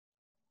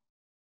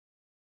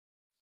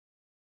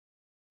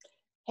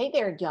Hey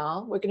there,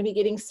 y'all. We're going to be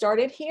getting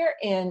started here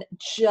in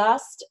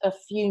just a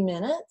few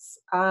minutes.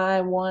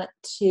 I want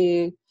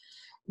to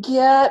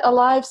get a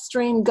live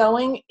stream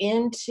going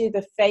into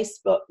the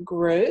Facebook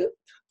group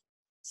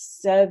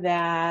so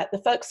that the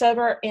folks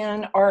over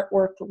in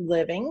Artwork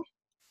Living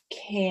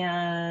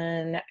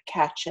can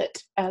catch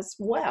it as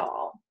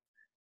well.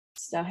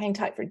 So hang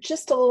tight for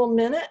just a little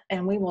minute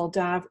and we will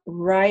dive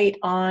right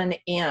on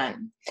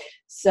in.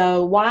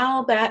 So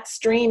while that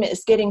stream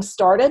is getting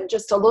started,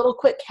 just a little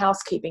quick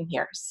housekeeping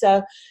here.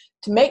 So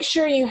to make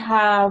sure you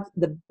have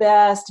the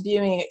best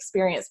viewing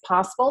experience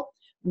possible,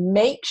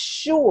 make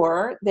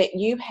sure that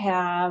you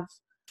have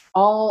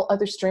all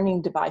other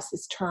streaming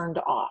devices turned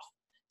off.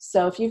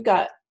 So if you've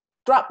got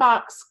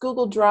Dropbox,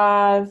 Google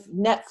Drive,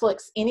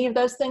 Netflix, any of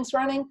those things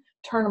running,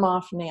 turn them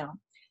off now.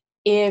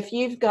 If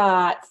you've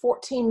got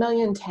 14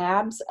 million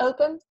tabs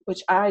open,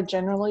 which I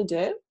generally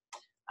do,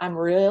 I'm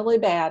really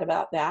bad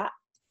about that,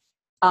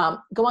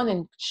 go on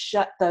and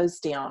shut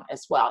those down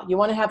as well. You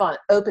want to have on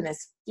open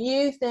as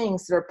few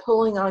things that are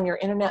pulling on your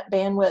internet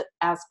bandwidth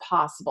as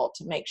possible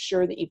to make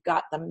sure that you've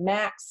got the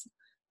max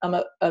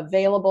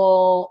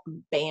available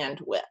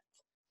bandwidth.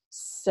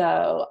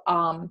 So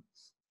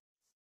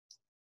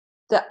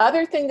the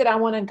other thing that I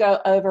want to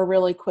go over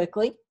really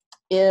quickly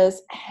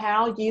is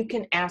how you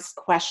can ask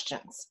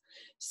questions.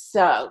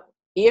 So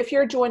if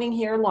you're joining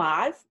here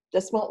live,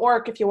 this won't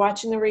work if you're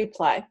watching the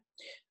replay.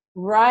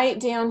 Right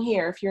down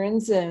here, if you're in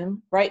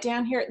Zoom, right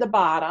down here at the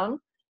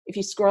bottom, if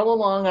you scroll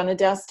along on a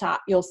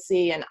desktop, you'll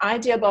see an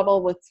idea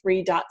bubble with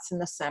 3 dots in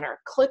the center.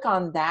 Click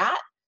on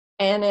that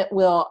and it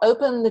will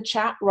open the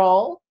chat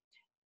roll,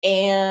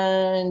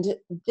 and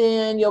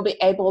then you'll be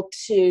able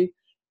to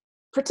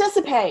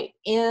participate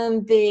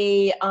in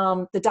the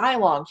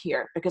dialogue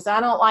here, because I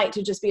don't like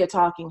to just be a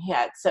talking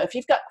head. So if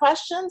you've got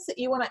questions that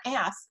you want to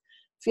ask,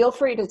 feel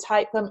free to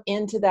type them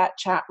into that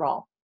chat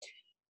roll.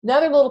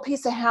 Another little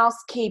piece of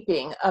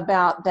housekeeping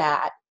about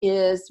that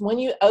is when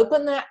you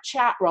open that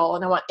chat roll,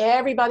 and I want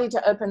everybody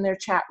to open their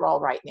chat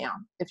roll right now.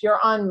 If you're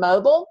on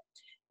mobile,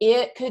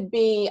 it could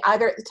be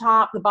either at the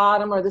top, the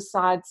bottom, or the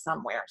side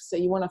somewhere. So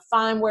you want to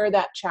find where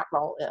that chat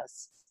roll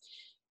is.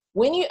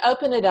 When you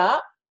open it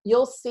up,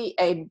 you'll see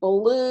a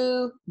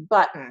blue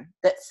button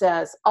that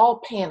says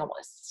all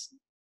panelists.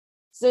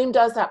 Zoom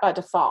does that by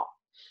default.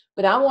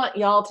 But I want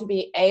y'all to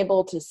be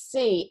able to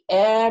see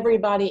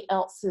everybody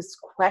else's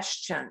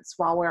questions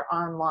while we're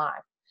on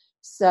live.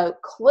 So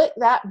click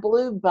that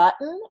blue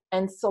button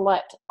and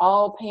select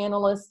all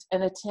panelists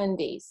and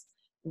attendees.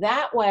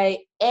 That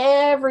way,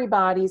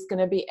 everybody's going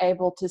to be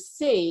able to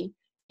see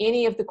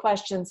any of the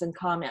questions and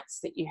comments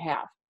that you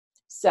have.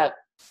 So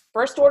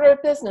first order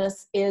of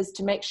business is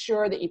to make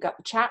sure that you've got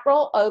the chat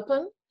roll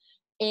open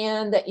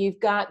and that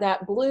you've got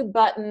that blue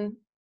button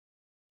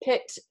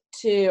picked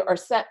to or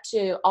set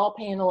to all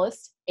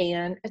panelists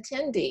and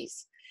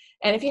attendees.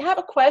 And if you have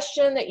a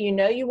question that you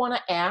know you want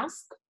to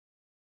ask,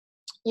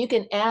 you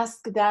can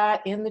ask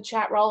that in the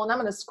chat roll, and I'm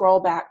going to scroll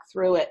back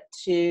through it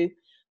to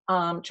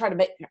try to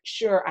make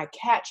sure I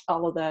catch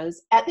all of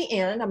those. At the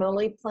end, I'm going to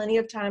leave plenty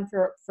of time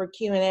for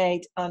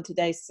Q&A on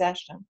today's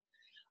session.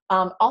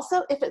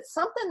 Also, if it's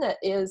something that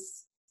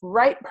is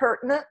right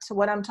pertinent to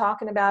what I'm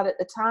talking about at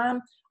the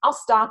time, I'll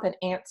stop and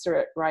answer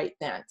it right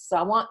then. So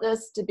I want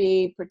this to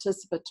be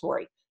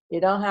participatory. You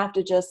don't have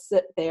to just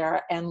sit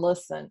there and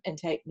listen and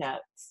take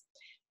notes.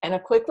 And a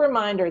quick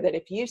reminder that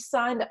if you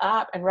signed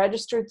up and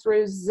registered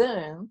through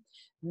Zoom,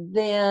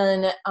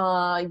 then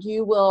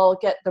you will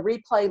get the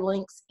replay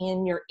links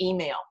in your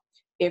email.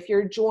 If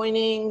you're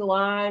joining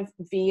live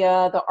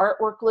via the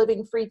Artwork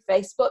Living Free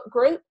Facebook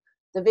group,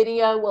 the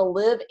video will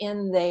live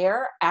in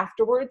there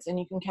afterwards and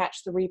you can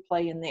catch the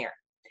replay in there.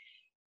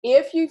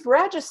 If you've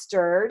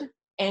registered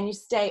and you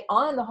stay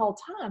on the whole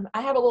time,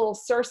 I have a little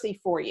Cersei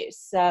for you.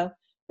 So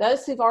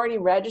those who've already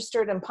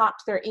registered and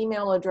popped their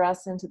email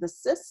address into the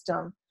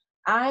system,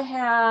 I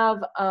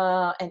have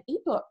an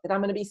ebook that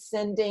I'm going to be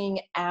sending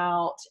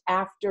out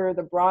after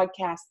the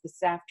broadcast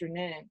this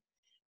afternoon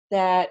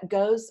that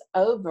goes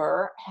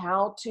over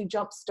how to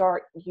jumpstart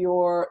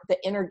the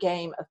inner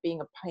game of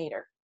being a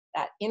painter.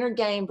 That inner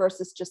game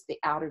versus just the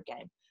outer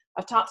game.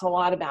 I've talked a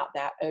lot about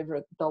that over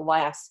the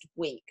last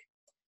week.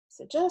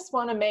 So just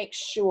want to make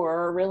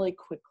sure really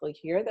quickly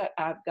here that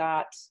I've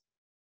got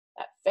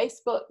that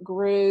Facebook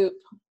group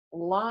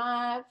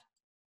live,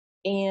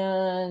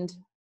 and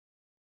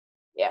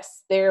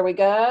yes, there we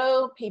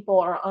go. People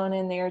are on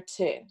in there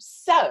too.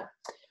 So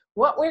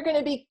what we're going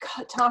to be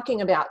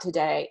talking about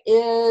today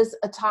is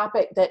a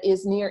topic that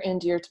is near and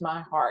dear to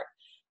my heart.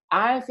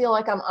 I feel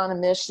like I'm on a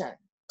mission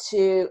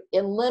to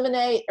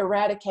eliminate,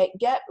 eradicate,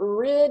 get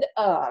rid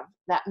of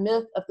that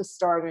myth of the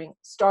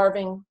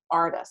starving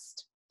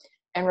artist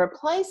and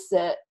replace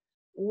it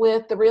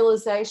with the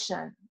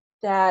realization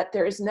that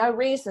there is no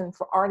reason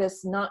for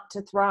artists not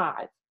to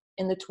thrive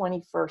in the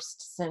 21st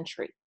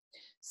century.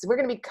 So we're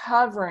going to be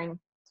covering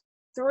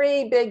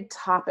 3 big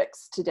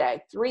topics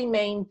today, 3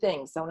 main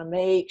things I want to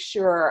make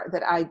sure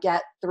that I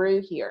get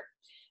through here.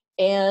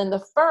 And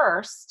the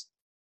first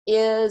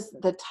is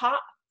the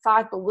top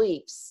 5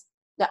 beliefs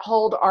that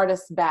hold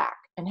artists back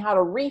and how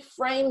to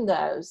reframe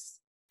those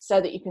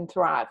so that you can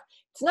thrive.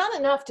 It's not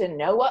enough to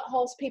know what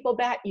holds people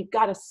back. You've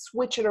got to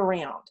switch it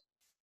around,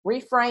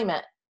 reframe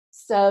it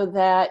so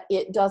that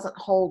it doesn't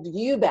hold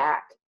you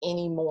back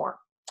anymore.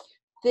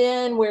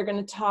 Then we're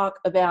going to talk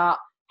about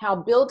how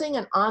building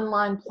an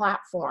online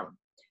platform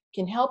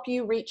can help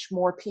you reach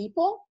more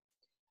people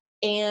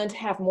and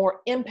have more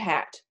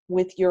impact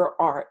with your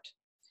art.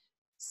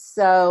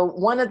 So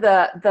one of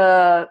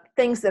the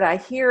things that I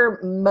hear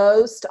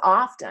most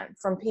often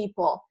from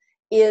people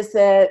is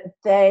that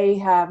they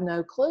have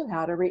no clue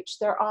how to reach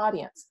their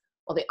audience.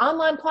 Well, the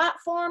online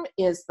platform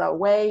is the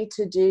way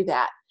to do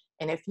that.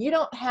 And if you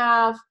don't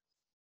have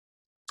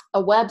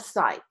a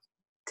website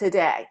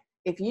today,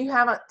 if you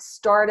haven't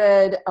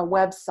started a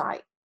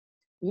website,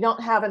 you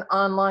don't have an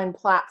online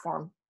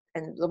platform,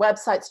 and the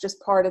website's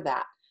just part of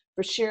that,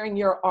 for sharing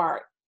your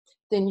art,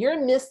 then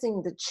you're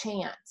missing the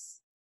chance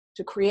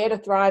to create a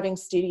thriving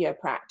studio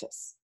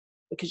practice,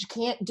 because you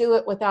can't do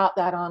it without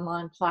that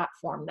online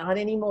platform, not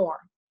anymore.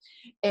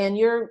 And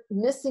you're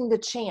missing the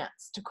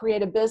chance to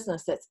create a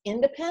business that's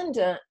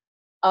independent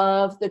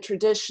of the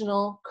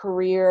traditional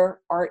career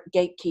art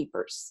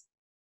gatekeepers.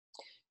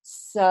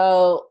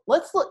 So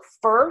let's look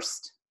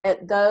first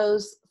at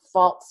those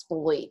false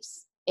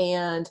beliefs.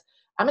 And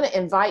I'm going to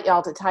invite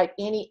y'all to type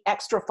any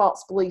extra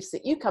false beliefs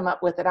that you come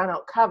up with that I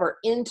don't cover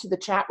into the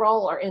chat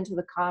roll or into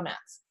the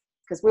comments,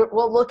 because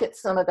we'll look at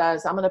some of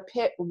those. I'm going to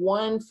pick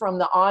one from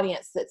the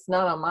audience that's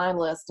not on my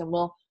list, and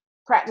we'll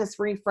practice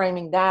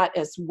reframing that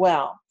as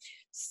well.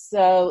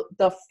 So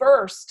the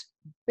first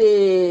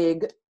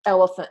big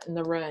elephant in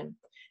the room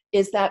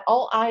is that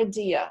whole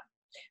idea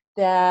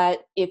that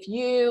if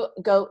you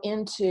go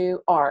into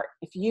art,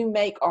 if you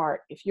make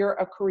art, if you're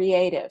a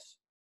creative,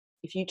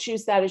 if you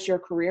choose that as your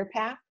career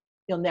path,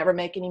 you'll never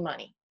make any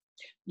money.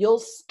 You'll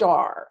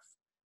starve.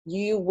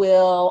 You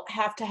will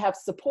have to have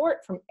support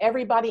from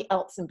everybody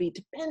else and be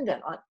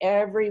dependent on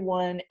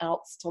everyone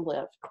else to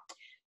live.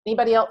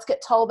 Anybody else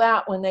get told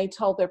that when they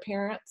told their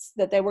parents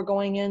that they were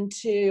going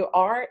into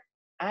art?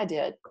 I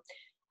did.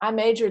 I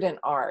majored in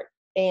art.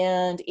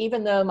 And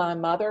even though my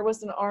mother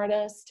was an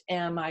artist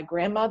and my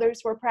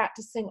grandmothers were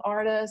practicing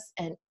artists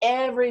and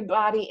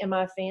everybody in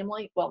my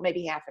family, well,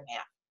 maybe half and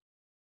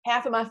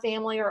half of my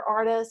family are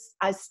artists,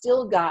 I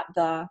still got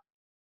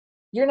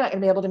you're not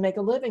going to be able to make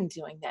a living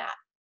doing that.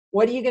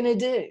 What are you going to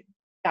do?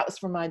 That was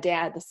from my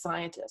dad, the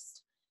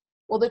scientist.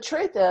 Well, the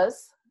truth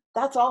is,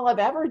 that's all I've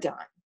ever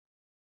done.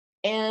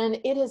 And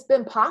it has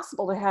been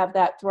possible to have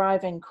that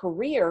thriving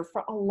career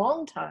for a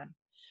long time.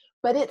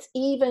 But it's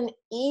even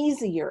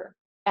easier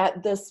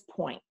at this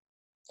point.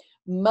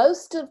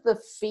 Most of the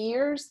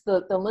fears,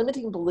 the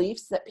limiting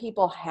beliefs that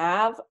people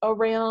have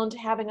around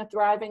having a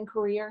thriving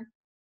career,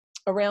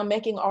 around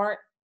making art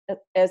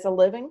as a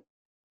living,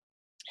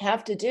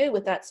 have to do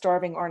with that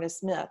starving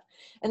artist myth.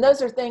 And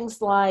those are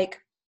things like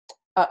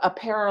a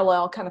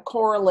parallel kind of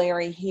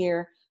corollary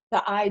here,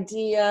 the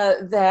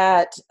idea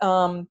that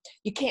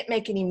you can't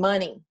make any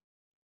money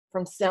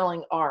from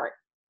selling art.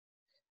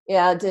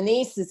 Yeah,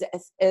 Denise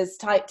is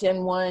typed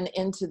in one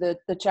into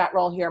the chat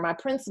roll here. My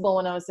principal,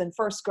 when I was in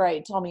first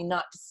grade, told me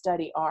not to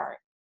study art.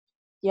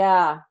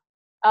 Yeah,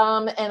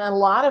 and a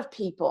lot of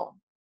people,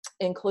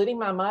 including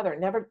my mother,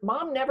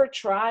 mom never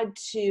tried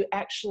to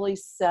actually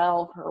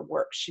sell her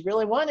work. She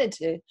really wanted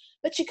to,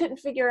 but she couldn't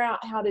figure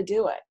out how to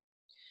do it.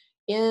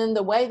 In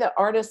the way that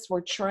artists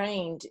were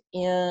trained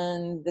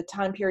in the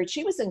time period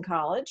she was in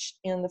college,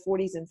 in the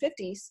 40s and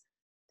 50s,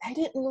 they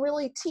didn't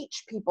really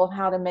teach people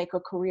how to make a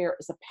career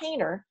as a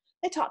painter.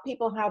 They taught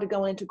people how to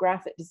go into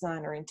graphic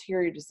design or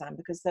interior design,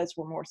 because those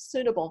were more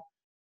suitable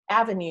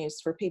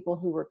avenues for people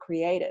who were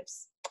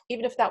creatives,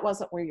 even if that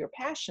wasn't where your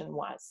passion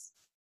was.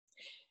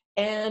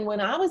 And when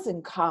I was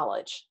in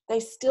college, they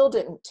still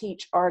didn't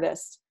teach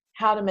artists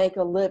how to make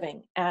a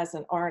living as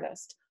an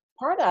artist.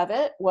 Part of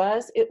it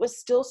was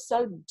still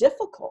so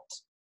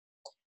difficult.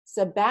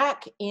 So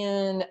back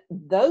in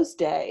those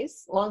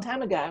days, a long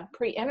time ago,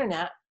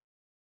 pre-internet,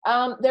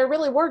 there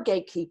really were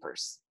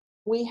gatekeepers.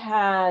 We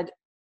had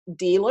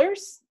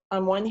dealers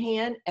on one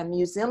hand and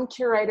museum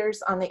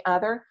curators on the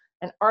other,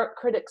 and art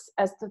critics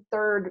as the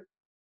third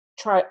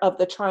of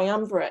the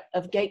triumvirate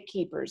of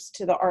gatekeepers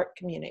to the art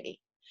community.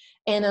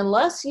 And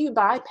unless you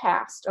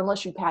passed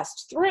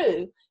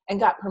through and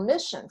got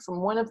permission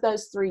from one of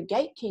those three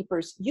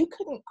gatekeepers, you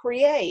couldn't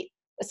create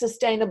a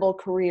sustainable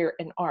career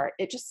in art.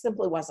 It just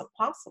simply wasn't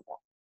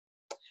possible.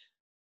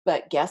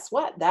 But guess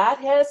what? That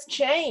has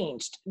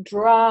changed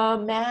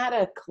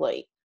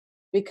dramatically,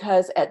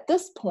 because at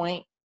this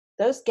point,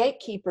 those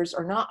gatekeepers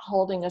are not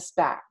holding us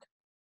back.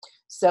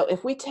 So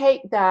if we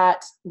take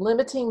that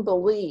limiting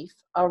belief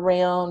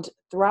around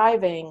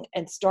thriving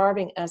and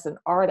starving as an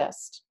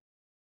artist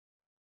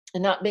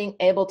and not being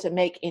able to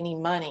make any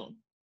money,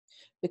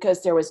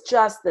 because there was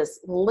just this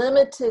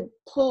limited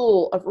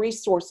pool of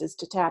resources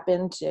to tap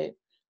into,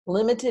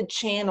 limited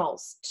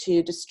channels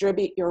to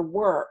distribute your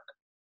work.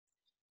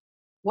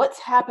 What's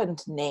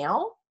happened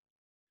now,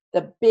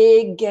 the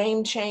big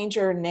game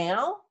changer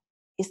now,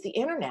 is the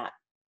internet.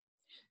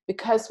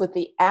 Because with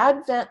the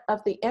advent of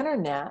the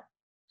internet,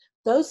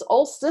 Those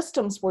old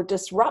systems were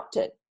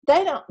disrupted.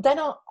 They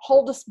don't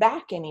hold us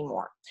back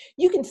anymore.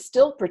 You can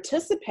still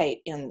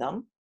participate in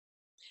them.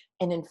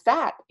 And in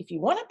fact, if you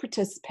want to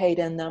participate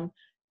in them,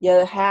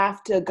 you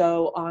have to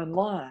go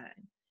online.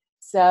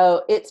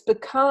 So it's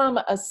become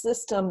a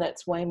system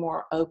that's way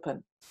more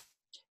open.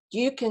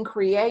 You can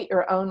create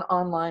your own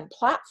online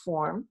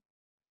platform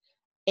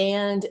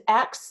and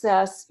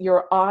access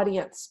your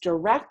audience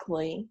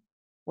directly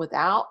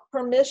without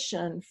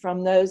permission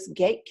from those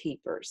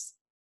gatekeepers.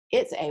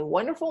 It's a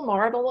wonderful,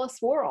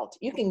 marvelous world.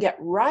 You can get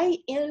right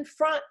in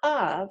front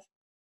of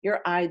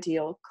your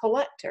ideal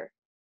collector,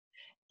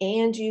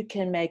 and you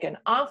can make an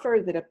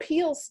offer that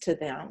appeals to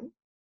them,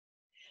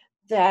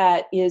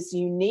 that is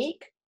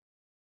unique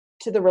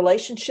to the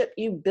relationship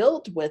you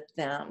build with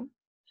them,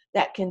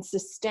 that can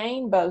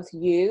sustain both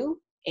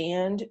you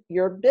and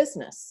your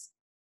business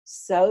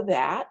so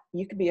that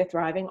you can be a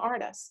thriving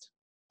artist.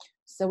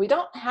 So we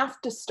don't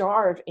have to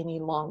starve any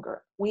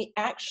longer. We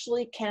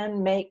actually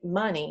can make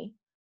money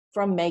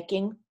from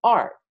making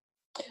art.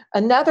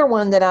 Another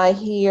one that I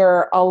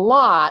hear a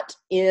lot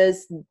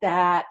is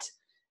that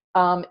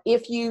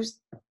if you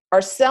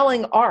are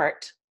selling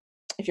art,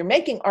 if you're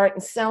making art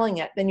and selling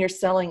it, then you're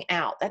selling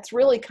out. That's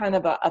really kind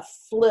of a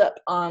flip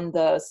on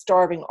the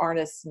starving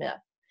artist myth,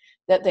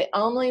 that the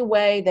only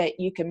way that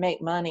you can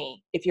make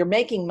money, if you're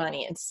making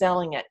money and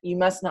selling it, you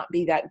must not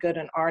be that good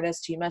an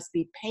artist. You must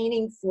be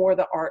painting for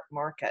the art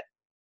market.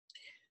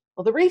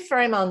 Well, the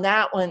reframe on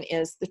that one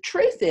is, the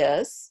truth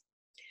is,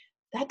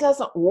 that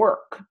doesn't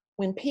work.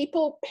 When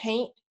people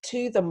paint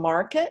to the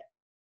market,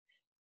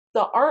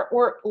 the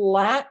artwork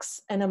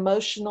lacks an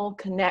emotional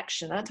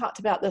connection. I talked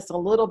about this a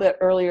little bit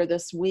earlier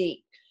this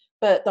week,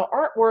 but the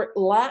artwork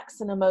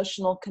lacks an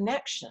emotional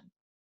connection.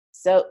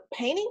 So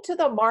painting to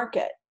the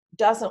market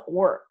doesn't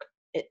work.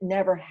 It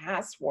never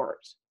has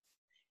worked.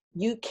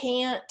 You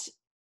can't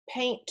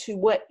paint to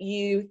what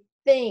you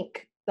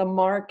think the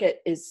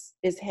market is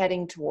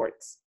heading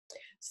towards.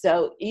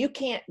 So you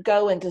can't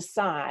go and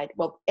decide,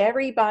 well,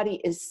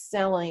 everybody is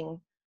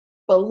selling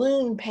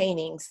balloon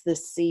paintings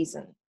this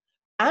season.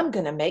 I'm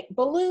going to make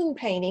balloon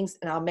paintings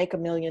and I'll make $1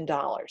 million.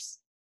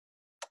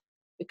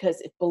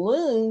 Because if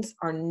balloons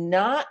are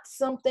not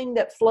something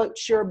that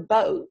floats your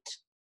boat,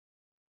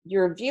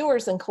 your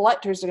viewers and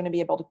collectors are going to be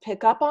able to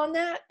pick up on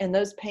that, and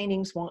those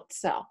paintings won't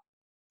sell.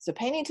 So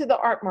painting to the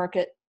art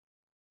market,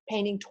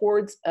 painting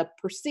towards a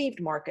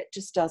perceived market,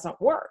 just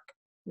doesn't work.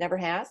 Never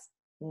has,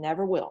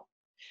 never will.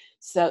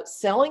 So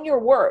selling your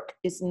work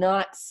is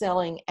not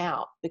selling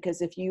out,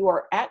 because if you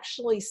are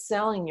actually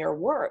selling your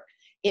work,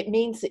 it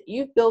means that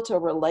you've built a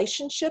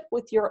relationship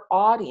with your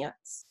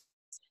audience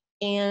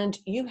and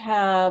you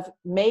have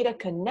made a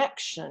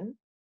connection,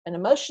 an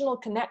emotional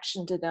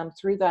connection to them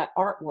through that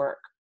artwork,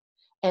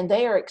 and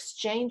they are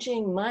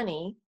exchanging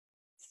money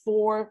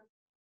for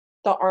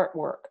the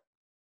artwork.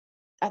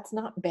 That's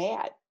not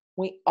bad.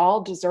 We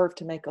all deserve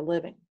to make a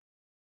living.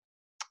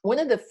 One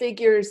of the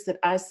figures that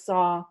I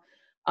saw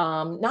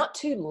not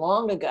too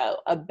long ago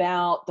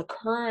about the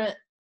current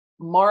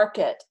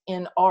market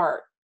in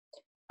art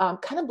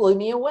kind of blew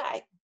me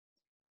away.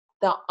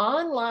 The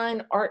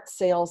online art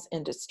sales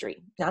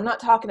industry. Now, I'm not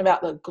talking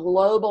about the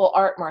global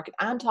art market.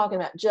 I'm talking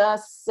about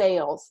just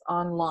sales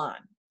online.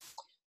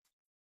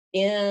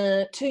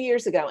 2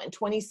 years ago, in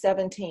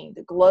 2017,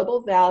 the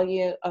global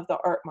value of the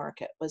art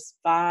market was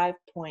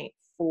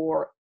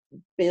 $5.4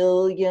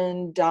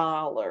 billion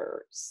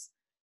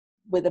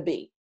with a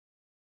B.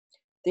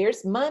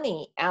 There's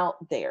money out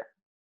there.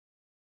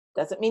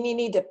 Doesn't mean you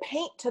need to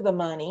paint to the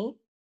money,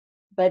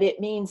 but it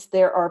means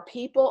there are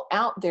people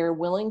out there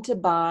willing to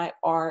buy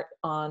art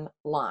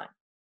online.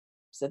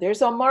 So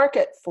there's a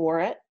market for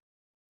it.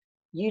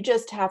 You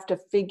just have to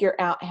figure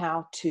out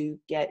how to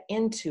get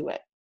into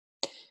it.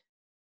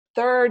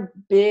 Third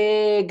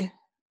big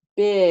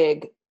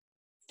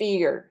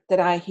fear that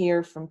I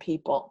hear from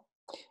people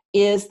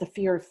is the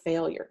fear of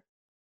failure.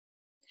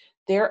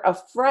 They're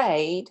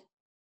afraid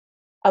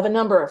of a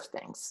number of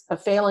things,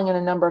 of failing in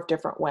a number of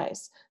different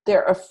ways.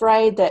 They're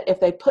afraid that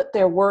if they put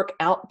their work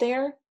out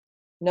there,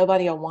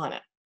 nobody will want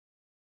it.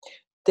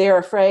 They're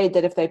afraid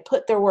that if they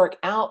put their work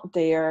out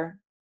there,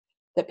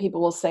 that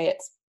people will say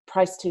it's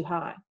priced too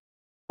high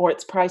or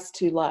it's priced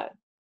too low.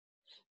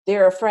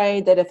 They're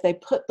afraid that if they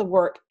put the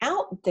work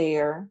out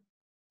there,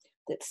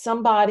 that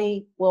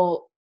somebody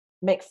will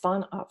make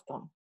fun of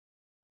them.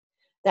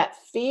 That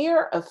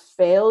fear of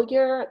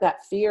failure,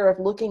 that fear of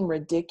looking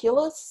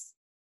ridiculous,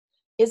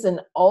 is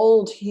an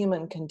old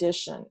human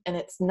condition, and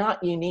it's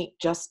not unique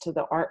just to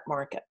the art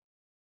market.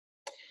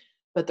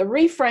 But the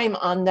reframe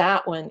on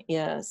that one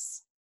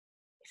is,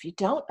 if you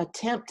don't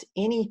attempt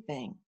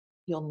anything,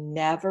 you'll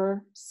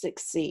never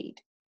succeed.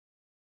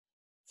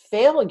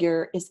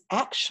 Failure is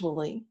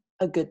actually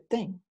a good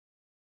thing.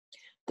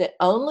 The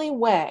only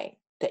way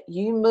that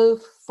you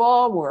move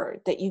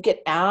forward, that you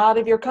get out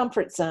of your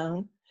comfort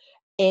zone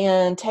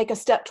and take a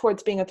step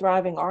towards being a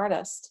thriving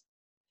artist,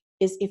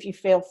 is if you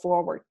fail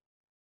forward.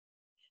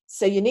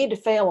 So you need to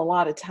fail a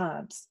lot of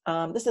times.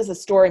 This is a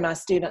story my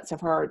students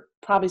have heard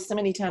probably so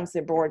many times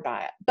they're bored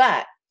by it.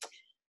 But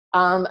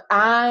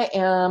I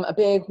am a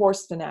big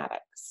horse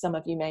fanatic, some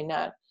of you may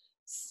know.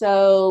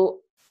 So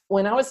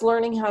when I was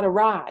learning how to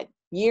ride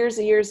years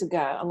and years ago,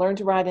 I learned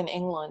to ride in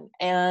England,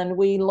 and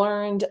we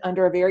learned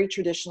under a very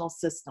traditional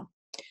system.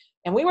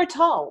 And we were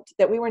told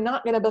that we were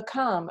not going to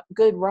become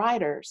good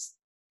riders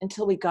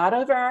until we got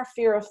over our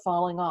fear of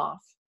falling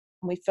off.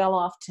 And we fell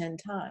off 10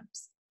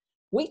 times.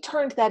 We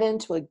turned that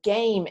into a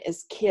game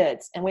as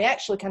kids, and we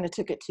actually kind of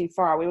took it too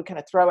far. We would kind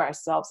of throw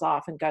ourselves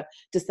off and go,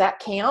 does that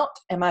count?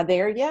 Am I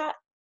there yet?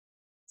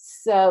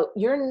 So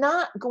you're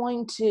not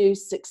going to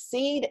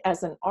succeed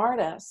as an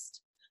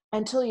artist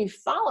until you've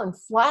fallen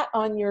flat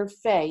on your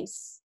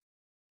face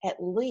at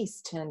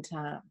least 10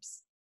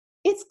 times.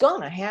 It's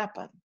going to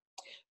happen.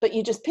 But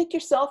you just pick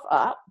yourself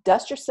up,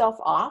 dust yourself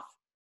off,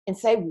 and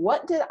say,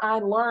 what did I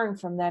learn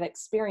from that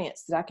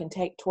experience that I can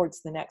take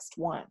towards the next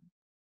one?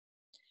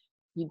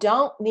 You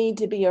don't need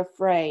to be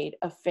afraid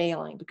of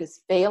failing,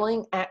 because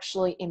failing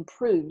actually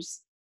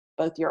improves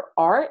both your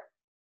art,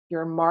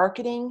 your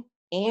marketing,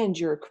 and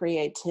your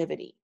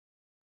creativity.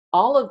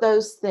 All of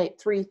those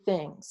three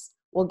things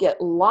will get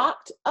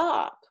locked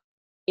up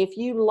if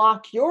you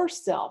lock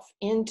yourself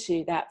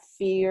into that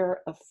fear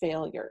of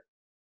failure.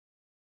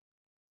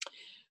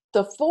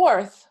 The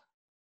fourth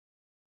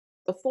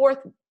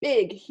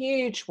big,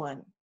 huge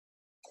one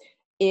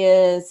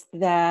is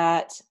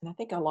that, and I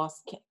think I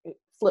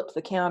flipped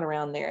the count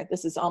around there.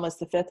 This is almost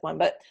the fifth one,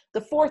 but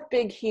the fourth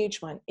big,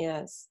 huge one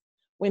is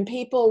when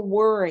people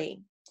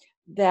worry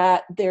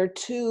that they're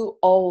too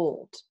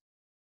old,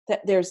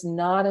 that there's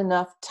not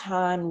enough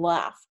time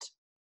left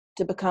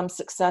to become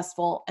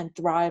successful and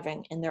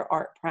thriving in their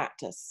art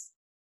practice.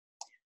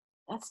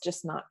 That's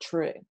just not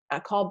true. I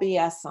call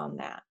BS on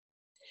that.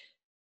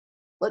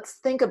 Let's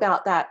think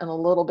about that in a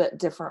little bit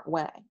different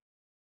way.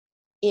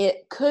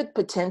 It could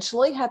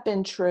potentially have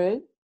been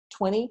true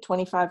 20,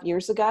 25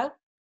 years ago,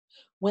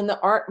 when the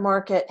art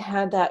market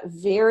had that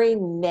very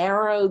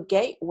narrow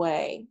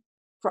gateway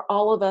for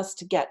all of us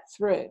to get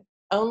through.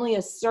 Only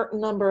a certain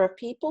number of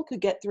people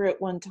could get through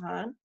at one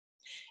time,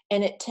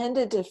 and it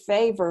tended to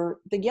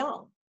favor the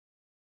young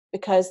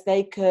because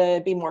they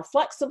could be more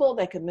flexible,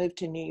 they could move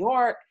to New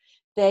York,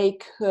 they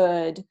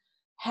could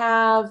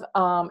have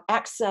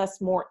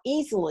access more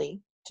easily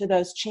to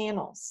those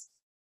channels.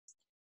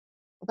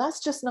 Well,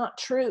 that's just not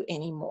true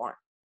anymore.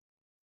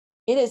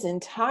 It is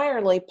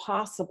entirely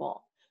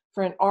possible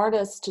for an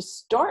artist to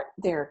start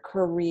their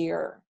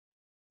career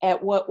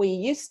at what we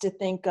used to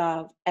think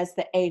of as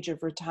the age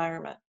of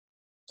retirement.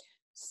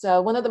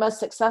 So one of the most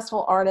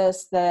successful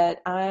artists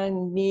that I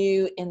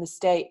knew in the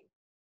state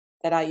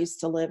that I used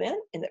to live in,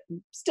 and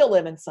still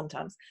live in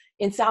sometimes,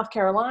 in South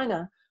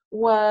Carolina,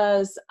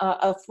 was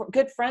a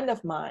good friend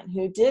of mine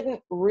who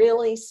didn't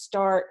really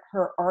start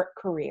her art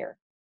career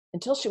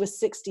until she was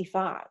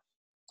 65.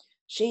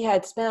 She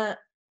had spent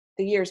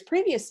the years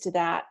previous to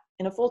that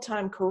in a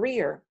full-time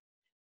career,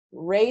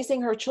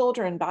 raising her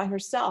children by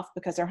herself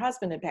because her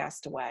husband had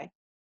passed away,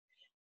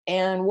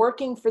 and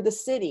working for the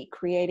city,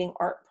 creating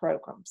art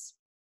programs.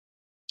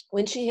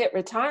 When she hit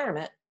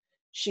retirement,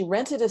 she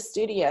rented a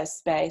studio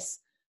space,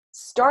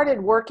 started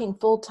working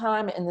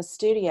full-time in the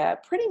studio,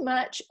 pretty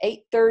much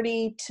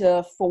 8:30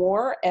 to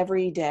 4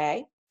 every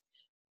day,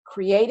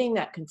 creating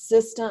that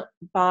consistent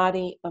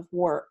body of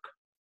work.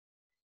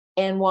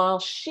 And while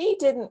she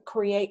didn't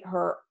create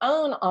her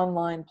own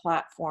online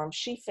platform,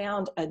 she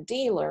found a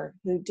dealer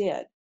who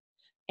did.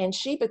 And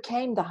she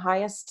became the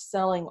highest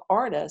selling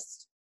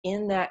artist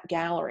in that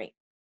gallery.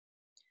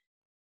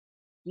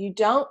 You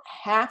don't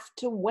have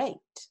to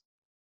wait,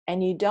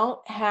 and you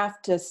don't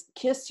have to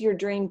kiss your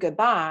dream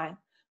goodbye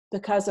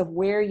because of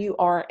where you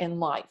are in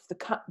life.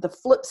 The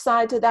flip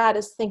side to that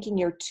is thinking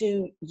you're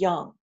too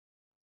young.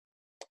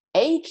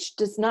 Age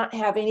does not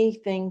have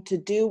anything to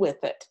do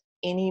with it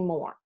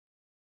anymore.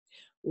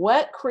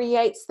 What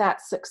creates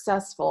that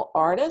successful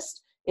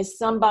artist is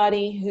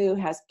somebody who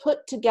has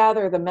put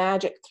together the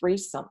magic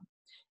threesome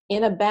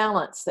in a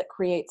balance that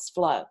creates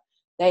flow.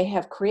 They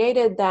have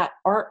created that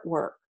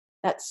artwork,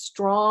 that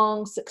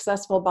strong,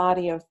 successful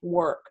body of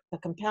work, the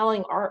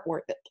compelling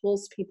artwork that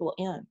pulls people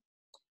in,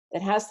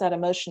 that has that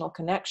emotional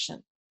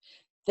connection.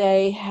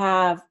 They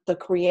have the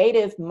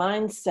creative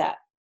mindset,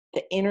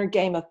 the inner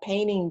game of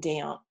painting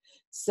down,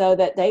 so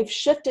that they've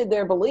shifted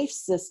their belief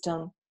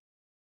system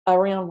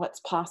around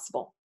what's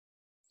possible.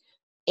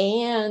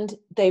 And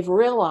they've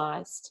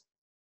realized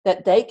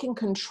that they can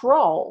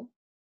control,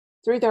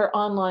 through their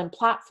online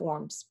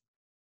platforms,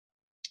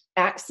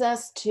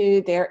 access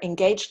to their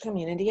engaged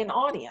community and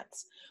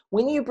audience.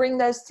 When you bring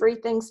those three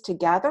things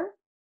together,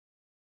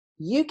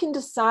 you can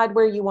decide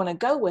where you want to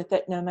go with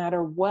it, no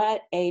matter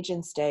what age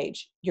and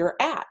stage you're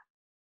at.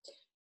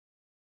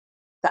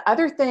 The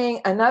other thing,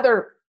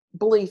 another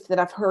belief that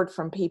I've heard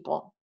from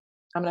people,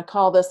 I'm going to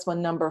call this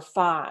one number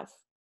 5,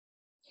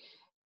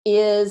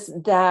 is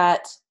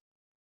that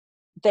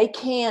they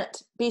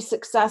can't be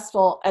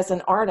successful as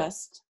an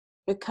artist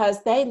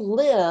because they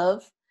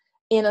live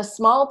in a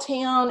small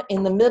town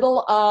in the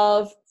middle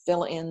of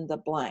fill in the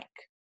blank.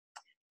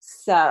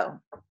 So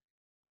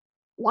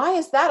why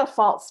is that a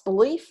false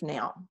belief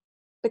now?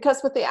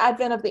 Because with the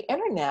advent of the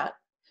internet,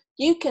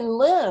 you can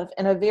live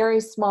in a very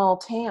small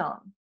town.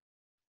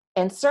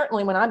 And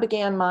certainly when I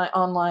began my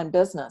online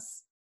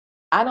business,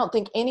 I don't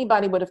think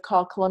anybody would have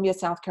called Columbia,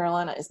 South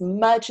Carolina, as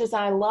much as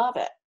I love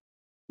it,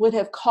 would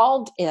have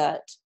called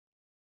it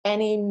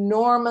an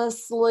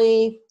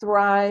enormously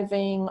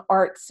thriving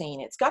art scene.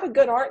 It's got a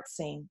good art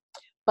scene,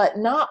 but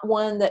not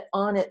one that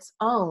on its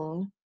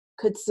own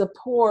could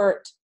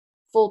support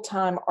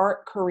full-time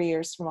art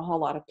careers from a whole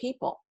lot of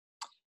people.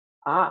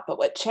 But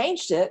what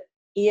changed it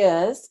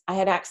is I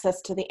had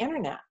access to the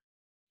internet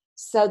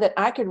so that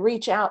I could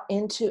reach out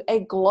into a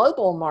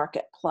global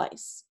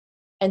marketplace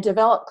and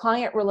develop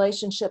client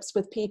relationships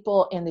with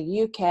people in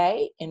the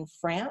UK, in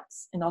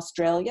France, in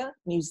Australia,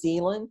 New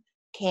Zealand,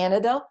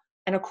 Canada,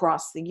 and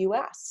across the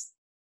US.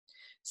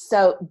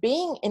 So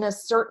being in a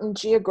certain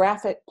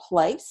geographic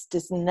place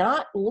does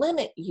not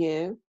limit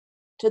you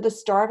to the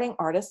starving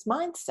artist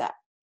mindset.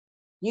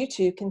 You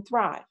too can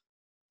thrive.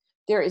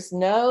 There is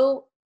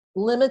no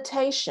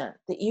limitation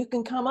that you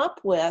can come up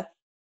with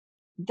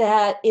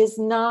that is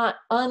not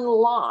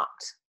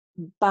unlocked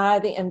by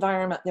the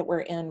environment that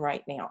we're in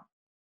right now.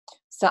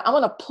 So I'm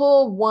going to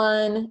pull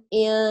one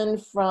in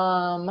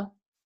from,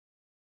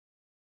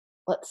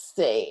 let's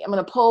see, I'm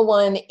going to pull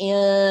one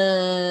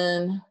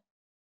in.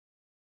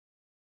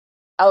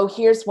 Oh,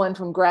 here's one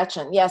from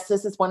Gretchen. Yes,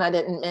 this is one I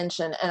didn't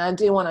mention, and I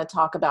do want to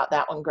talk about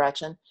that one,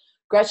 Gretchen.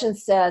 Gretchen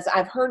says,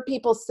 I've heard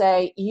people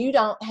say you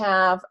don't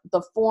have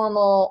the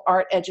formal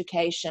art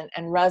education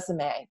and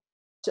resume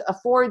to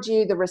afford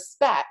you the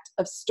respect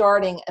of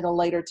starting at a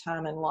later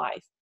time in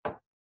life.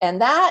 And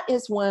that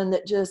is one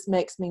that just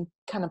makes me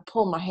kind of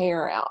pull my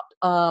hair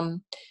out.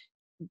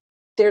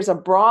 There's a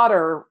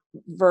broader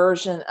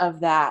version of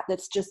that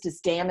that's just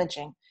as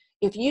damaging.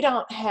 If you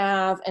don't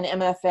have an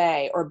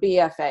MFA or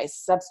BFA,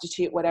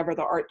 substitute whatever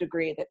the art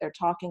degree that they're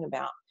talking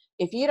about,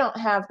 if you don't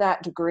have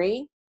that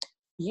degree,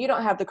 you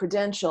don't have the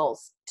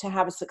credentials to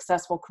have a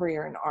successful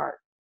career in art.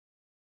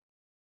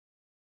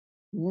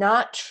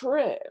 Not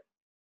true.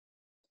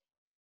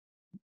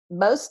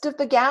 Most of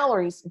the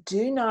galleries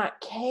do not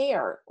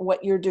care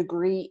what your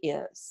degree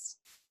is.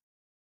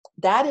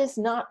 That is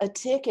not a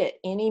ticket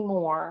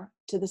anymore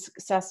to the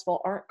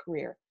successful art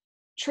career.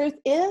 Truth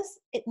is,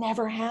 it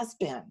never has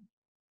been.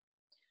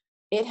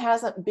 It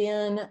hasn't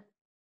been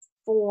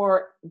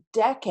for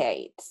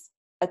decades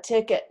a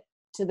ticket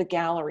to the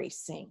gallery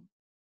scene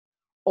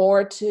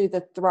or to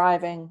the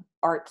thriving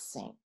art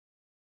scene.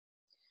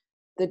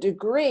 The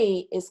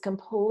degree is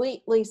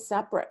completely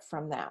separate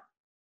from that.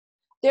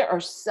 There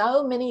are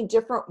so many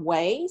different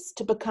ways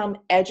to become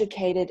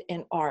educated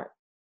in art.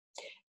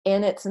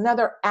 And it's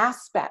another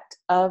aspect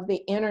of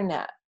the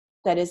internet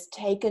that has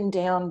taken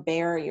down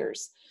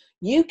barriers.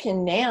 You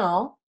can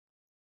now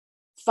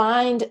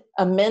find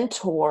a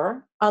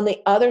mentor on the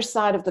other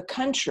side of the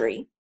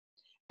country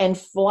and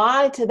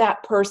fly to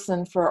that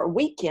person for a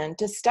weekend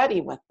to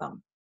study with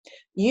them.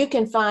 You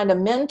can find a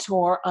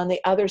mentor on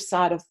the other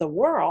side of the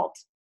world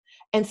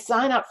and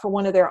sign up for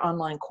one of their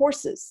online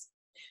courses.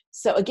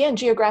 So again,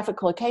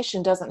 geographic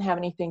location doesn't have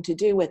anything to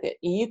do with it.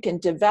 You can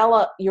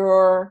develop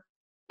your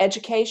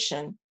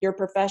education, your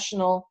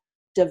professional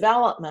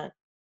development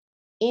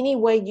any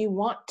way you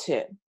want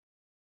to.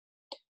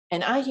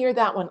 And I hear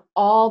that one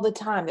all the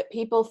time, that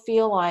people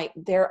feel like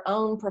their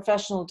own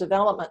professional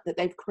development that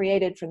they've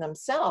created for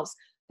themselves,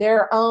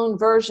 their own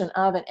version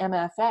of an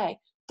MFA,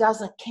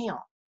 doesn't count.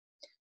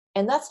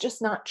 And that's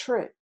just not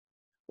true.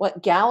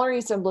 What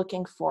galleries are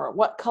looking for,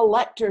 what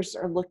collectors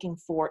are looking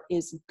for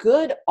is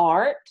good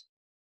art,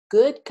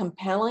 good,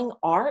 compelling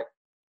art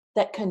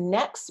that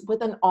connects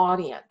with an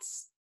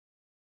audience.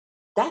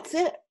 That's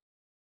it.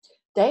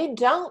 They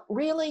don't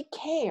really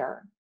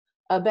care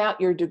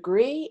about your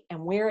degree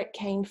and where it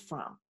came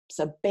from.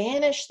 So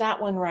banish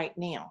that one right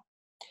now.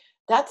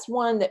 That's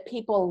one that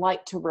people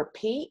like to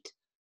repeat,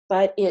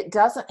 but it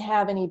doesn't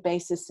have any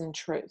basis in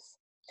truth.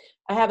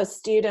 I have a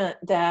student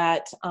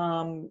that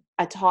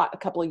I taught a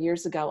couple of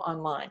years ago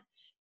online,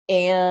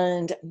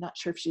 and I'm not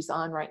sure if she's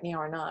on right now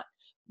or not,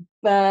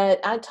 but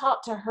I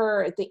talked to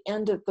her at the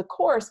end of the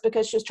course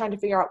because she was trying to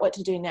figure out what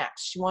to do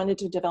next. She wanted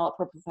to develop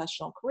her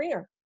professional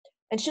career,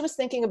 and she was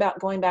thinking about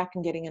going back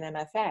and getting an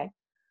MFA.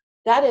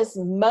 That is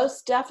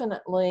most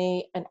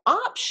definitely an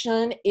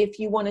option if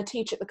you want to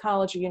teach at the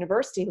college or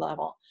university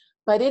level,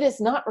 but it is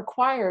not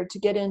required to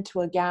get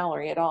into a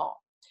gallery at all.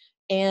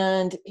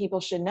 And people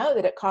should know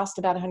that it costs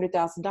about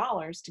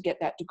 $100,000 to get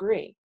that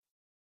degree.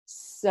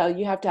 So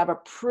you have to have a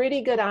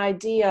pretty good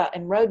idea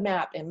and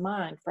roadmap in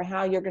mind for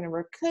how you're going to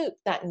recoup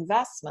that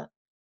investment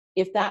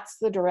if that's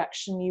the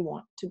direction you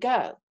want to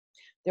go.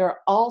 There are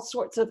all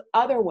sorts of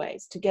other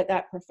ways to get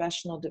that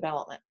professional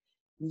development.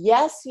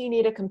 Yes, you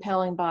need a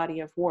compelling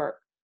body of work,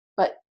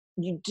 but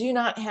you do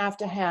not have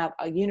to have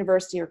a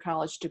university or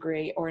college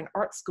degree or an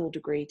art school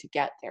degree to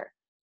get there.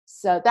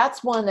 So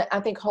that's one that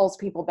I think holds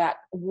people back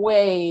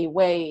way,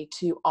 way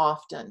too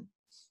often.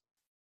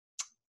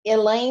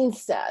 Elaine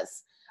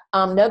says,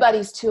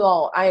 nobody's too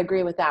old. I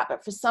agree with that.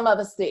 But for some of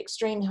us, the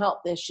extreme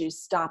health issues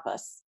stop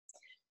us.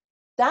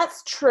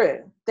 That's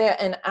true.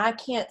 And I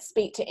can't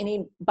speak to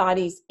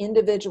anybody's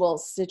individual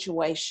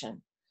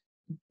situation,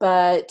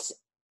 but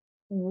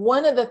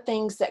one of the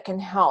things that can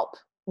help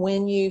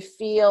when you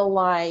feel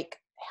like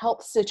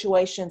health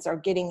situations are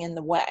getting in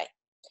the way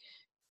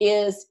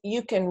is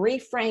you can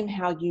reframe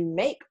how you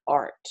make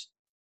art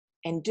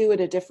and do it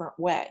a different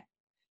way.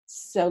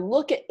 So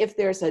look at if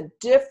there's a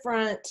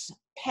different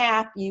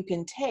path you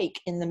can take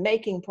in the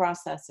making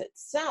process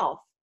itself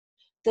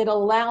that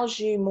allows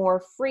you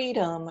more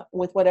freedom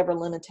with whatever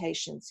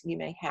limitations you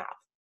may have.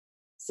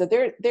 So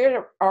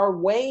there are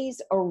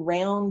ways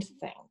around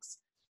things,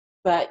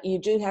 but you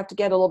do have to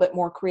get a little bit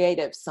more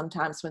creative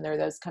sometimes when there are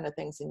those kind of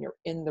things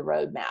in the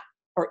roadmap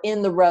or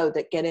in the road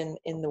that get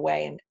in the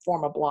way and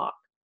form a block.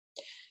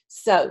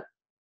 So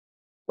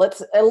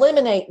let's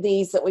eliminate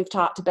these that we've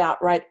talked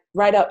about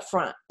right up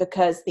front,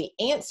 because the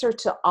answer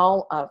to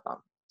all of them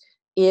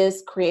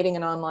is creating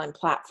an online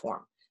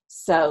platform.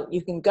 So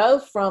you can go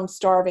from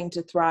starving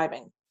to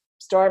thriving.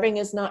 Starving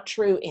is not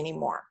true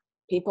anymore.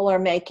 People are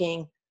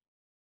making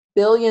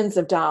billions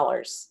of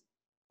dollars,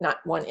 not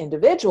one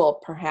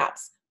individual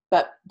perhaps,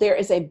 but there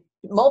is a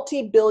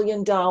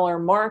multi-billion-dollar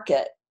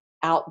market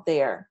out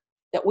there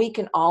that we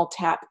can all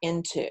tap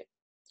into.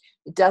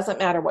 It doesn't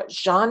matter what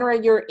genre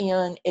you're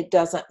in. It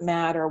doesn't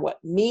matter what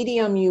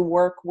medium you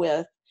work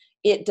with.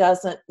 It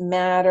doesn't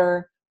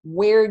matter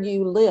where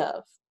you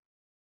live.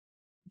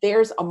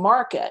 There's a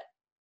market,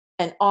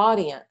 an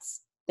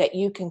audience that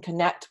you can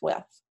connect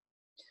with.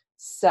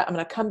 So I'm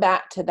going to come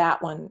back to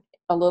that one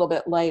a little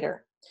bit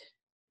later.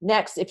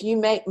 Next, if you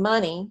make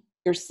money,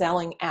 you're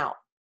selling out.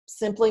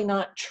 Simply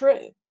not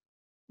true.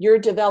 You're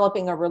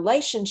developing a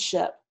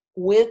relationship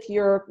with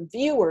your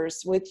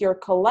viewers, with your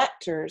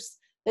collectors,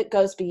 that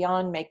goes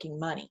beyond making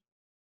money.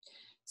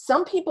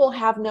 Some people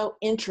have no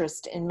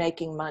interest in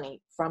making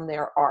money from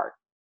their art.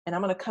 And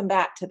I'm going to come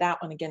back to that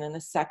one again in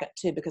a second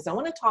too, because I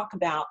want to talk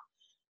about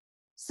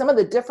some of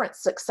the different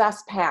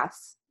success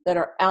paths that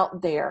are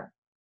out there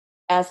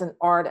as an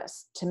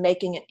artist to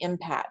making an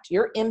impact.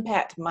 Your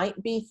impact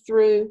might be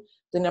through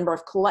the number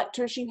of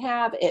collectors you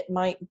have. It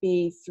might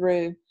be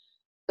through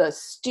the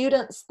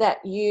students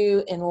that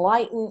you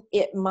enlighten.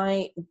 It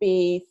might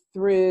be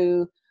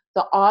through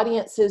the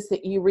audiences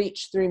that you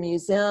reach through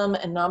museum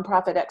and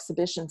nonprofit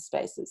exhibition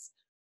spaces.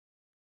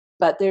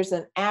 But there's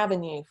an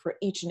avenue for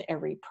each and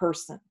every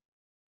person.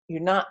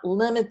 You're not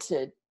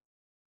limited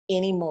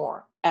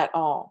anymore at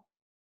all.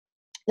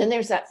 Then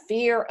there's that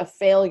fear of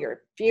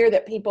failure, fear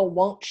that people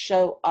won't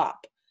show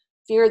up,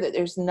 fear that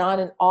there's not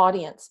an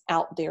audience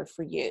out there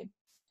for you,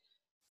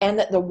 and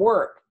that the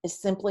work is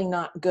simply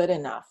not good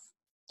enough.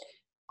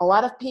 A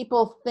lot of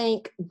people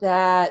think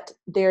that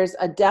there's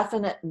a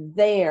definite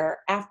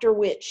there after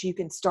which you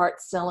can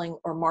start selling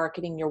or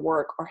marketing your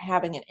work or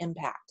having an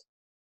impact.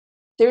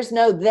 There's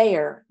no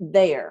there.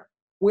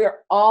 We're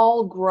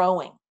all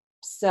growing.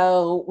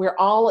 So we're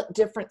all at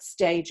different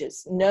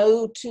stages.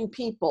 No two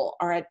people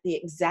are at the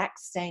exact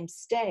same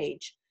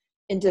stage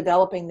in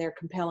developing their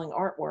compelling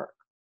artwork.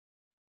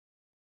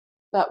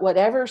 But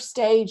whatever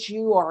stage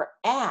you are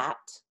at,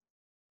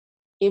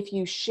 if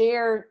you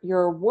share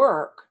your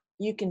work,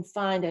 you can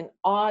find an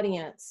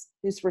audience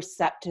who's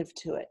receptive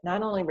to it.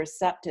 Not only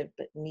receptive,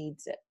 but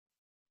needs it.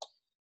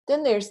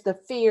 Then there's the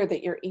fear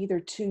that you're either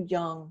too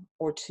young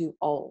or too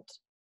old.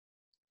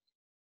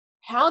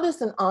 How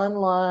does an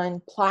online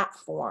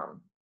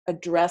platform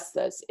address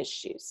those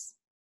issues?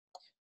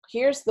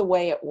 Here's the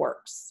way it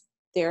works.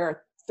 There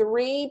are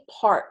 3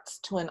 parts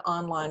to an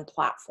online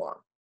platform.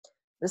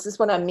 This is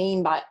what I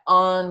mean by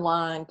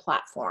online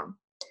platform.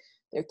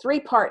 There are 3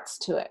 parts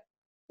to it.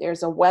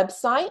 There's a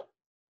website.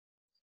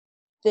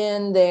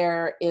 Then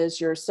there is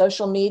your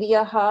social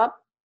media hub,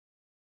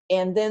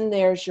 and then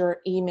there's your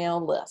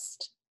email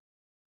list.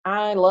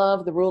 I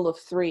love the rule of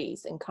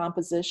 3s in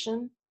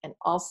composition and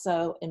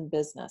also in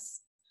business.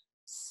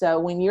 So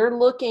when you're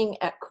looking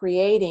at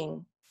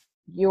creating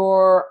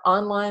your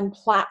online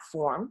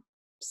platform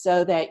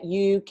so that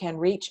you can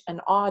reach an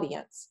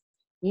audience,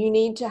 you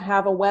need to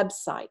have a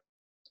website.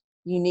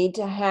 You need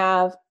to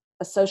have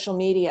a social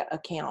media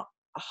account,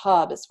 a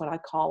hub is what I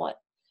call it.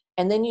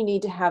 And then you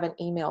need to have an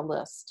email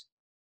list.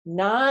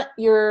 Not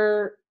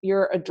your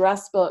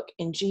address book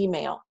in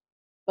Gmail,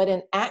 but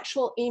an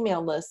actual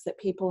email list that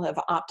people have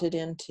opted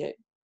into.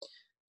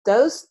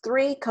 Those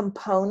 3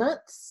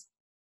 components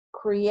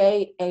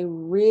create a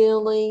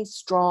really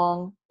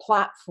strong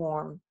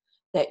platform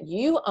that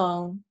you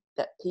own,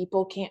 that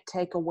people can't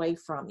take away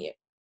from you.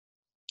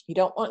 You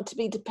don't want to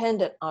be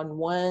dependent on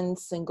one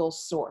single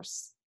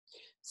source.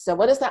 So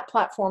what does that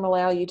platform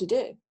allow you to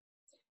do?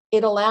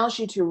 It allows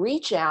you to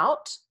reach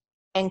out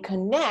and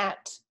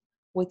connect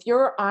with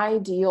your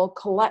ideal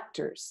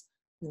collectors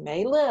who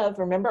may live,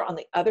 remember, on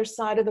the other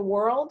side of the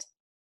world,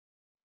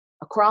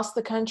 across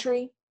the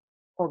country,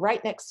 or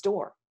right next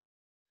door.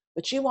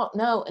 But you won't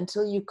know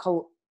until you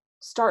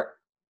start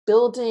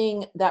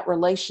building that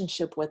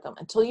relationship with them,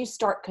 until you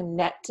start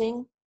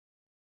connecting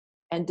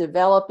and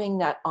developing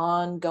that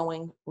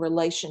ongoing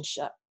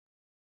relationship.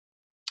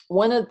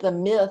 One of the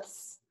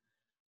myths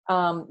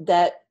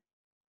that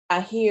I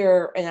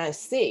hear and I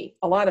see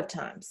a lot of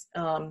times,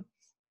 I've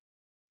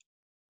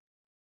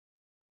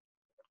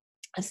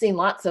seen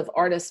lots of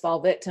artists fall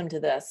victim to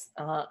this,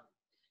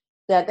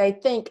 that they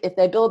think if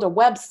they build a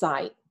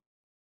website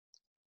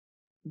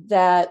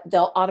that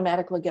they'll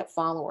automatically get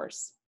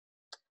followers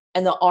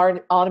and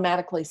they'll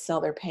automatically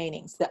sell their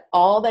paintings, that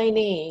all they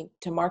need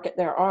to market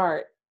their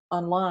art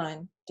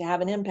online to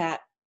have an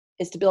impact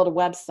is to build a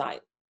website.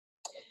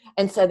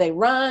 And so they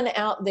run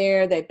out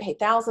there, they pay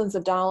thousands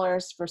of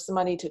dollars for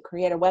somebody to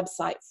create a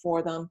website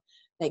for them.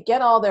 They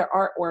get all their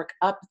artwork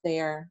up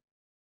there,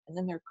 and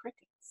then they're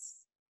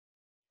crickets.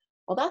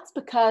 Well, that's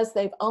because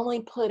they've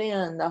only put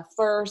in the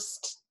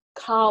first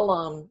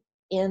column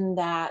in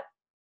that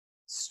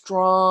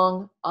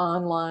strong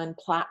online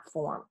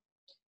platform.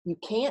 You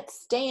can't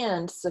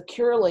stand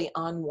securely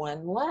on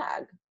one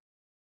leg.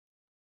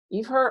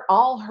 You've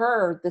all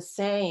heard the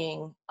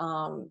saying,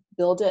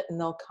 build it and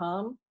they'll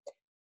come.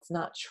 It's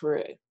not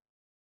true.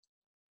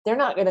 They're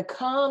not going to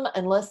come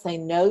unless they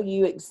know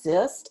you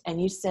exist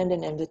and you send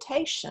an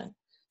invitation.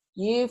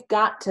 You've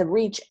got to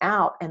reach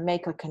out and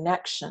make a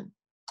connection.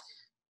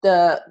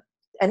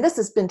 And this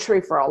has been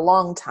true for a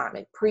long time.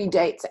 It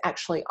predates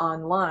actually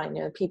online.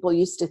 You know, people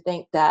used to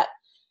think that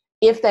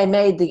if they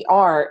made the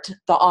art,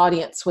 the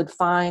audience would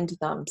find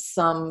them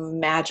some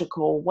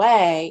magical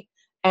way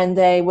and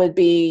they would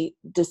be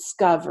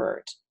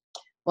discovered.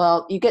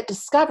 Well, you get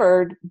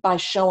discovered by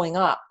showing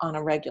up on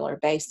a regular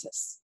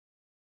basis.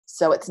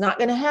 So it's not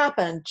going to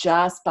happen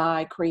just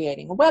by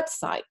creating a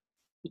website,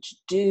 but you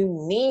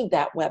do need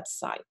that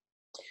website.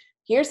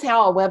 Here's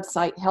how a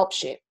website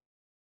helps you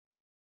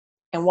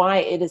and why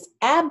it is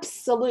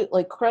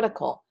absolutely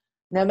critical,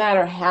 no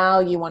matter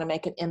how you want to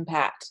make an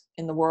impact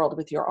in the world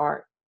with your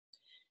art.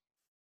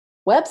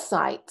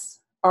 Websites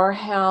are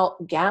how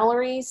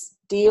galleries,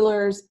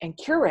 dealers, and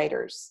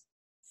curators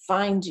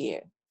find you.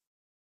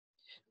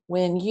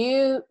 When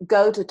you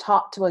go to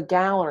talk to a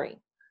gallery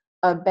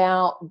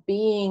about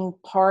being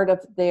part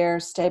of their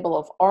stable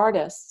of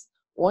artists,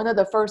 one of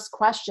the first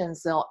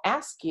questions they'll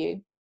ask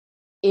you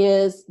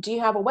is, do you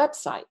have a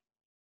website?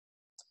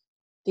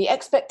 The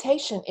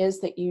expectation is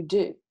that you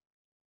do.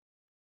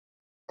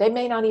 They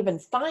may not even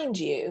find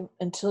you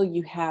until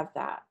you have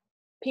that.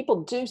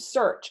 People do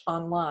search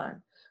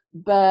online.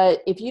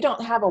 But if you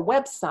don't have a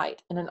website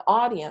and an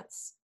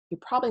audience, you're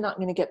probably not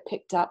going to get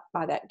picked up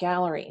by that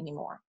gallery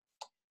anymore,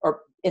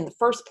 or in the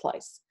first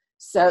place.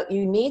 So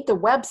you need the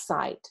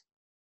website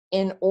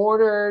in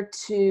order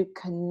to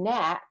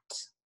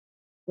connect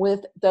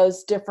with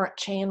those different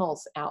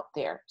channels out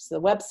there. So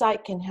the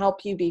website can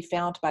help you be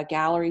found by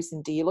galleries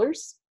and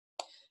dealers.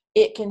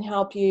 It can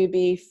help you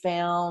be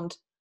found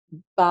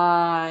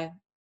by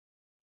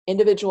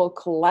individual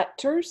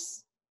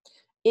collectors.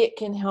 It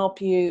can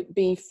help you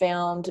be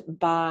found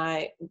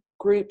by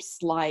groups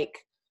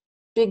like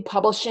big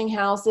publishing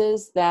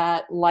houses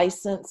that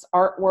license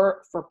artwork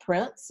for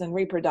prints and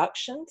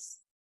reproductions.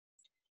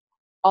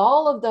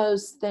 All of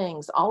those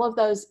things, all of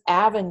those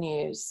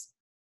avenues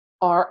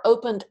are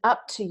opened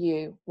up to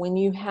you when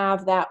you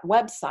have that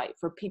website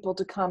for people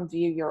to come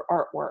view your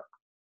artwork.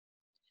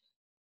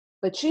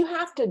 But you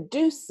have to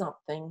do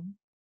something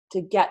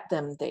to get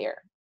them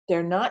there.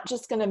 They're not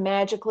just going to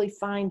magically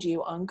find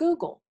you on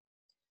Google.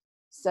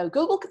 So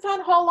Google can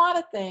find a whole lot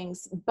of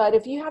things, but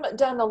if you haven't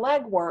done the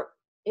legwork,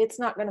 it's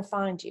not going to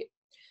find you.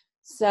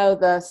 So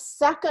the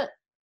second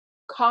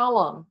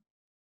column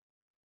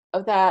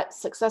of that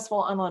successful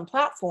online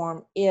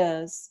platform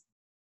is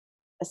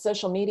a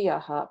social media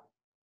hub.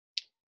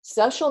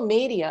 Social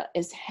media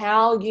is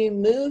how you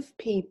move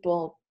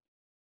people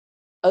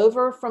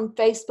over from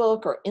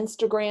Facebook or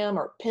Instagram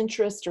or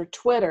Pinterest or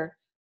Twitter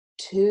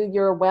to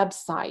your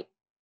website.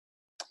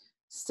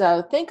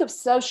 So think of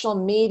social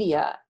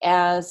media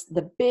as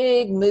the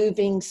big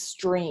moving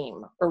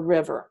stream or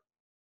river.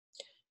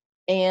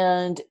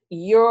 And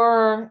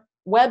your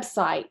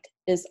website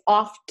is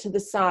off to the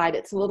side.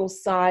 It's a little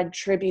side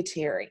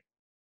tributary.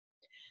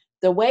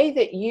 The way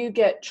that you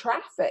get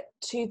traffic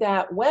to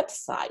that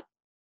website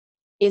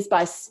is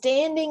by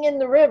standing in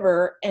the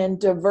river and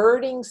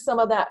diverting some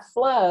of that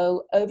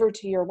flow over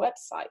to your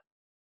website.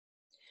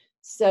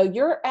 So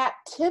your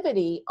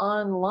activity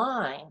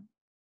online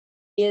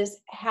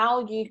is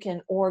how you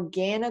can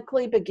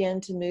organically begin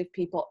to move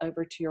people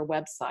over to your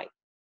website.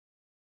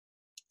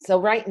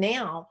 So right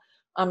now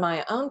on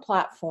my own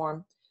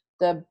platform,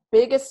 the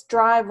biggest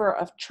driver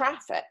of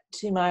traffic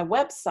to my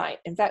website,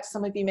 in fact,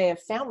 some of you may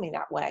have found me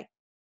that way,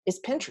 is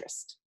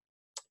Pinterest.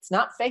 It's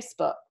not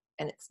Facebook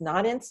and it's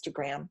not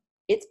Instagram,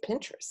 it's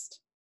Pinterest.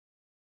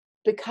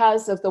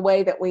 Because of the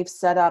way that we've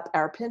set up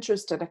our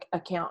Pinterest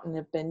account and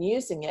have been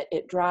using it,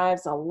 it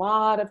drives a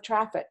lot of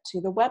traffic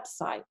to the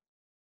website.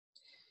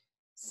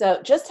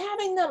 So just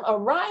having them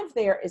arrive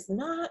there is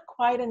not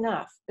quite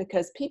enough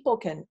because people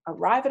can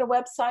arrive at a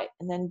website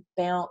and then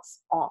bounce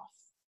off.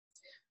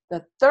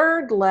 The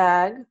third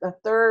leg, the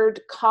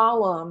third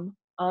column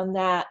on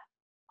that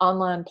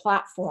online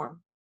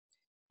platform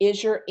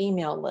is your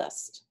email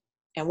list.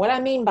 And what I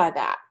mean by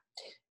that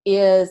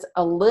is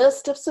a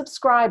list of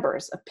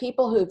subscribers, of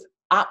people who've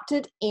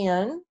opted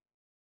in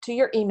to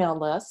your email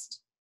list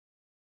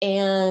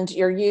and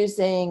you're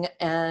using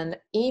an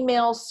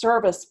email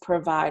service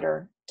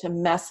provider to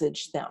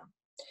message them.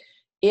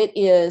 It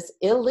is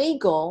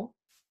illegal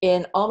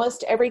in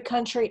almost every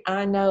country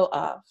I know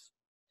of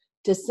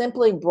to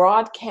simply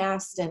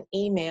broadcast an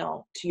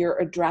email to your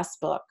address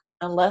book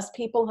unless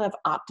people have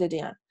opted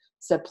in.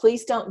 So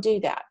please don't do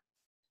that.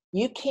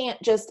 You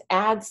can't just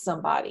add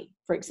somebody,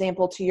 for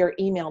example, to your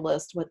email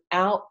list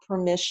without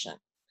permission,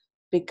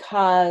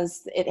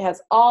 because it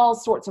has all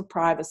sorts of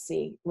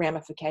privacy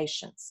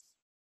ramifications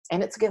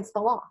and it's against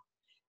the law.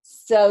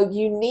 So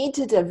you need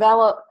to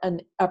develop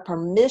a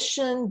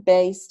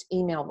permission-based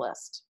email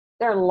list.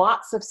 There are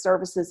lots of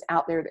services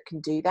out there that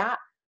can do that.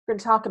 We're going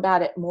to talk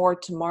about it more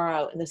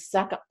tomorrow in the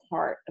second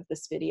part of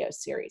this video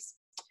series.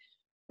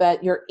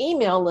 But your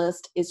email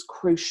list is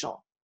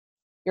crucial.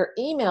 Your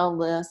email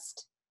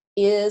list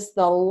is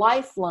the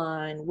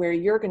lifeline where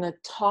you're going to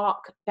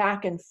talk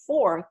back and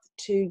forth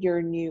to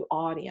your new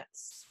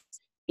audience.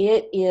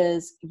 It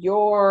is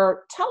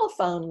your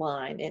telephone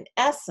line, in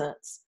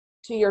essence,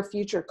 to your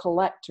future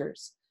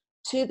collectors,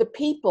 to the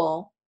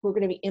people who are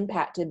going to be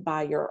impacted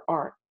by your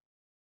art.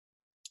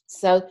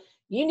 So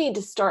you need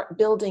to start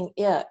building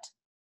it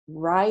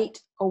right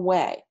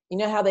away. You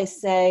know how they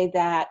say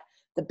that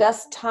the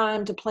best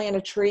time to plant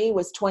a tree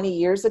was 20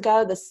 years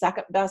ago, the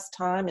second best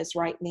time is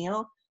right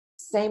now?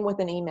 Same with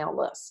an email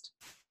list.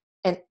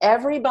 And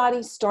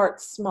everybody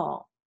starts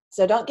small.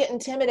 So don't get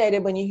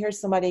intimidated when you hear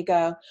somebody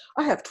go,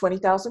 I have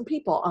 20,000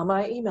 people on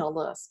my email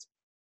list.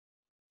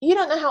 You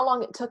don't know how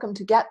long it took them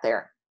to get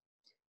there.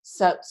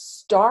 So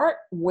start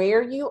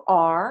where you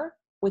are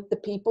with the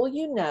people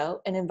you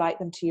know and invite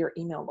them to your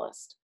email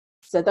list.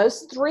 So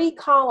those three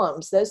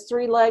columns, those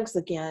three legs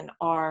again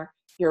are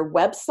your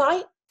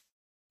website,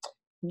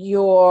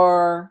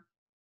 your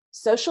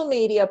social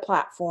media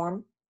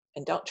platform,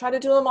 and don't try to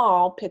do them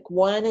all, pick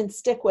one and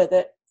stick with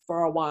it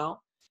for a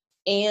while,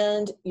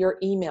 and your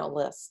email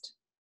list.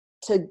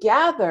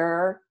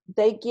 Together,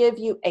 they give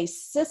you a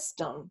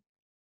system.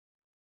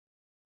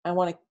 I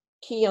want to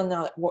key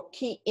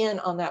in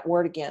on that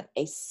word again,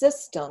 a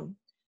system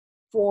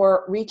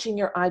for reaching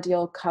your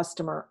ideal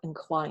customer and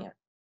client.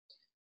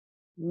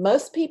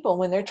 Most people,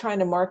 when they're trying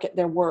to market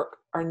their work,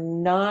 are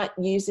not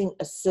using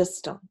a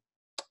system.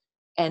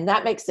 And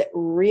that makes it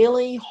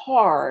really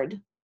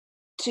hard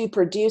to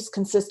produce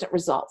consistent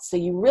results. So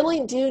you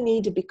really do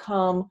need to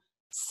become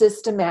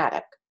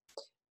systematic.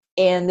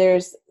 And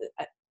there's,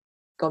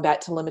 going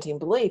back to limiting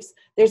beliefs,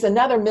 there's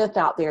another myth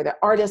out there that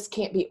artists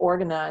can't be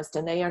organized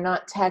and they are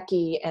not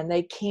techie and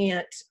they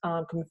can't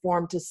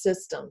conform to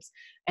systems.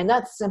 And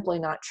that's simply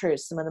not true.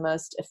 Some of the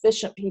most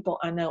efficient people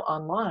I know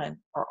online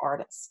are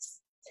artists.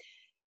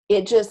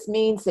 It just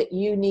means that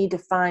you need to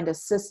find a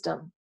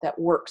system that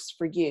works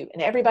for you.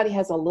 And everybody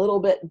has a little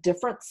bit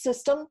different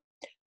system,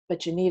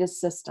 but you need a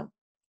system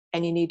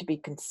and you need to be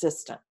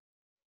consistent.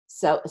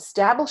 So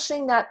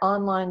establishing that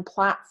online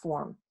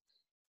platform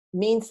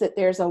means that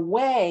there's a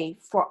way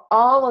for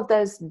all of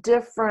those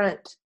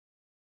different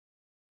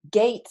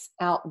gates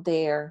out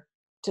there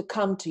to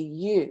come to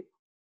you.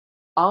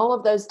 All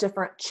of those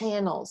different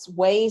channels,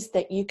 ways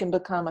that you can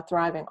become a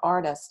thriving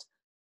artist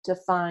to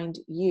find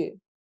you.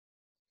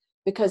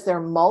 Because there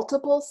are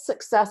multiple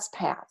success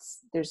paths.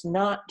 There's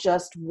not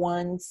just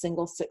one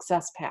single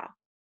success path.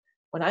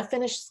 When I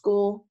finished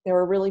school, there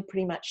were really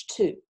pretty much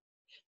two.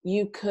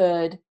 You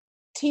could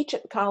teach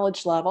at the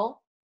college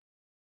level,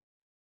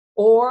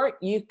 or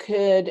you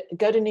could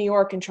go to New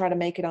York and try to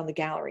make it on the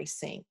gallery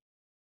scene.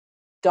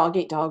 Dog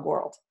eat dog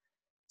world.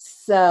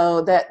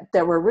 So that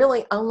there were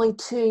really only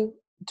two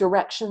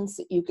directions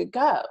that you could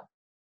go.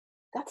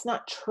 That's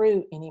not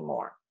true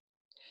anymore.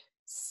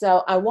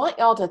 So I want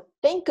y'all to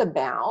think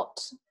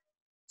about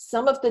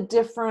some of the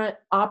different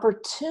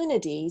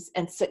opportunities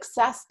and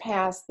success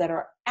paths that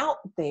are out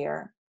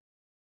there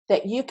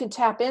that you can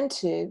tap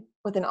into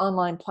with an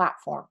online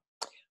platform.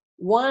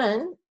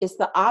 One is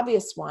the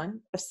obvious one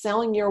of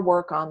selling your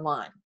work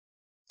online.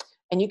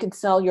 And you can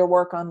sell your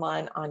work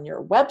online on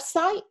your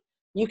website.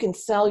 You can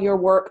sell your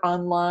work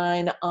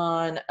online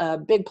on a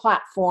big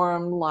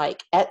platform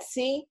like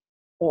Etsy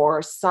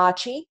or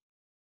Saatchi.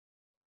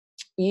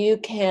 You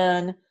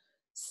can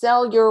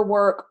sell your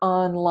work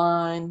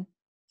online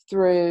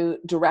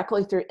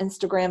directly through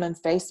Instagram and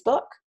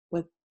Facebook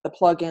with the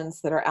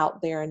plugins that are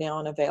out there now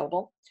and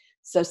available.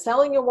 So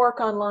selling your work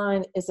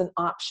online is an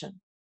option.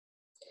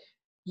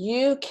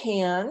 You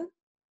can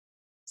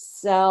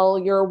sell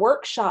your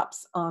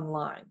workshops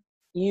online.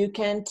 You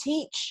can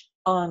teach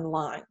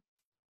online.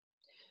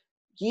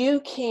 You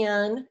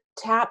can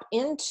tap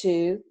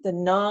into the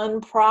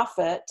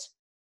nonprofit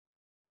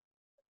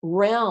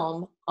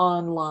realm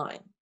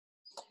online.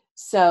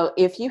 So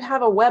if you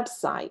have a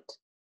website,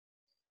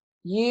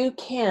 you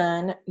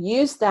can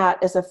use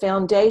that as a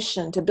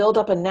foundation to build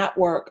up a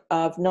network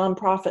of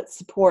nonprofit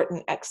support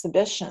and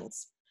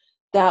exhibitions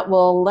that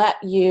will let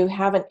you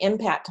have an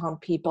impact on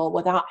people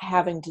without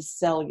having to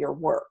sell your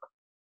work.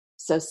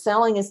 So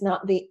selling is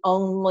not the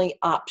only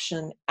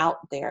option out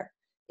there.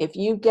 If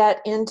you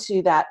get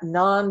into that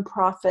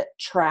nonprofit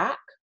track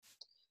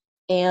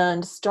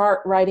and start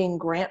writing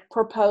grant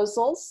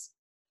proposals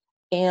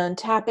and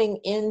tapping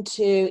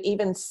into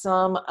even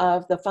some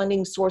of the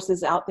funding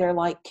sources out there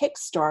like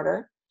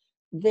Kickstarter,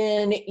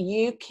 then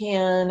you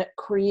can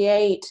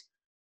create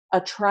a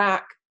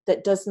track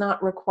that does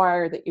not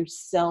require that you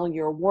sell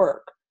your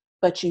work,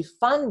 but you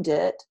fund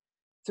it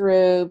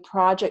through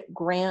project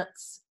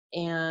grants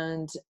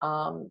and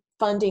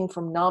funding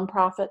from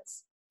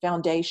nonprofits,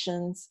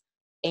 foundations,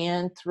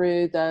 and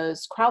through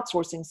those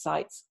crowdsourcing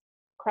sites,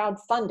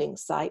 crowdfunding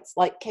sites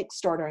like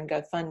Kickstarter and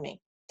GoFundMe.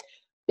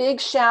 Big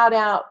shout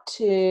out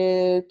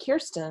to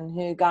Kirsten,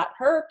 who got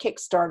her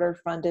Kickstarter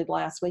funded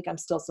last week. I'm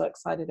still so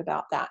excited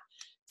about that.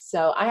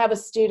 So I have a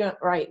student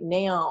right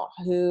now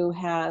who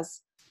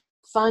has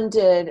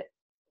funded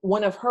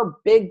one of her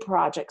big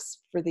projects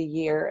for the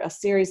year, a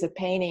series of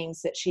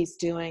paintings that she's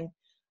doing,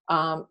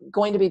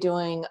 going to be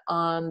doing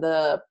on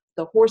the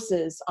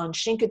horses on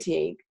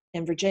Chincoteague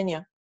in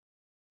Virginia.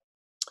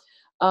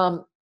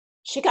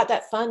 She got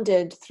that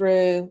funded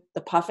through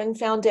the Puffin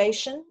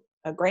Foundation,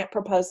 a grant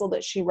proposal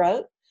that she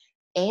wrote,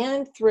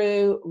 and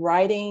through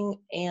writing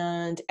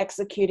and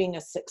executing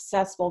a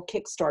successful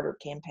Kickstarter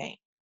campaign.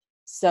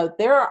 So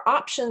there are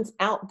options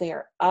out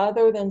there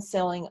other than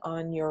selling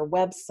on your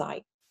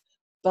website,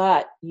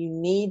 but you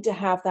need to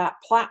have that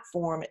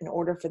platform in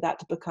order for that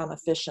to become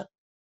efficient.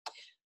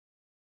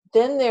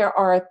 Then there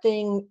are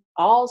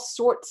all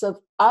sorts of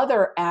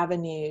other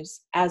avenues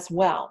as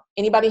well.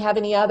 Anybody have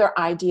any other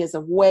ideas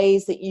of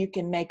ways that you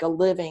can make a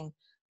living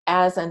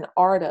as an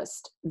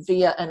artist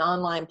via an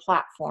online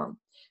platform?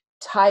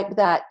 Type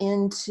that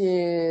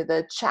into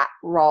the chat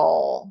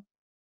roll.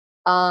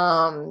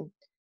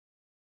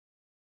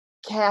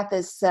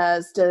 Kathy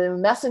says, do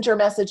messenger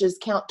messages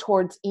count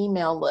towards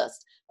email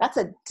list? That's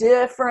a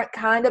different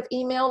kind of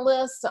email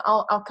list.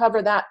 I'll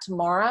cover that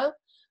tomorrow.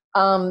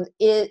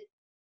 It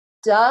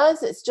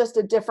does. It's just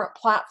a different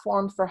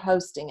platform for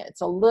hosting it.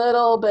 It's a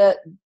little bit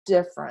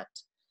different.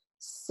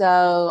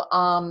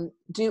 So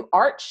do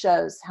art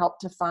shows help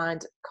to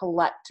find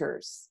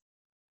collectors?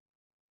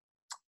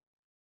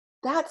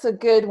 That's a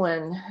good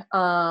one,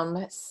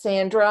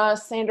 Sandra.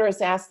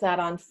 Sandra's asked that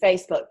on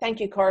Facebook. Thank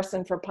you,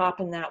 Carson, for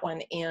popping that one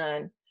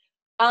in.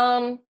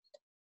 I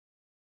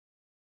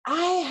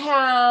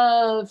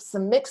have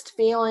some mixed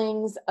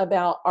feelings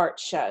about art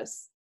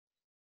shows.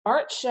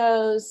 Art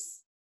shows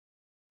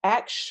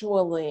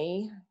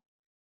actually,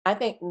 I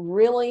think,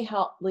 really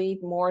help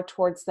lead more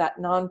towards that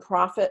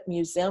nonprofit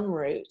museum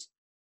route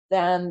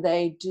than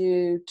they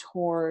do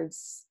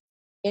towards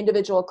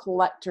individual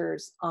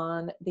collectors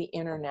on the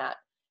internet.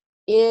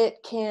 It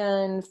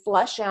can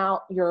flesh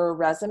out your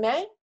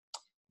resume,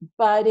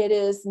 but it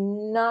is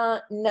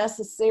not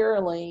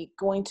necessarily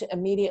going to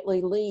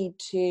immediately lead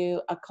to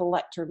a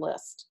collector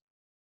list.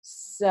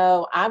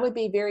 So I would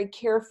be very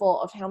careful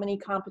of how many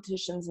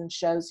competitions and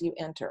shows you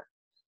enter.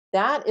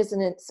 That is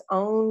in its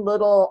own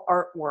little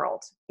art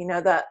world. You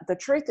know, the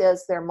truth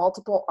is there are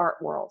multiple art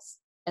worlds,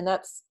 and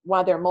that's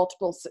why there are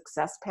multiple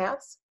success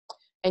paths.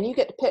 And you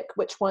get to pick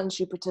which ones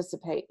you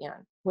participate in,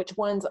 which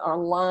ones are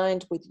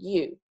aligned with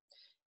you.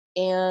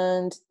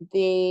 And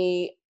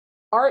the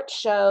art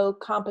show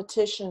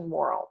competition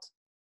world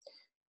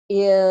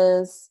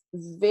is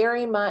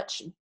very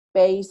much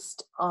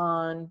based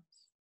on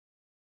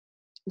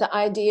the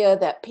idea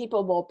that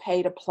people will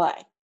pay to play.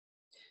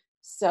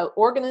 So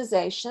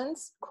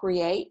organizations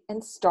create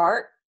and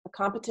start a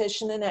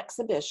competition and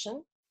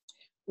exhibition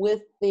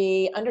with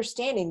the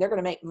understanding they're going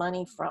to make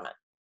money from it.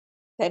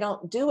 They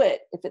don't do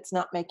it if it's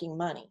not making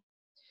money.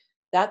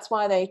 That's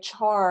why they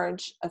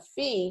charge a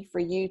fee for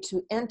you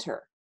to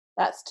enter.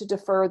 That's to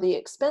defer the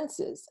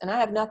expenses. And I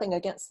have nothing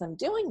against them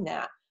doing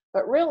that,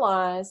 but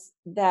realize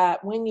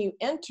that when you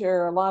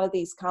enter a lot of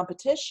these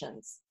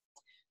competitions,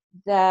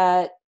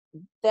 that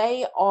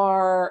they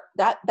are,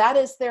 that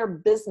is their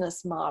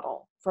business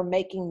model for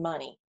making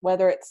money,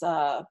 whether it's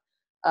a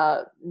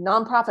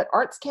nonprofit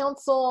arts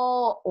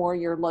council or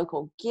your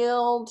local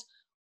guild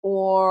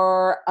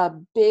or a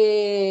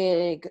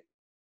big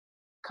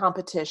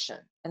competition.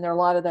 And there are a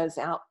lot of those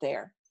out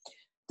there.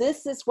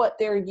 This is what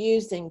they're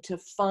using to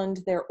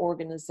fund their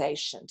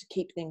organization, to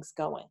keep things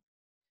going.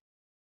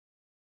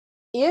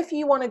 If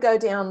you want to go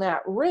down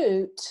that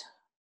route,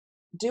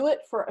 do it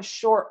for a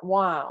short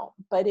while,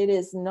 but it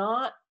is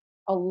not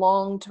a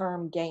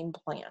long-term game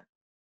plan.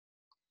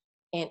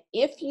 And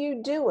if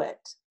you do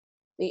it,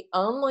 the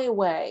only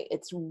way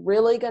it's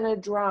really going to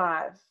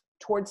drive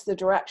towards the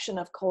direction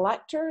of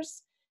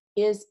collectors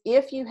is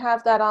if you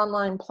have that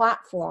online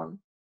platform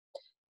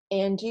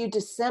and you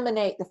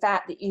disseminate the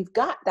fact that you've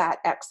got that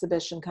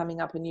exhibition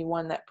coming up and you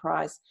won that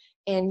prize,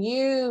 and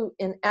you,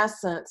 in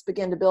essence,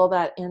 begin to build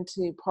that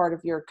into part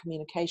of your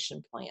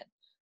communication plan.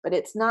 But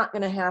it's not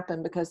going to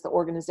happen because the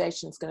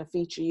organization is going to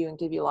feature you and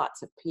give you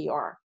lots of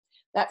PR.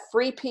 That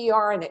free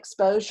PR and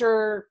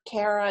exposure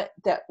carrot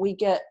that we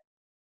get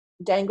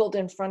dangled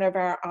in front of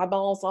our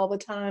eyeballs all the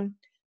time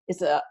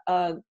is a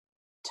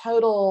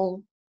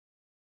total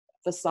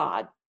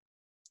facade.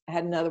 I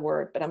had another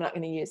word, but I'm not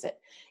going to use it.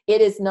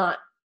 It is not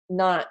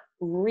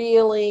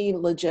really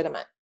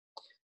legitimate.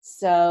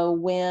 So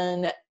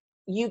when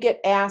you get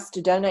asked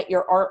to donate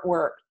your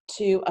artwork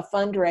to a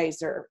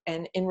fundraiser,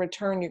 and in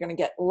return you're going to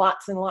get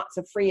lots and lots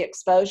of free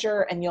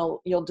exposure, and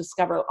you'll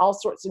discover all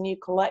sorts of new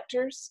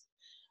collectors,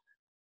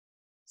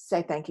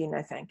 say thank you,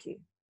 no thank you,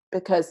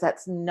 because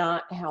that's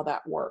not how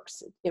that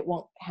works. It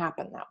won't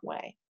happen that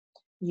way.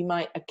 You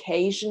might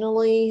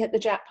occasionally hit the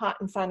jackpot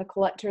and find a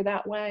collector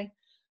that way,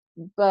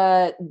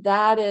 but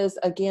that is,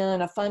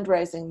 again, a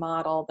fundraising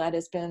model that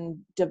has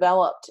been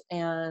developed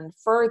and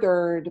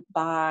furthered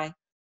by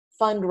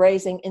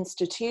fundraising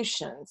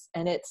institutions,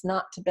 and it's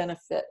not to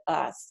benefit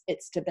us,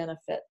 it's to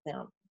benefit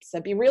them.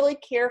 So be really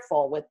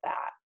careful with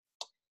that.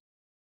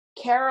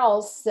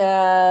 Carol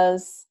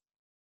says,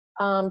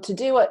 to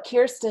do what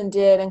Kirsten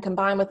did and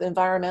combine with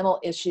environmental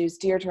issues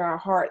dear to our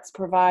hearts,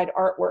 provide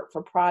artwork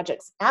for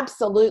projects.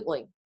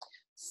 Absolutely.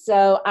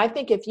 So I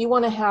think if you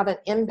want to have an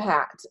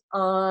impact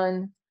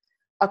on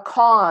a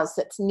cause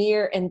that's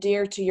near and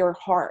dear to your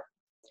heart,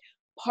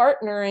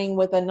 partnering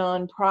with a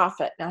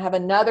nonprofit. Now I have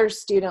another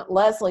student,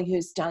 Leslie,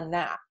 who's done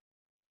that.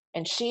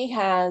 And she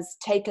has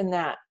taken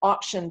that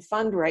auction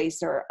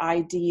fundraiser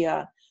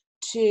idea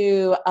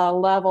to a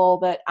level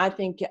that I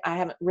think I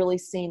haven't really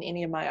seen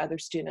any of my other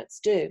students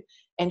do.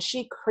 And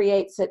she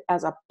creates it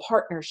as a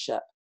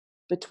partnership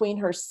between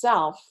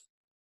herself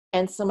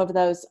and some of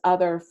those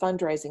other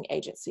fundraising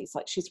agencies.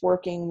 Like she's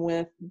working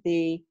with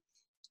the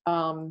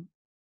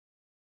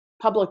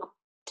public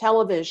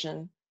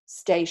television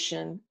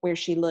station where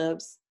she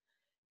lives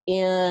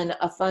in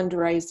a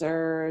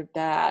fundraiser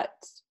that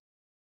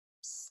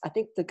I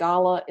think the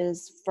gala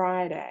is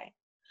Friday,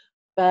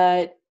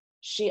 but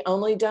she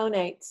only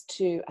donates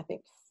to, I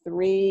think,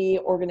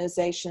 3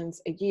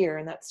 organizations a year,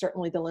 and that's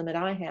certainly the limit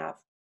I have.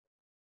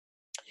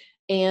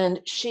 And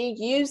she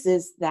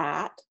uses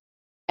that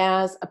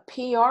as a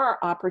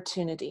PR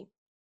opportunity.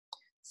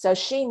 So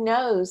she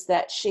knows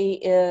that she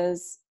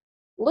is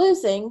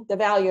losing the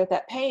value of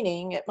that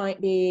painting. It might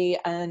be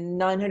a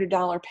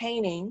 $900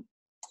 painting,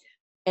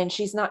 and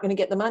she's not going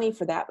to get the money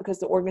for that because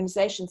the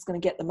organization's going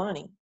to get the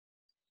money.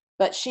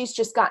 But she's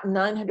just got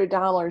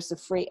 $900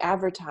 of free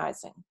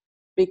advertising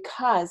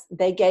because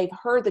they gave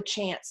her the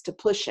chance to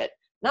push it.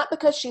 Not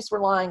because she's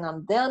relying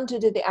on them to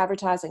do the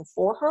advertising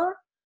for her,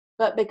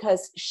 but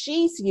because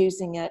she's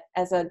using it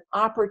as an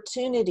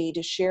opportunity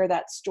to share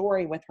that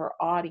story with her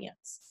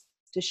audience,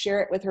 to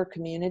share it with her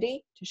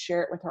community, to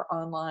share it with her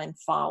online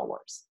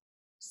followers.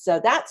 So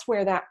that's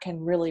where that can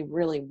really,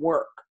 really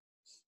work.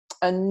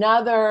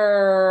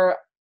 Another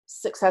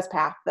success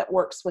path that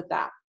works with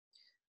that,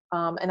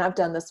 and I've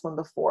done this one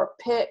before,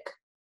 pick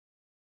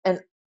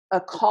a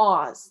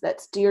cause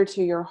that's dear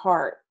to your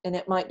heart, and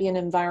it might be an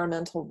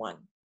environmental one.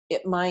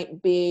 It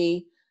might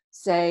be,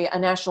 say, a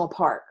national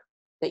park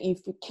that you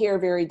care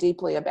very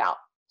deeply about.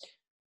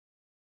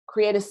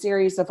 Create a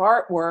series of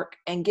artwork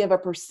and give a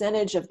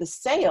percentage of the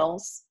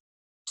sales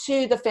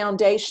to the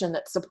foundation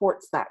that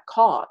supports that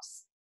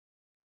cause.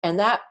 And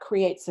that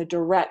creates a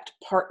direct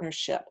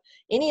partnership.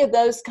 Any of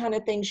those kind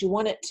of things, you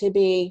want it to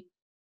be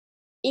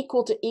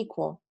equal to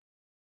equal,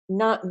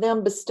 not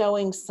them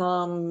bestowing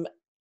some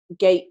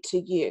gate to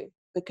you.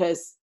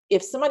 Because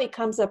if somebody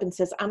comes up and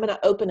says, I'm going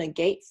to open a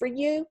gate for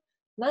you,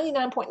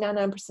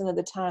 99.99% of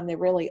the time, they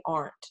really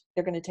aren't.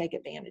 They're going to take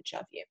advantage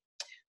of you.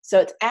 So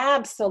it's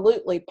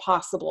absolutely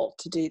possible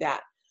to do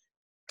that.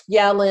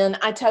 Yeah, Lynn,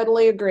 I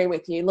totally agree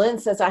with you. Lynn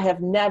says, I have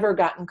never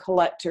gotten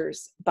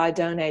collectors by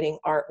donating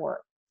artwork.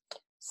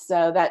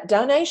 So that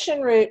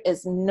donation route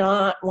is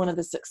not one of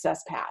the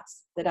success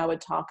paths that I would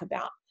talk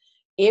about.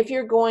 If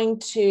you're going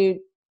to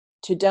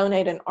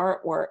donate an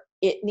artwork,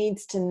 it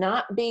needs to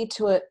not be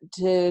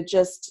to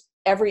just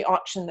every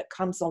auction that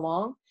comes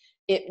along.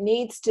 It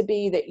needs to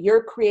be that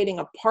you're creating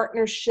a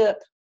partnership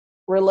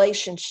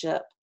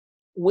relationship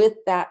with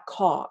that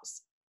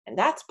cause. And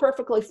that's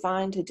perfectly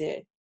fine to do.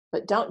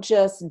 But don't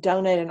just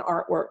donate an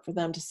artwork for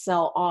them to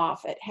sell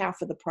off at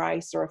half of the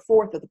price or a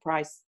fourth of the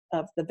price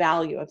of the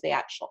value of the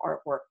actual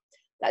artwork.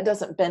 That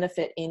doesn't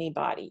benefit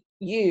anybody.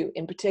 You,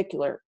 in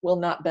particular, will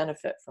not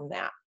benefit from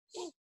that.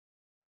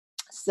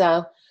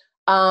 So,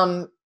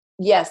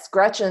 yes,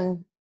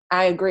 Gretchen,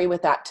 I agree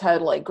with that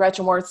totally.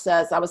 Gretchen Worth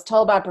says, I was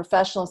told by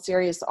professional,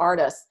 serious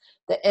artists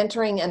that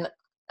entering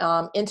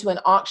into an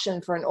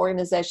auction for an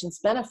organization's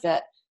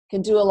benefit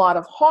can do a lot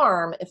of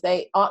harm if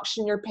they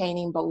auction your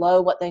painting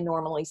below what they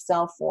normally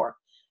sell for.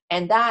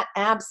 And that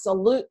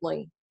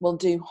absolutely will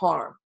do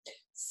harm.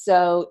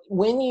 So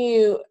when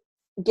you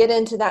get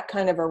into that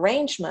kind of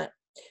arrangement,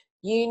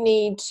 you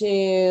need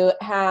to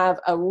have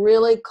a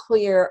really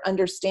clear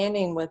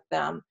understanding with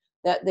them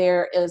that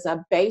there is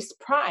a base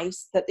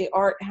price that the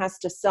art has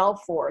to sell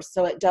for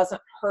so it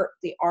doesn't hurt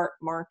the art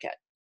market.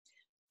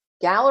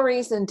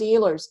 Galleries and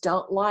dealers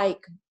don't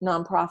like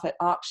nonprofit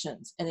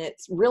auctions, and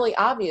it's really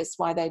obvious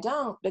why they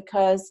don't,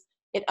 because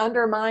it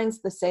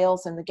undermines the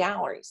sales in the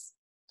galleries.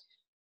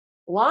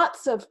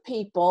 Lots of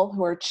people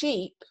who are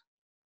cheap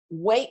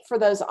wait for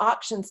those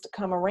auctions to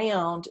come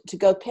around to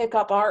go pick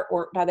up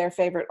artwork by their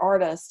favorite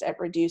artist at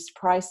reduced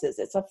prices.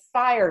 It's a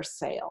fire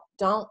sale.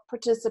 Don't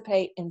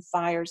participate in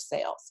fire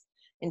sales.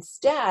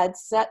 Instead,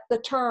 set the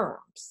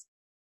terms.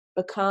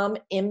 Become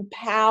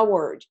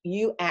empowered.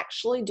 You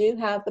actually do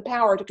have the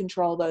power to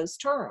control those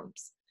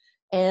terms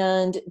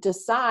and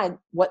decide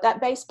what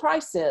that base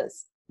price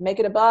is. Make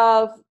it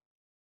above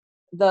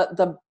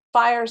the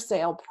fire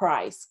sale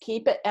price.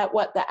 Keep it at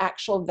what the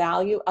actual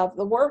value of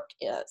the work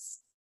is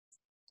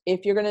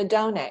if you're going to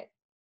donate.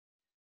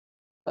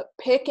 But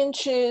pick and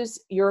choose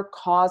your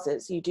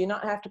causes. You do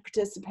not have to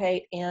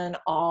participate in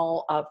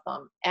all of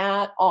them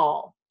at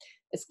all.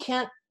 As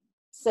Kent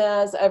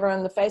says over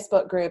in the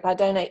Facebook group, I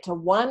donate to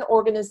one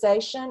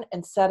organization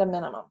and set a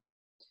minimum.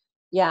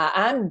 Yeah,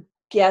 I'm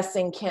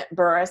guessing, Kent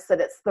Burris,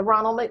 that it's the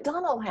Ronald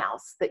McDonald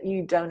House that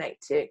you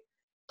donate to.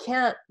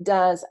 Kent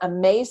does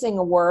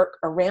amazing work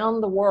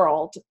around the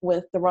world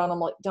with the Ronald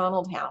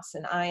McDonald House,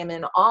 and I am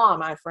in awe,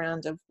 my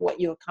friend, of what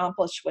you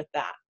accomplish with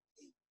that.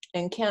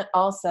 And Kent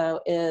also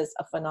is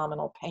a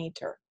phenomenal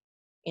painter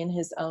in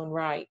his own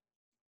right.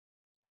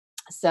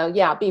 So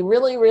yeah, be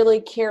really,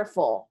 really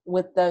careful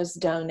with those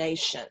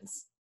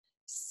donations.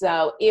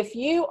 So if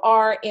you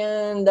are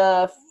in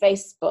the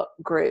Facebook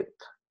group,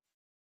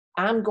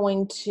 I'm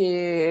going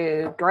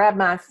to grab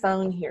my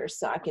phone here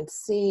so I can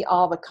see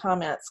all the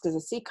comments, because I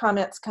see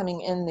comments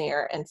coming in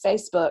there, and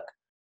Facebook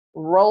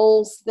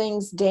rolls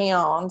things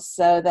down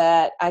so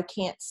that I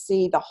can't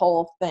see the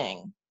whole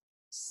thing.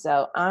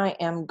 So I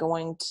am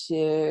going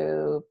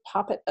to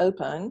pop it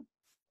open.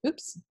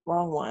 Oops,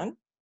 wrong one.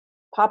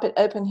 Pop it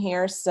open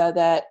here so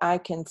that I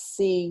can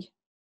see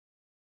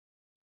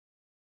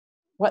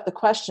what the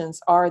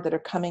questions are that are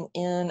coming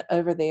in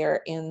over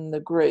there in the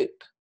group.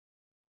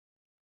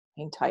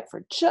 Hang tight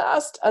for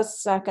just a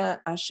second.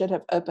 I should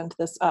have opened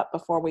this up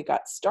before we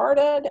got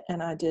started,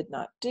 and I did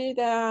not do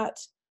that.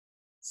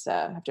 So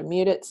I have to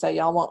mute it so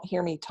y'all won't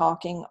hear me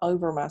talking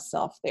over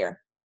myself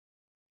there.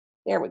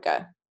 There we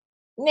go.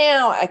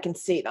 Now I can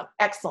see them.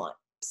 Excellent.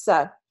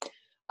 So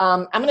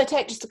I'm going to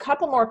take just a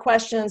couple more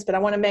questions, but I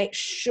want to make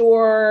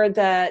sure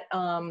that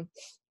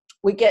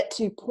we get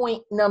to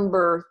point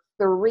number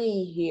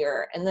 3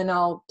 here, and then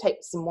I'll take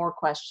some more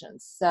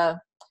questions. So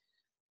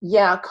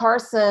yeah,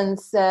 Carson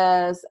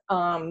says,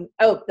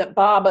 that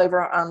Bob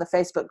over on the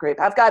Facebook group.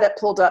 I've got it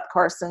pulled up,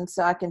 Carson,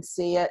 so I can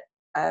see it,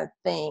 I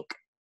think.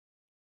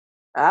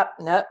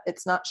 Nope,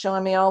 it's not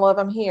showing me all of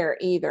them here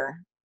either.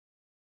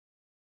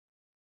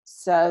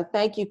 So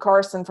thank you,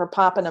 Carson, for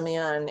popping them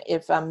in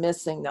if I'm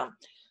missing them.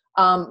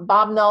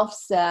 Bob Nulf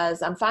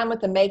says, I'm fine with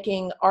the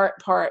making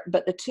art part,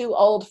 but the too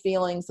old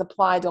feelings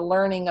apply to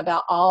learning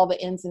about all the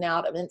ins and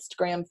outs of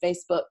Instagram,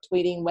 Facebook,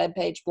 tweeting,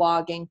 webpage,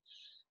 blogging,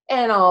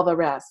 and all the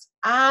rest.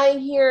 I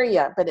hear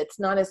you, but it's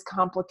not as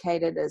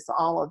complicated as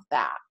all of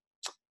that.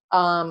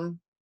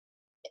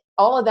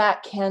 All of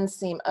that can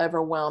seem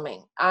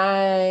overwhelming.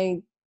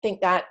 I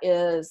think that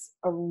is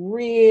a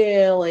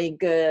really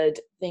good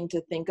thing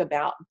to think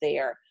about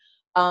there.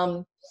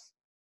 How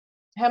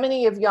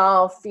many of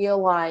y'all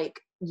feel like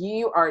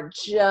you are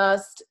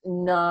just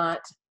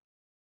not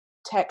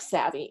tech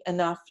savvy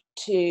enough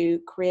to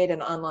create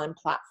an online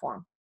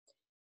platform?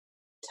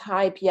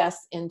 Type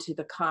yes into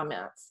the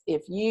comments.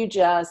 If you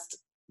just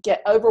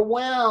get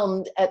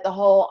overwhelmed at the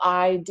whole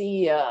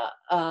idea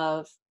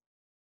of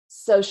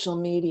social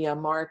media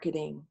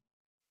marketing,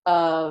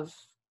 of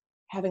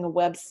having a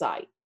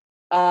website,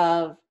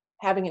 of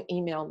having an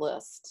email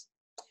list,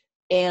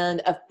 and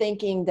of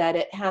thinking that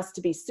it has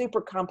to be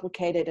super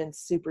complicated and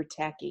super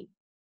techy.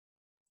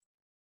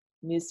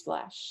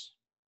 Newsflash.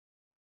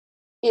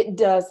 It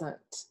doesn't.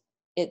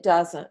 It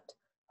doesn't.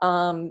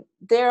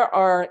 There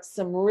are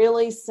some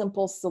really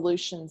simple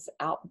solutions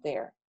out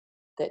there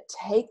that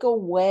take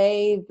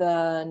away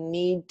the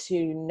need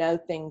to know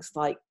things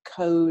like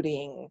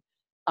coding,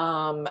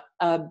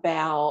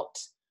 about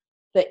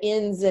the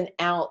ins and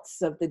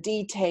outs of the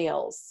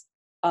details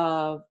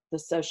of the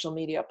social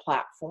media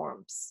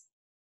platforms.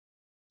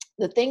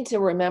 The thing to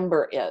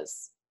remember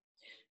is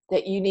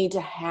that you need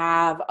to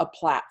have a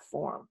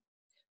platform.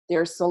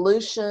 There are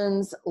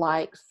solutions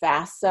like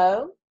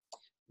FASO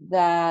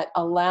that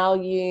allow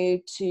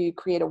you to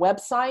create a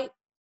website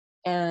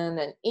and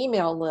an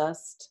email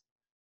list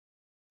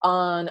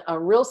on a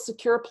real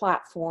secure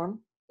platform.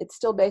 It's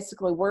still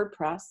basically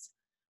WordPress,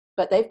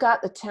 but they've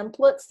got the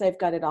templates, they've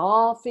got it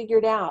all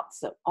figured out.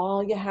 So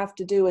all you have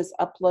to do is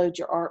upload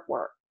your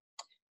artwork.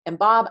 And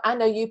Bob, I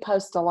know you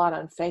post a lot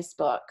on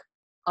Facebook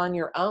on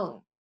your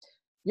own.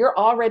 You're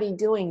already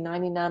doing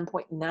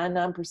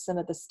 99.99%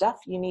 of the stuff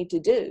you need to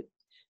do.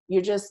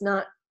 You're just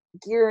not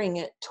gearing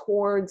it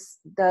towards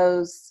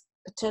those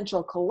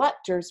potential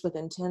collectors with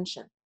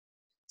intention.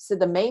 So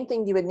the main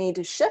thing you would need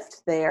to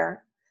shift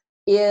there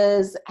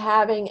is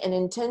having an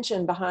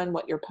intention behind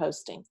what you're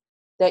posting,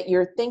 that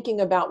you're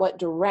thinking about what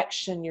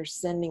direction you're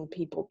sending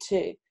people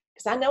to.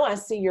 Because I know I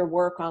see your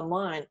work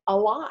online a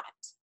lot.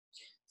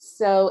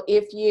 So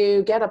if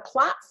you get a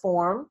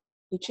platform,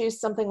 you choose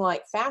something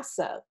like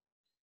FASO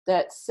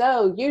that's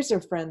so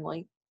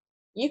user-friendly,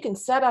 you can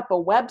set up a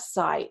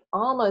website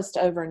almost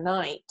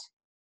overnight,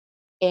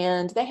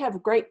 and they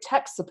have great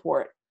tech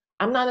support.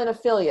 I'm not an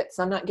affiliate,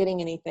 so I'm not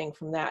getting anything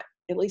from that.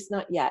 at least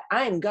not yet.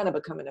 I am going to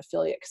become an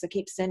affiliate because I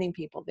keep sending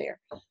people there.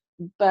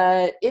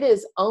 But it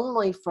is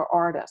only for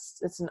artists.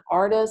 It's an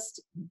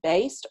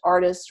artist-based,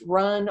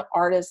 artist-run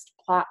artist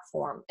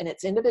platform, and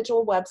it's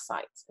individual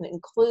websites, and it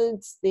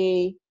includes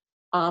the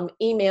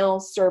email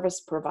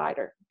service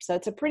provider. So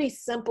it's a pretty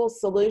simple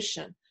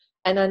solution.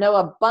 And I know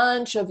a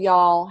bunch of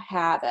y'all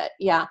have it.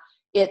 Yeah,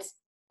 it's,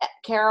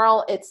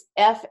 Carol, it's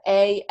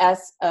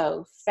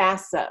FASO,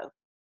 FASO.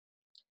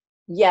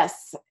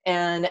 Yes,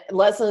 and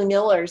Leslie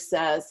Miller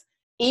says,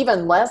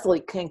 even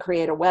Leslie can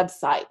create a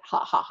website. Ha,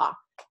 ha, ha.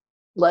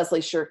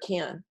 Leslie sure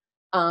can.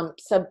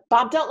 So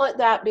Bob, don't let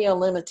that be a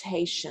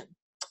limitation.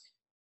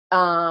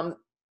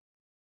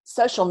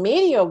 Social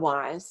media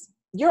wise,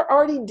 you're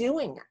already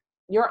doing it.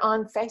 You're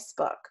on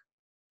Facebook,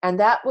 and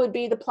that would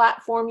be the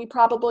platform you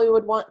probably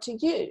would want to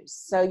use.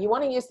 So you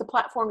want to use the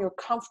platform you're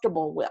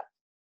comfortable with.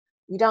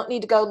 You don't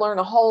need to go learn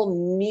a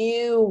whole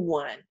new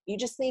one. You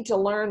just need to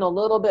learn a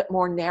little bit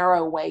more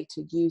narrow way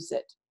to use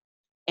it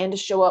and to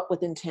show up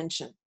with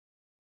intention.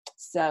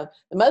 So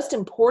the most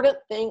important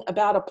thing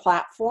about a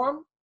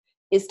platform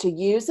is to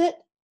use it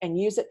and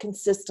use it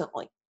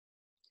consistently.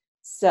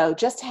 So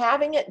just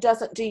having it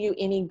doesn't do you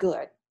any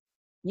good.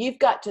 You've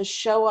got to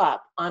show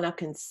up on a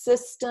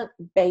consistent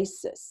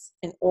basis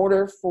in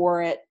order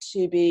for it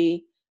to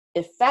be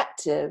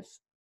effective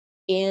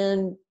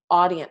in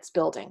audience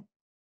building,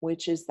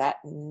 which is that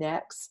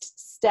next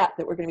step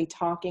that we're going to be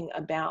talking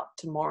about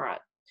tomorrow.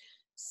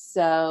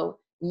 So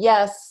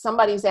yes,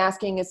 somebody's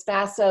asking, is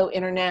FASO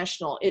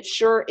international? It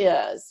sure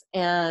is.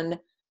 And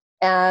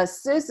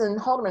as Susan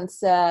Holderman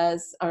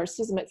says, or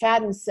Susan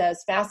McFadden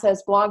says,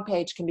 FASO's blog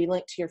page can be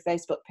linked to your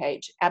Facebook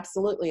page.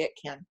 Absolutely it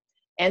can.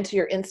 And to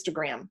your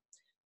Instagram.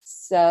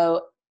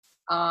 So,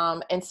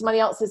 and somebody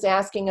else is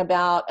asking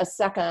about a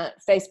second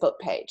Facebook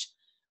page.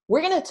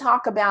 We're going to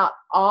talk about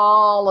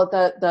all of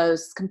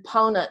those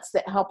components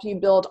that help you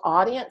build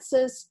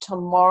audiences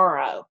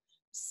tomorrow.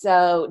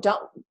 So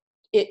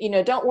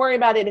don't worry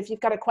about it if you've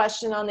got a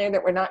question on there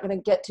that we're not going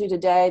to get to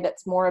today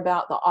that's more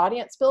about the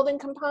audience building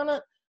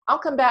component. I'll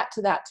come back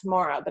to that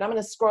tomorrow, but I'm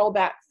going to scroll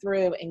back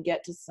through and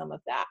get to some of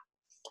that.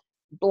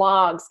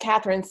 Blogs.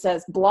 Catherine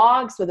says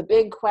blogs with a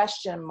big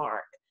question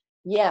mark.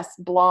 Yes,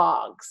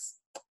 blogs.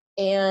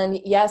 And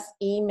yes,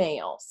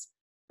 emails.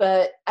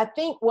 But I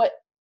think what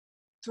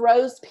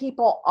throws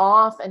people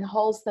off and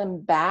holds them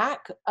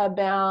back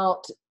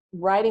about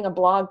writing a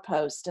blog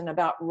post and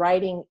about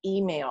writing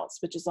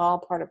emails, which is all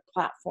part of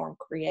platform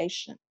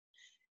creation,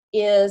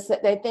 is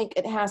that they think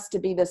it has to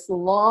be this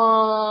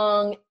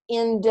long,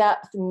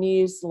 in-depth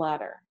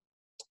newsletter.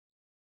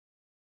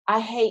 I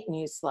hate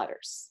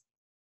newsletters.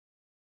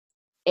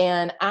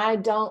 And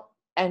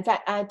in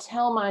fact, I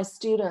tell my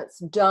students,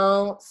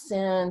 don't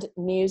send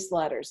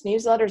newsletters.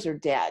 Newsletters are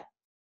dead.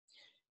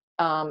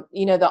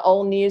 The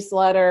old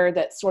newsletter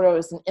that sort of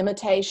was an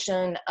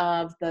imitation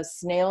of the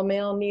snail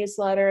mail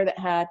newsletter that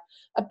had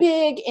a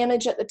big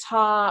image at the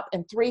top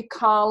and 3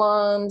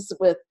 columns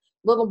with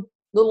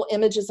little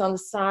images on the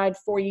side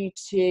for you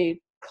to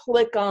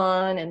click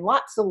on, and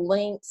lots of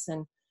links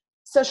and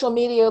social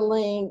media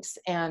links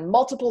and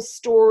multiple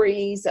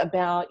stories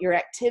about your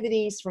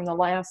activities from the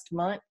last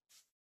month.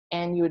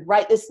 And you would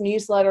write this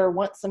newsletter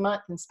once a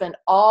month and spend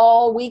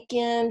all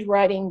weekend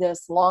writing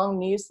this long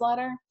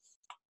newsletter.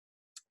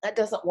 That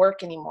doesn't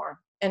work anymore,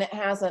 and it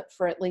hasn't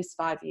for at least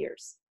 5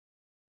 years.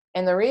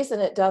 And the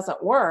reason it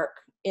doesn't work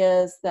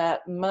is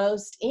that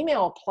most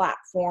email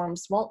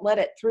platforms won't let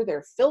it through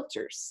their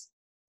filters.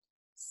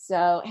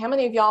 So how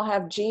many of y'all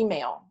have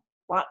Gmail?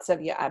 Lots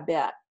of you, I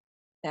bet.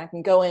 And I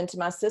can go into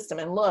my system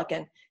and look,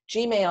 and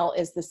Gmail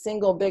is the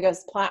single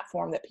biggest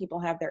platform that people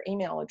have their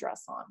email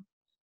address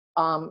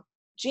on.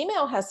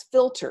 Gmail has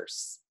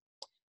filters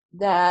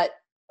that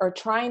are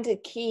trying to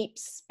keep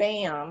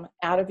spam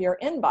out of your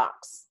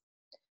inbox.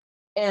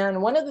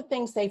 And one of the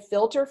things they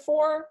filter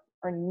for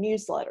are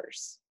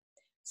newsletters.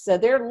 So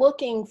they're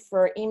looking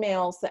for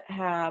emails that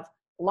have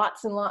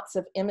lots and lots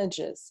of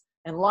images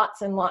and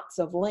lots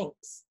of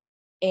links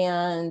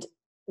and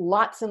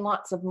lots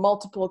of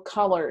multiple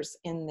colors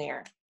in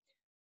there.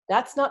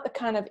 That's not the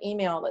kind of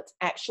email that's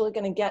actually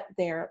going to get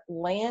there,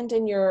 land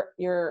in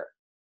your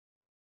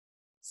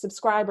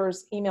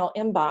subscribers' email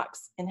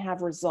inbox and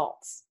have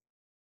results.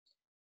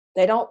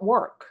 They don't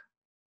work.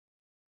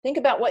 Think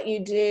about what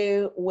you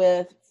do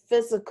with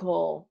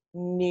physical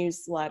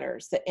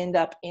newsletters that end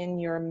up in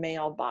your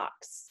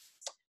mailbox.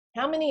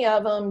 How many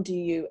of them do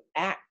you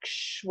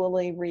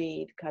actually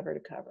read cover to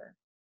cover?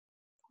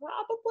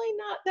 Probably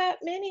not that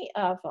many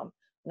of them.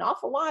 An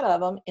awful lot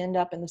of them end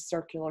up in the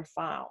circular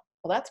file.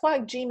 Well, that's why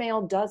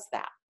Gmail does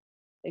that.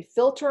 They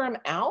filter them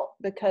out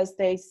because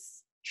they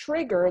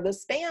trigger the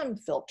spam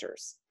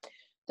filters.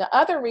 The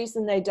other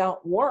reason they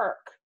don't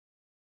work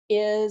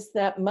is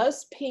that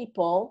most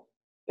people,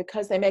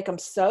 because they make them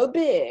so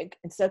big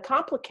and so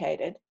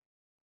complicated,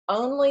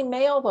 only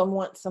mail them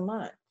once a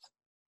month.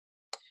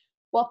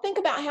 Well, think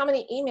about how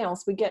many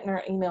emails we get in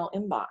our email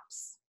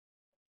inbox.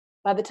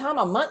 By the time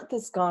a month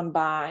has gone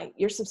by,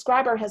 your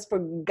subscriber has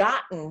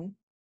forgotten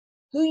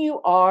who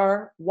you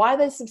are, why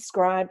they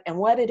subscribe, and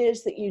what it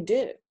is that you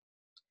do,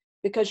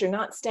 because you're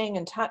not staying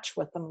in touch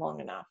with them long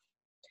enough.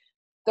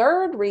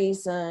 Third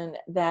reason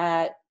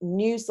that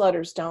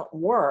newsletters don't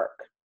work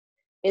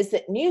is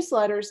that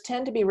newsletters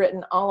tend to be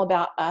written all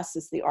about us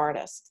as the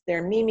artist.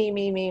 They're me, me,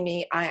 me, me,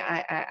 me,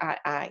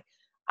 I.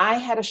 I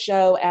had a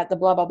show at the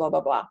blah, blah, blah, blah,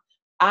 blah.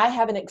 I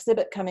have an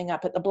exhibit coming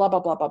up at the blah, blah,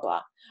 blah, blah,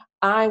 blah.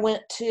 I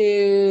went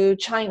to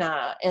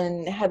China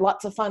and had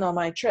lots of fun on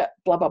my trip,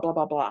 blah, blah, blah,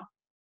 blah, blah.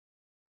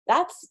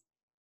 That's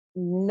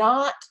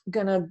not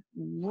going to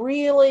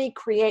really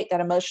create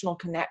that emotional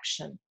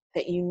connection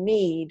that you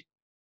need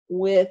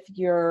with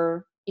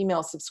your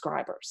email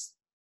subscribers.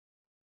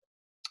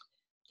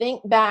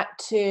 Think back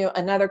to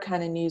another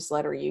kind of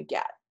newsletter you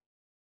get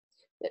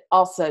that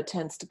also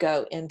tends to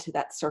go into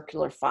that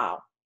circular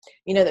file.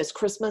 You know, those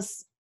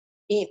Christmas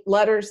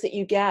letters that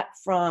you get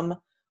from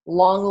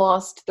long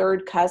lost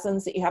third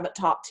cousins that you haven't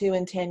talked to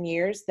in 10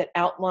 years that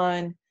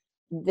outline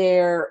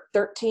their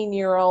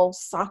 13-year-old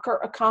soccer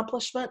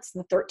accomplishments,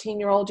 the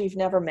 13-year-old you've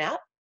never met?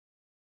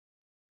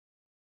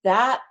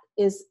 That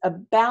is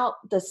about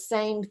the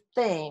same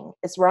thing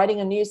as writing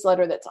a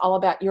newsletter that's all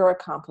about your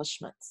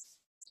accomplishments.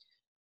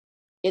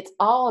 It's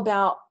all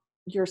about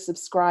your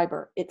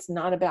subscriber. It's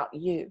not about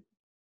you.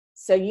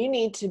 So you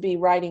need to be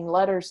writing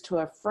letters to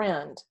a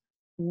friend,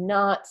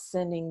 not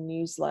sending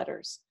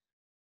newsletters.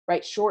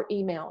 Write short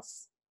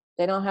emails.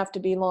 They don't have to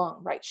be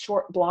long. Write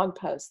short blog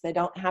posts. They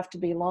don't have to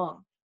be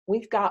long.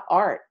 We've got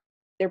art.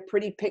 They're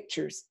pretty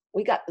pictures.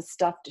 We got the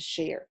stuff to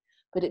share.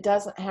 But it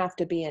doesn't have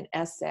to be an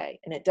essay,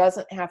 and it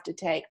doesn't have to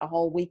take a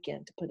whole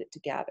weekend to put it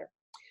together.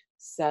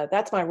 So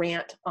that's my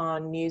rant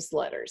on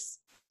newsletters.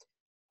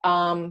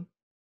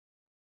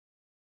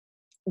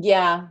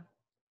 Yeah,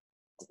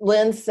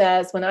 Lynn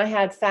says, when I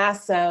had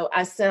FASO,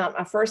 I sent out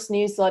my first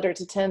newsletter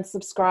to 10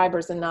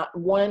 subscribers and not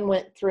one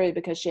went through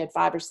because she had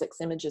 5 or 6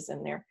 images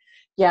in there.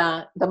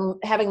 Yeah,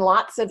 having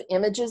lots of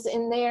images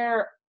in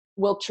there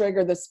will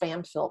trigger the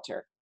spam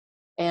filter.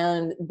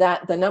 And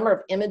that the number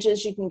of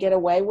images you can get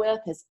away with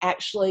has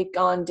actually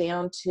gone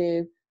down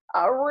to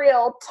a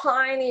real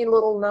tiny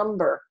little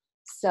number.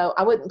 So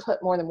I wouldn't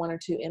put more than 1 or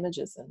 2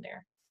 images in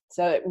there.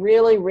 So it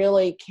really,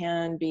 really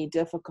can be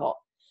difficult.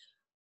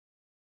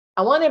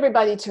 I want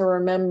everybody to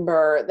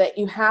remember that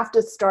you have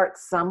to start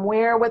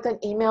somewhere with an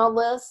email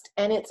list,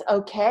 and it's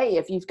okay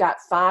if you've got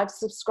 5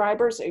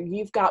 subscribers or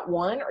you've got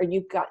 1 or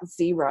you've got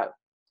 0.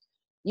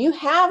 You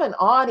have an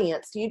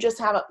audience, you just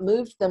haven't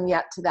moved them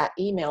yet to that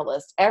email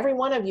list. Every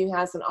one of you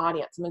has an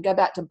audience. I'm going to go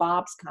back to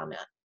Bob's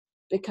comment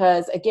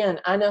because, again,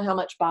 I know how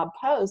much Bob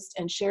posts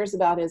and shares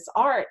about his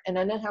art, and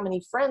I know how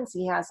many friends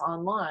he has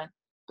online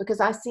because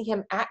I see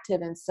him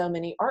active in so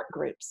many art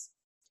groups.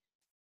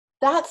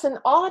 That's an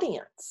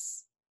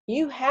audience.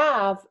 You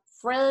have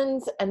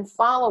friends and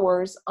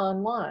followers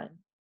online.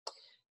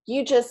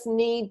 You just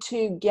need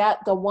to get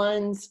the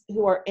ones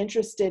who are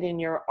interested in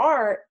your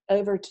art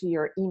over to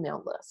your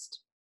email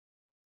list.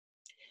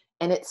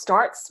 And it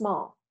starts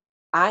small.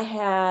 I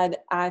had,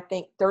 I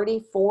think,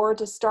 34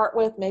 to start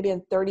with, maybe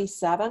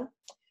 37.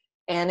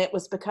 And it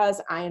was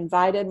because I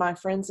invited my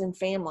friends and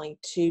family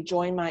to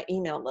join my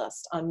email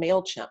list on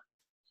MailChimp.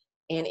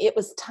 And it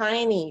was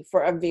tiny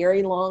for a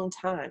very long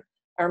time.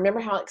 I remember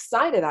how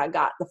excited I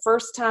got the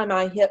first time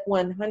I hit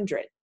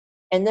 100.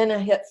 And then I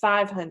hit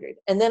 500.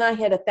 And then I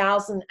hit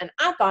 1,000. And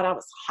I thought I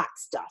was hot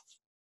stuff.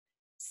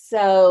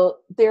 So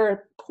there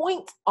are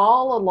points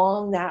all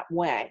along that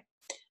way.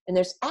 And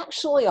there's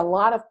actually a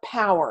lot of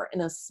power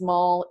in a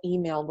small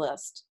email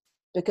list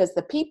because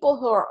the people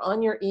who are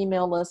on your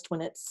email list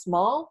when it's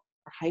small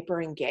are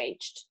hyper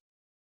engaged.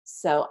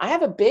 So I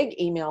have a big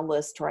email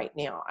list right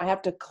now. I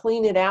have to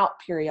clean it out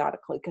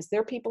periodically because there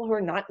are people who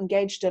are not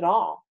engaged at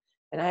all.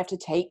 And I have to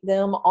take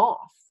them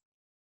off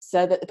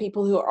so that the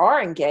people who are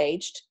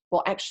engaged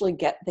will actually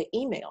get the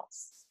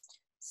emails.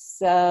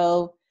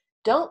 So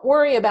don't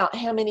worry about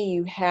how many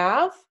you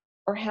have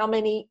or how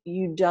many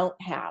you don't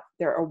have.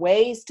 There are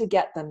ways to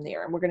get them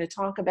there. And we're going to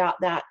talk about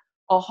that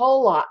a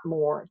whole lot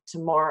more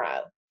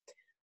tomorrow.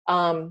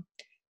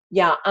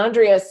 Yeah,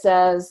 Andrea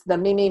says the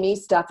me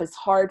stuff is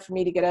hard for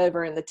me to get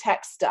over and the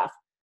text stuff.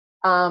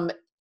 The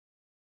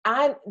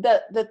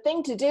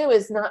thing to do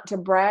is not to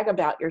brag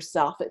about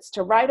yourself. It's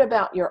to write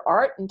about your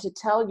art and to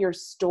tell your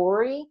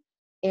story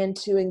and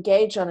to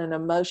engage on an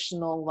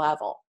emotional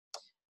level.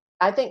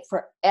 I think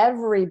for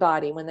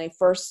everybody, when they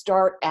first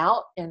start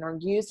out and are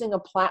using a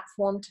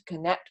platform to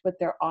connect with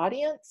their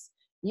audience,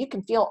 you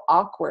can feel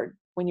awkward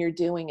when you're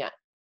doing it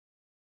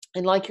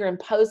and like you're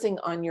imposing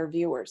on your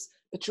viewers,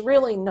 but you're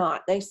really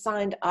not. They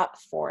signed up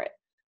for it.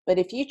 But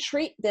if you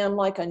treat them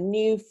like a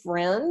new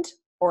friend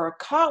or a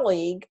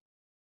colleague,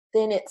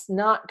 then it's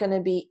not going to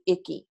be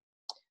icky.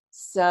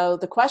 So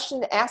the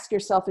question to ask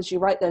yourself as you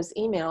write those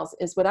emails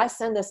is, would I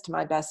send this to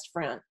my best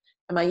friend?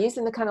 Am I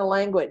using the kind of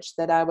language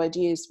that I would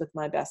use with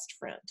my best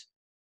friend?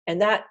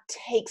 And that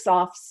takes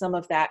off some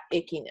of that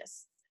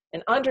ickiness.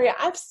 And Andrea,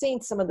 I've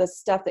seen some of the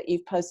stuff that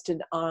you've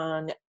posted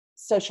on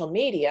social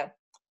media.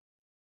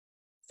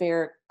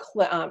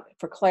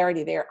 for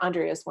clarity there,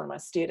 Andrea is one of my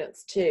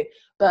students too.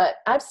 But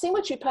I've seen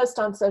what you post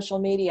on social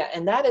media,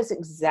 and that is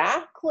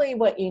exactly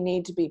what you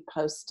need to be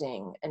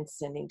posting and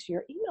sending to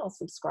your email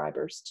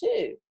subscribers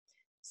too.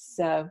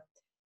 So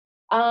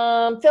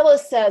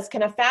Phyllis says,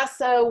 can a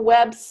FASO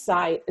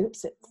website,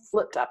 oops, it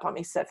flipped up on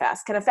me so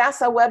fast. Can a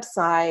FASO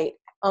website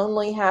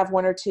only have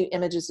 1 or 2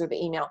 images of the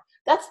email?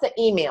 That's the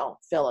email,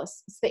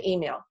 Phyllis. It's the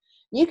email.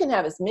 You can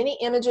have as many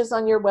images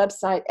on your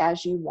website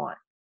as you want.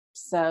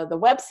 So the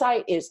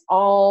website is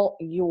all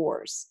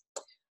yours.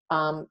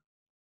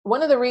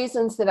 One of the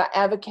reasons that I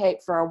advocate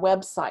for our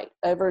website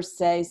over,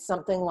 say,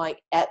 something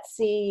like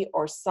Etsy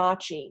or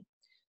Saatchi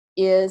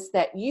is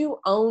that you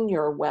own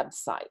your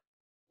website.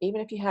 Even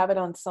if you have it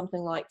on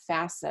something like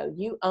FASO,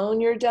 you own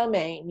your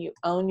domain, you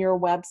own your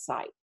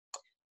website.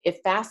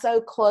 If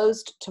FASO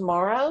closed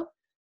tomorrow,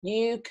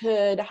 you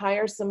could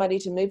hire somebody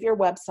to move your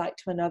website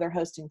to another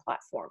hosting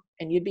platform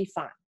and you'd be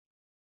fine.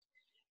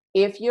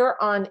 If you're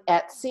on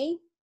Etsy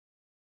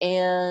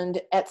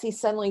and Etsy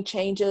suddenly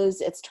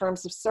changes its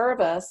terms of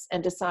service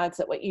and decides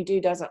that what you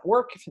do doesn't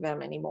work for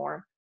them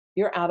anymore,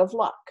 you're out of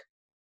luck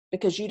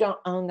because you don't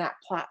own that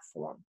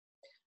platform.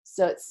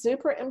 So it's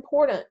super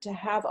important to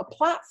have a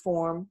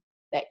platform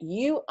that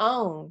you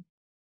own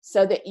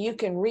so that you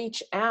can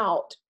reach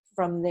out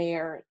from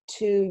there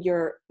to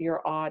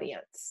your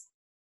audience.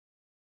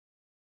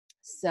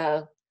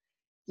 So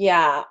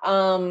yeah,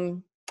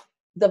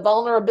 the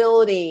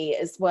vulnerability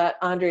is what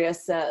Andrea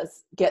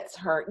says gets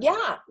hurt.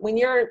 Yeah, when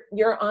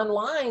you're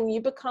online,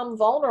 you become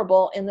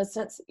vulnerable in the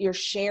sense that you're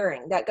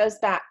sharing. That goes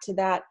back to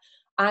that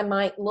I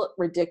might look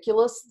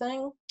ridiculous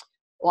thing.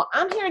 Well,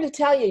 I'm here to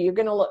tell you, you're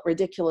going to look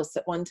ridiculous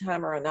at one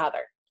time or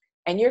another.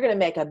 And you're going to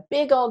make a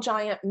big old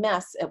giant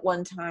mess at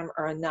one time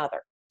or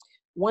another.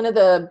 One of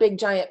the big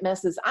giant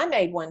messes I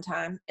made one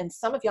time, and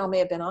some of y'all may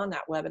have been on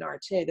that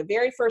webinar too, the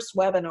very first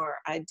webinar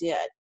I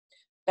did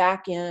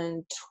back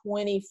in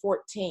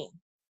 2014.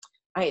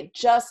 I had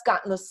just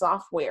gotten the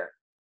software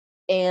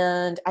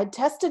and I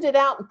tested it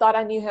out and thought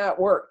I knew how it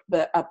worked,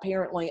 but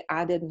apparently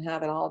I didn't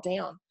have it all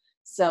down.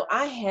 So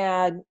I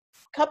had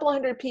a couple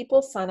hundred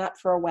people sign up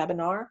for a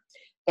webinar.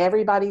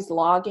 Everybody's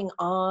logging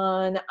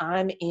on.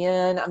 I'm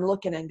in. I'm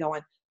looking and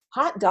going,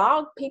 hot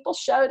dog, people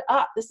showed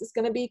up. This is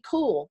going to be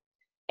cool.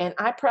 And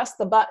I pressed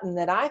the button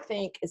that I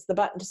think is the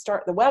button to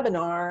start the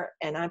webinar,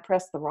 and I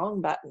pressed the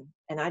wrong button,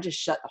 and I just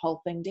shut the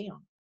whole thing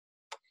down.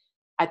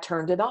 I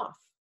turned it off,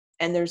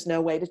 and there's no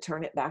way to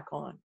turn it back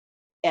on.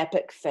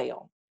 Epic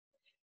fail.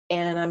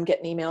 And I'm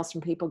getting emails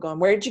from people going,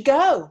 where'd you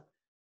go?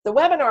 The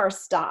webinar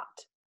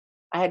stopped.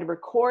 I had to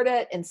record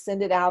it and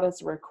send it out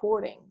as a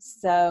recording.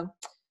 So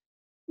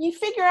you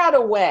figure out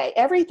a way.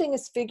 Everything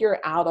is figure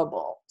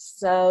outable.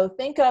 So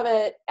think of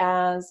it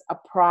as a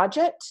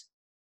project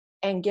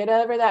and get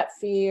over that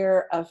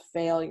fear of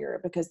failure,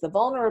 because the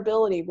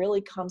vulnerability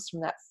really comes from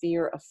that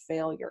fear of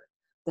failure.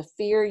 The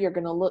fear you're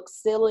going to look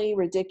silly,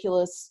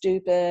 ridiculous,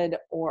 stupid,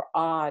 or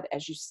odd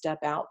as you step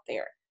out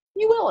there.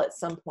 You will at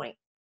some point.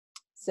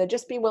 So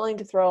just be willing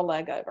to throw a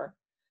leg over.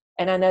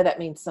 And I know that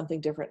means something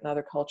different in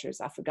other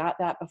cultures. I forgot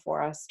that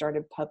before I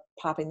started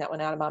popping that one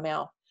out of my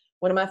mouth.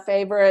 One of my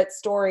favorite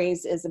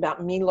stories is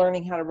about me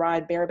learning how to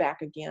ride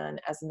bareback again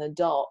as an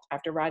adult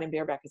after riding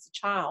bareback as a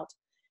child,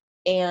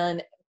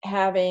 and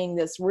having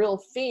this real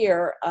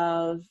fear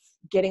of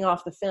getting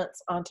off the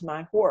fence onto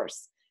my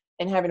horse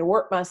and having to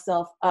work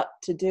myself up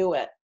to do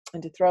it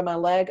and to throw my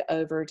leg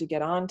over to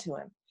get onto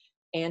him.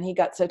 And he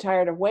got so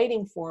tired of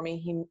waiting for me,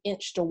 he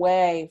inched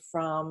away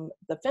from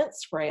the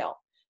fence rail.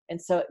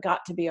 And so it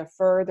got to be a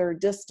further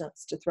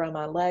distance to throw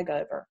my leg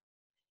over.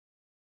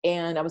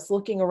 And I was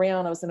looking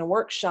around, I was in a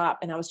workshop,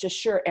 and I was just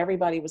sure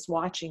everybody was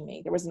watching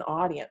me. There was an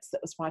audience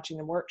that was watching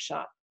the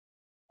workshop.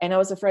 And I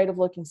was afraid of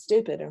looking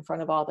stupid in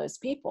front of all those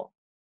people.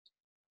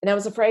 And I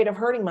was afraid of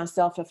hurting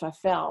myself if I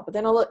fell. But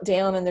then I looked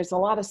down and there's a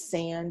lot of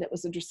sand. It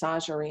was a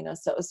dressage arena,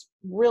 so it was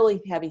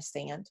really heavy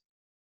sand.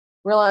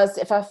 Realized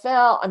if I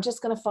fell, I'm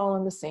just going to fall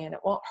in the sand.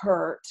 It won't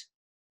hurt.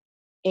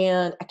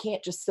 And I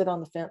can't just sit on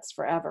the fence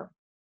forever.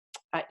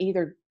 I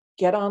either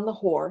get on the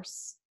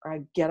horse or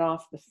I get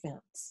off the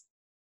fence.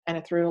 And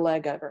I threw a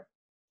leg over.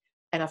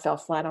 And I fell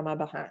flat on my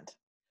behind.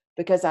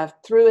 Because I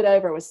threw it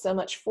over with so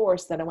much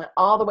force that I went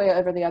all the way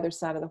over the other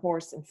side of the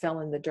horse and fell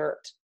in the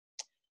dirt.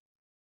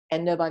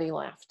 And nobody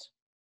laughed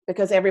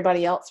because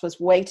everybody else was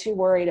way too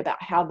worried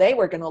about how they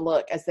were going to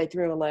look as they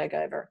threw a leg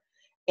over.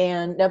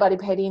 And nobody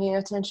paid any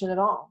attention at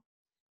all.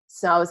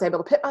 So I was able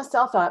to pick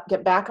myself up,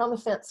 get back on the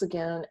fence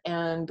again,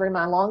 and bring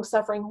my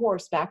long-suffering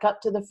horse back up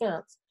to the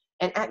fence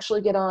and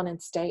actually get on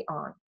and stay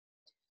on.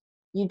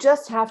 You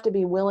just have to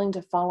be willing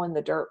to fall in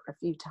the dirt a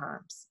few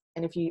times.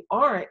 And if you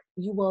aren't,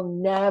 you will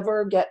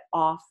never get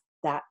off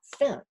that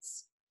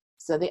fence.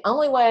 So the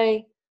only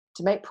way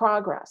to make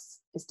progress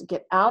is to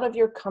get out of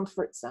your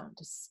comfort zone,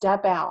 to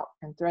step out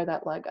and throw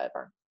that leg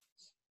over.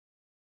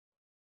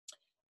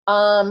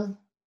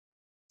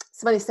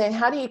 Somebody's saying,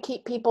 how do you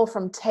keep people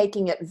from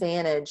taking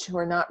advantage who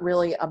are not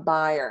really a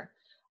buyer?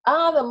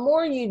 The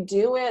more you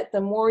do it,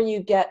 the more you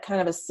get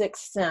kind of a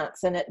sixth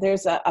sense. And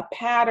there's a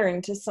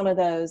pattern to some of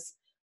those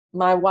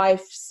my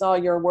wife saw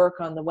your work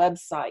on the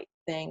website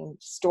thing,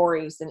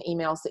 stories and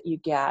emails that you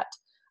get.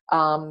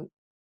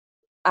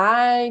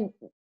 I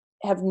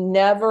have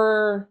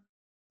never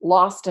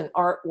lost an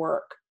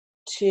artwork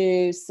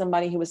to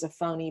somebody who was a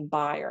phony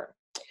buyer,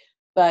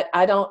 but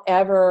I don't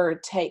ever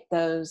take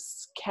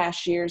those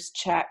cashier's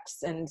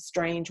checks and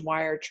strange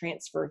wire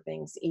transfer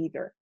things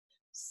either.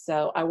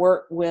 So I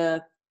work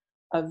with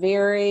a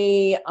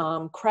very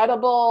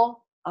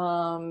credible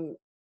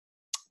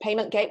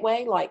payment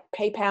gateway like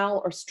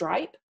PayPal or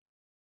Stripe.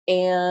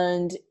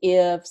 And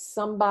if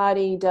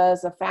somebody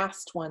does a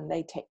fast one,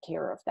 they take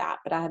care of that.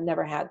 But I have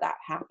never had that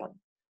happen.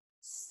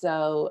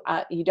 So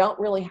you don't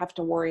really have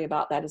to worry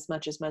about that as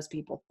much as most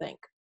people think.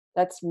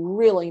 That's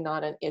really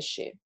not an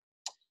issue.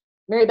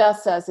 Mary Beth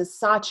says, is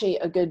Saatchi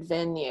a good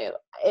venue?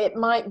 It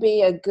might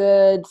be a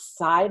good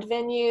side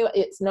venue.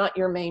 It's not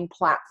your main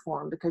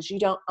platform because you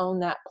don't own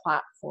that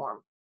platform.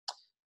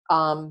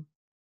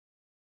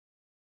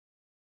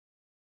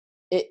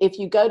 If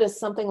you go to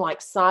something like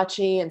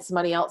Saatchi, and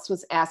somebody else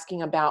was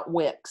asking about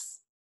Wix,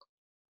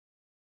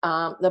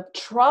 the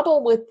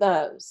trouble with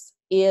those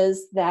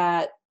is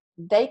that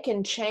they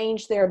can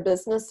change their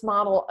business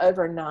model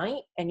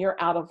overnight and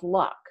you're out of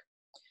luck.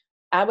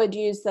 I would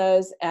use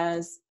those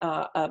as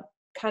a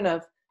kind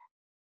of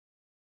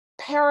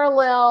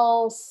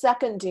parallel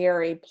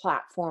secondary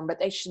platform, but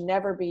they should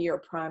never be your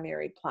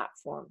primary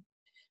platform.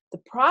 The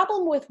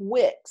problem with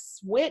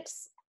Wix,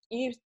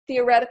 you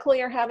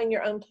theoretically are having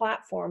your own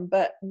platform,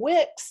 but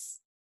Wix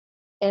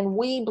and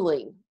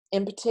Weebly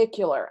in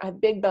particular, I have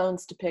big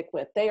bones to pick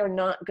with. They are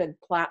not good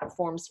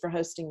platforms for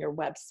hosting your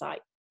website.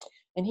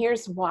 And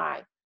here's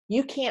why.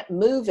 You can't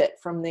move it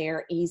from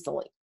there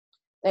easily.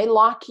 They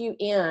lock you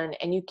in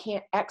and you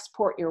can't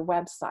export your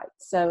website.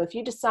 So if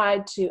you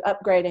decide to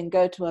upgrade and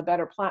go to a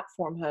better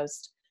platform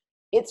host,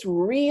 it's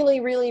really,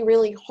 really,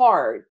 really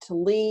hard to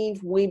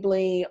leave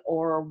Weebly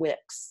or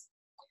Wix.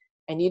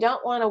 And you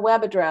don't want a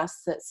web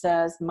address that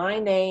says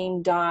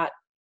myname.wix.com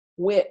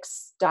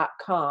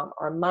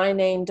or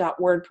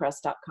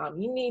myname.wordpress.com.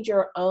 You need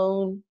your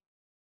own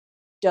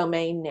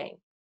domain name.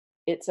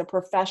 It's a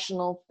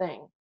professional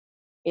thing.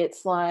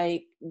 It's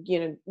like,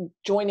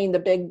 joining the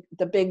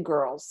big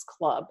girls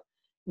club.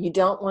 You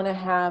don't want to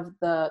have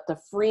the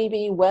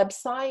freebie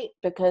website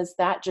because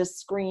that just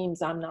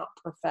screams, I'm not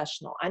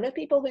professional. I know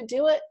people who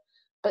do it,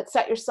 but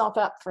set yourself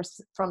up for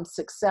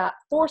success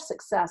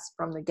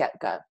from the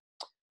get-go.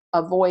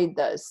 Avoid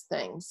those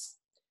things.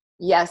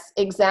 Yes,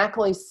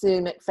 exactly,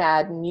 Sue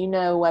McFadden. You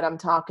know what I'm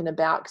talking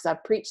about because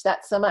I've preached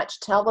that so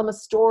much. Tell them a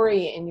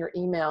story in your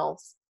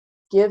emails.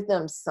 Give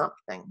them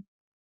something.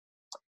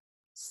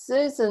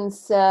 Susan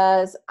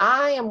says,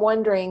 I am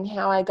wondering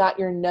how I got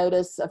your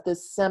notice of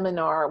this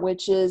seminar,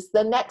 which is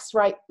the next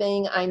right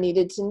thing I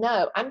needed to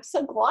know. I'm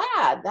so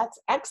glad. That's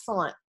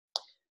excellent.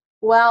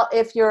 Well,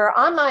 if you're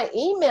on my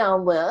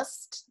email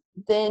list,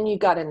 then you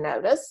got a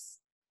notice.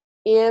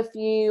 If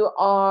you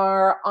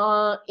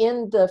are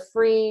in the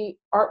free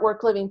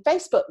Artwork Living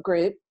Facebook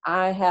group,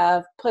 I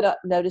have put up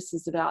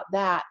notices about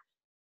that.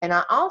 And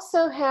I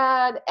also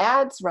had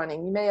ads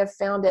running. You may have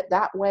found it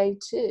that way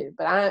too.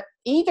 But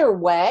either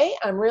way,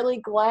 I'm really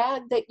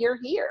glad that you're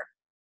here.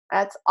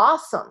 That's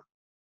awesome.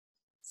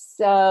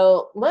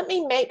 So let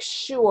me make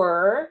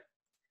sure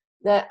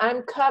that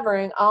I'm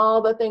covering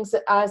all the things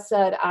that I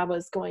said I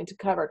was going to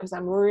cover because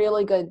I'm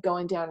really good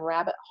going down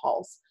rabbit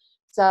holes.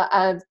 So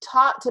I've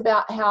talked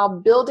about how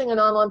building an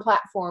online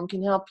platform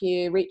can help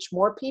you reach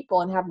more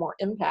people and have more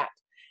impact.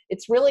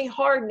 It's really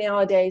hard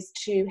nowadays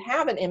to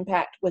have an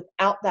impact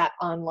without that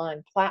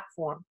online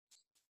platform.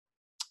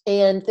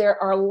 And there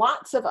are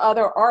lots of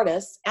other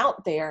artists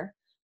out there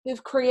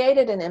who've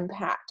created an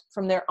impact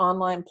from their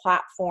online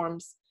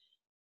platforms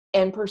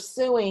and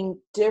pursuing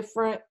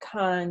different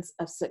kinds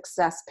of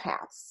success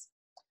paths.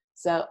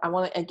 So I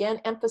want to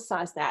again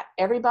emphasize that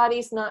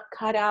everybody's not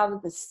cut out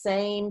of the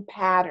same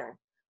pattern.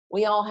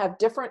 We all have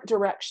different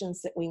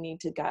directions that we need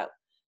to go.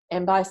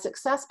 And by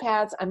success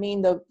paths, I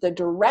mean the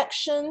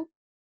direction,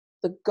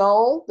 the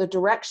goal, the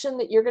direction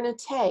that you're going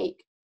to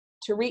take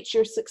to reach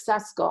your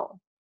success goal.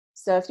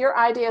 So if your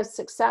idea of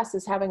success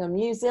is having a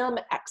museum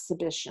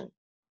exhibition,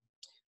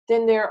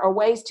 then there are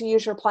ways to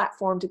use your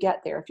platform to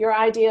get there. If your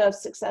idea of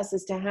success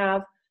is to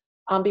have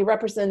be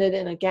represented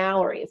in a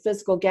gallery, a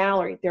physical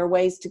gallery, there are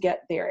ways to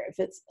get there. If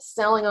it's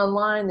selling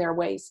online, there are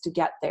ways to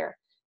get there.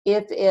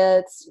 If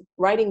it's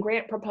writing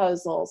grant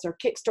proposals or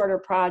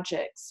Kickstarter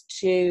projects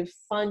to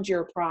fund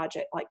your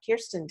project like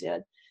Kirsten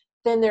did,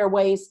 then there are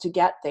ways to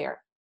get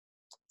there.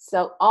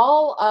 So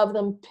all of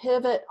them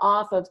pivot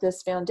off of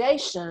this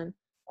foundation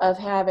of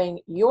having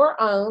your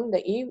own,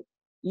 that you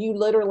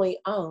literally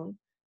own,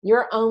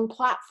 your own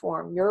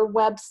platform, your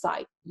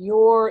website,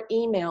 your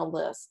email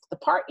list. The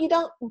part you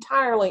don't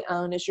entirely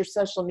own is your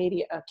social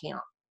media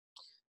account,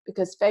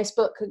 because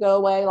Facebook could go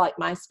away like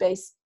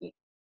MySpace.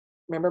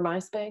 Remember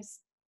MySpace?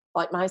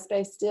 Like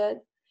MySpace did.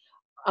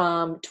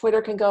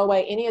 Twitter can go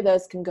away. Any of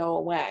those can go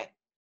away.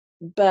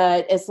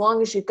 But as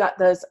long as you've got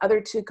those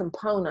other two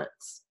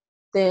components,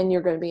 then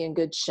you're going to be in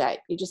good shape.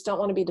 You just don't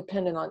want to be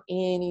dependent on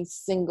any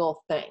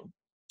single thing.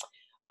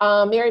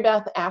 Mary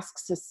Beth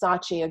asks, is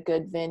Saatchi a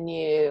good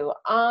venue?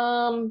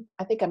 I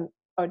think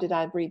or did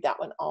I read that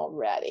one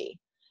already?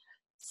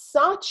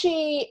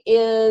 Saatchi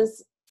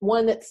is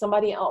one that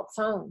somebody else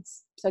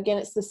owns. So again,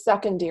 it's the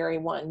secondary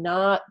one,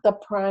 not the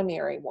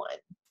primary one.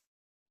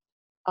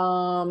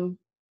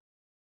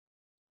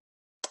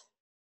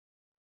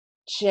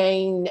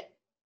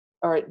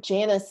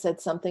 Janice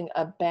said something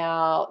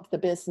about the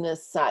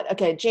business side.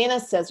 Okay,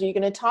 Janice says, are you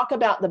going to talk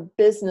about the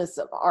business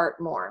of art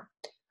more?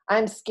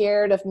 I'm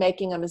scared of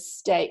making a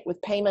mistake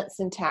with payments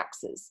and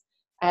taxes.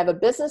 I have a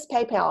business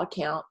PayPal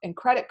account and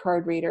credit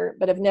card reader,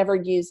 but have never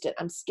used it.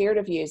 I'm scared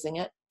of using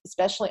it,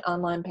 especially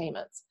online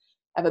payments.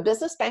 I have a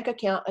business bank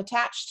account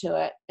attached to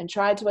it and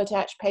tried to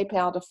attach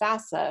PayPal to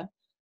FASO,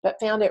 but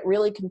found it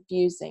really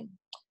confusing.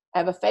 I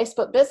have a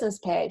Facebook business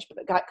page,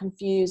 but got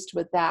confused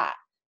with that.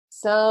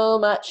 So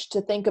much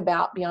to think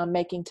about beyond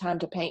making time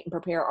to paint and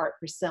prepare art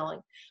for selling.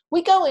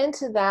 We go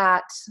into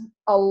that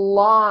a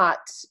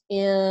lot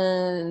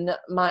in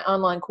my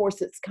online course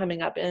that's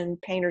coming up in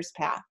Painter's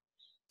Path.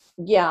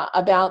 Yeah,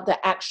 about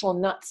the actual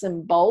nuts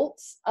and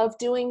bolts of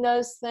doing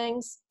those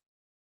things.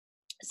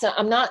 So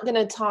I'm not going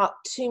to talk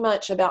too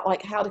much about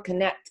like how to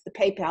connect the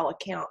PayPal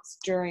accounts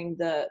during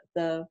the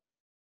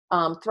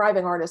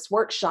Thriving Artist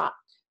Workshop.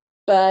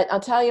 But I'll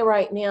tell you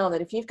right now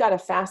that if you've got a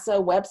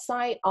FASO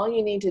website, all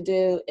you need to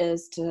do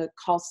is to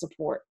call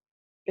support,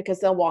 because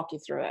they'll walk you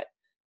through it.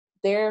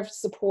 Their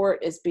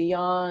support is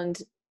beyond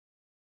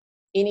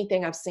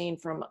anything I've seen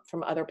from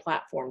other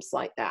platforms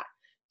like that.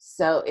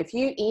 So if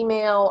you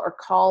email or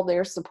call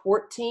their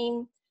support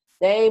team,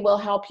 they will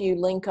help you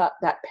link up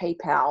that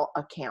PayPal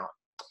account.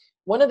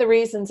 One of the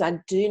reasons I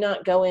do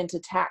not go into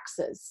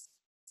taxes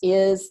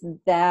is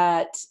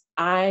that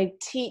I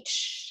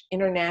teach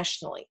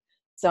internationally.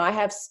 So I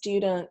have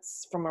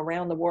students from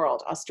around the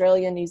world: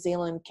 Australia, New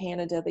Zealand,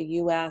 Canada, the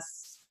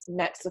US,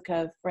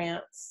 Mexico,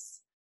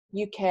 France,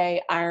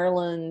 UK,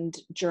 Ireland,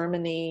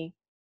 Germany,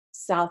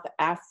 South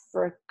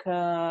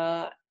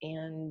Africa,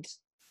 and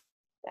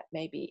that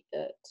may be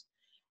it.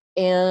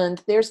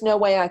 And there's no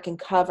way I can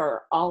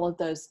cover all of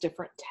those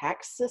different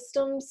tax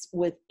systems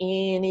with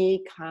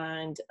any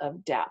kind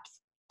of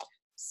depth.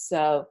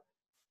 So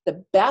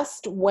the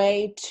best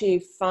way to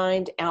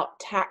find out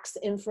tax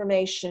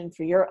information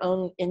for your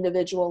own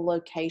individual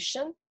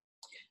location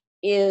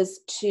is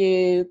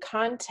to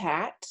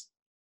contact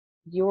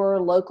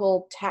your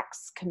local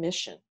tax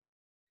commission.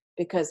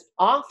 Because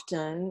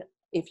often,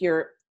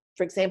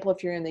 for example,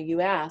 if you're in the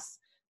US,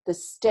 the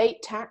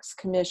state tax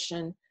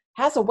commission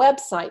has a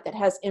website that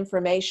has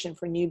information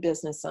for new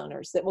business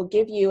owners that will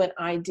give you an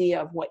idea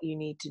of what you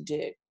need to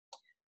do.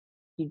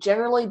 You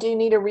generally do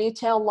need a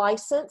retail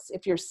license.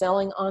 If you're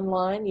selling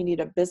online, you need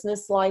a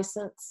business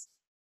license.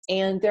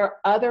 And there are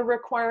other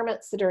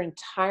requirements that are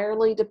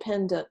entirely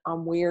dependent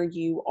on where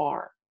you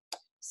are.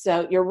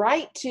 So you're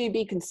right to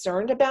be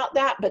concerned about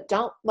that, but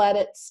don't let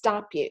it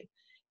stop you.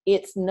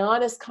 It's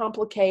not as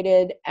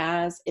complicated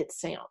as it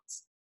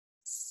sounds.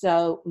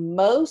 So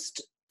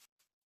most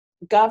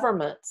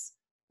governments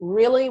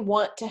really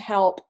want to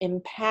help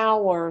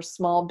empower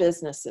small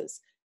businesses.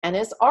 And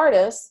as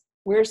artists,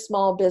 we're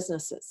small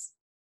businesses.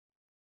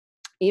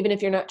 Even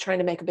if you're not trying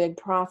to make a big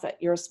profit,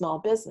 you're a small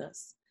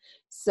business.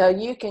 So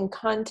you can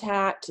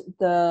contact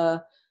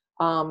the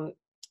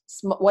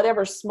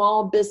whatever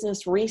small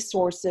business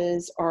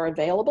resources are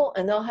available,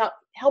 and they'll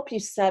help you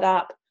set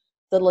up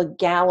the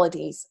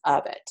legalities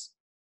of it.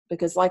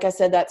 Because like I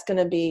said, that's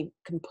going to be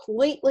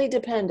completely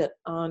dependent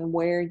on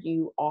where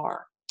you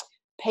are.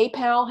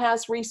 PayPal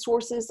has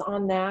resources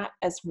on that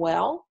as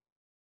well,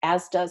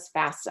 as does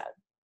FASO.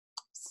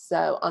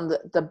 So on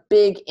the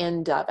big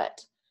end of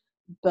it.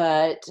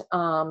 But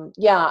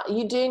yeah,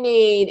 you do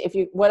need,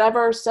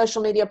 whatever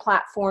social media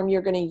platform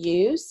you're going to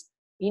use,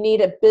 you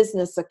need a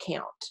business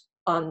account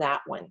on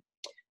that one.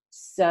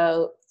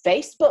 So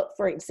Facebook,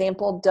 for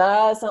example,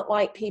 doesn't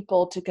like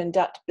people to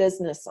conduct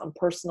business on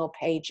personal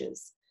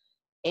pages.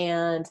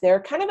 And they're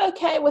kind of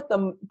okay with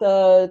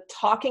the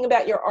talking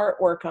about your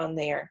artwork on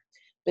there,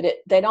 but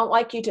they don't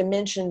like you to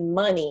mention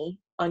money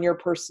on your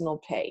personal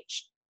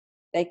page.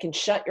 They can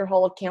shut your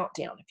whole account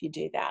down if you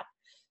do that.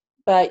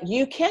 But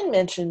you can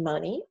mention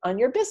money on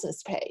your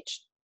business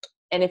page.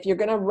 And if you're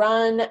going to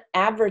run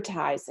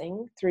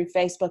advertising through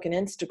Facebook and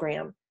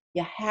Instagram,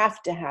 you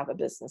have to have a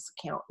business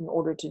account in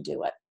order to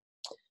do it.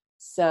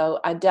 So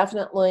I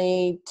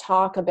definitely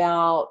talk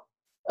about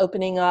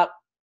opening up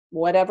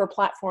whatever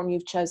platform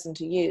you've chosen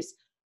to use.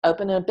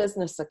 Open a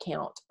business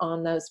account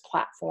on those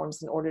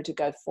platforms in order to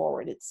go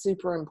forward. It's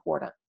super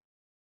important.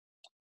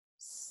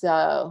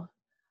 So,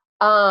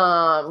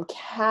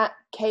 Kata,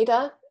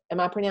 am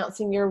I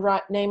pronouncing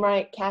your name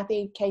right?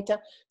 Kathy Kata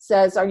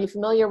says, are you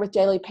familiar with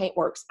Daily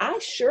Paintworks? I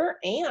sure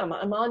am.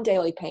 I'm on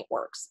Daily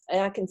Paintworks, and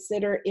I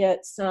consider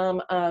it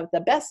some of the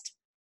best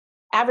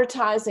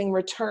advertising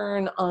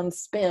return on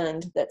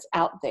spend that's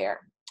out there.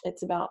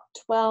 It's about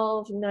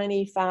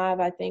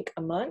 $12.95, I think,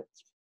 a month.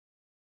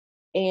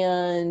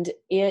 And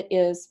it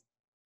is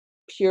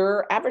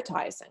pure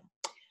advertising.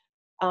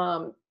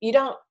 You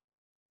don't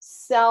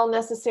sell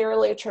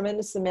necessarily a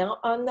tremendous amount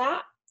on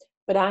that.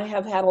 but I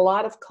have had a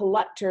lot of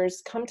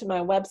collectors come to my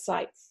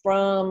website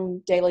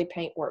from Daily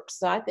Paintworks.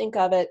 So I think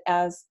of it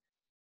as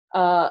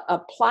a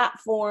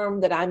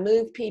platform that I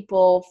move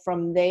people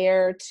from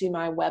there to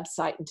my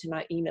website and to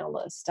my email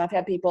list. I've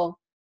had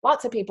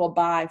lots of people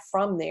buy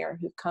from there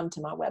who've come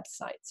to my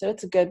website. So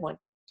it's a good one.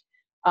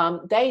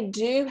 They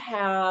do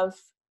have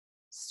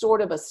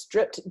sort of a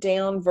stripped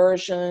down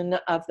version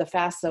of the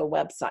FASO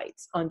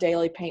websites on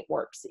Daily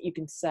Paintworks that you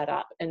can set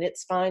up, and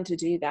it's fine to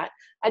do that.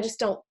 I just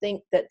don't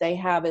think that they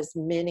have as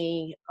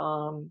many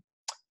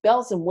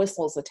bells and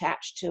whistles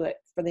attached to it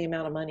for the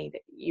amount of money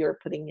that you're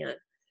putting in.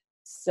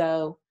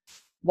 So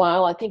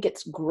while I think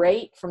it's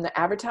great from the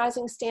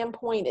advertising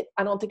standpoint,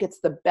 I don't think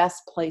it's the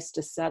best place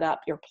to set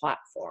up your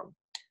platform.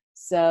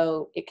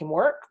 So it can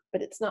work,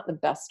 but it's not the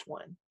best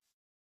one.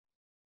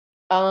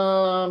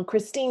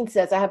 Christine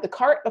says, I have the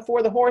cart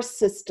before the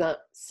horse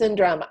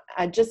syndrome.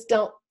 I just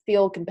don't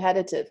feel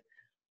competitive.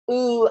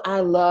 Ooh,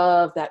 I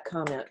love that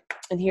comment.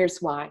 And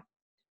here's why.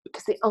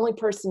 Because the only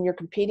person you're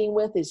competing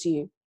with is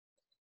you.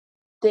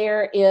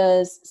 There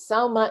is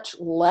so much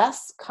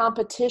less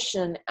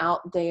competition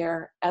out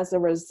there as a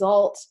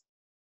result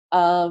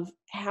of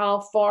how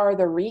far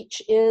the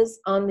reach is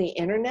on the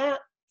internet,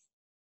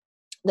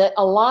 that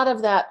a lot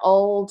of that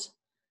old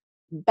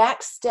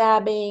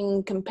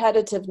backstabbing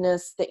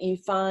competitiveness that you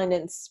find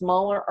in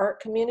smaller art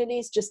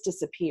communities just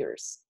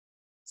disappears.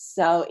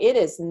 So it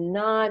is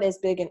not as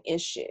big an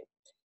issue.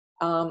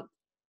 The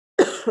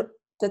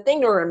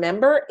thing to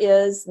remember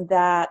is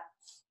that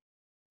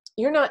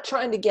you're not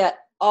trying to get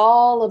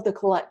all of the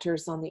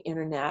collectors on the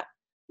internet.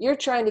 You're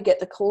trying to get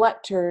the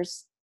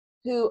collectors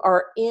who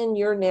are in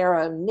your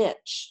narrow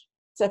niche.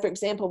 So for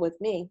example, with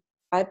me,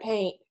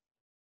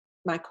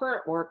 my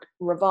current work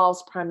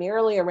revolves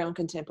primarily around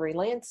contemporary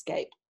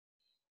landscape.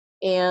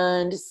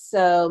 And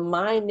so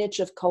my niche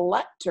of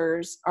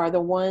collectors are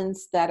the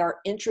ones that are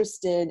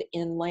interested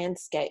in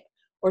landscape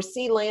or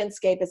see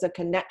landscape as a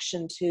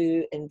connection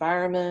to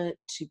environment,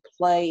 to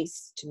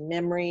place, to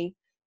memory,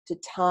 to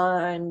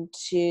time,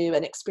 to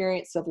an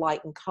experience of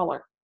light and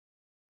color.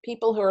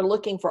 People who are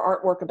looking for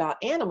artwork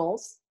about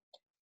animals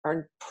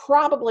are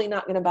probably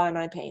not going to buy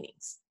my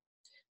paintings.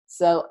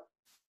 So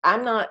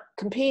I'm not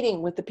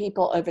competing with the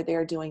people over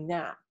there doing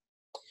that.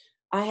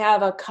 I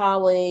have a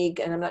colleague,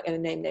 and I'm not going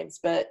to name names,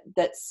 but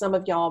that some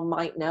of y'all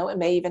might know and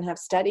may even have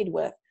studied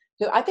with,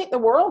 who I think the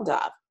world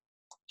of.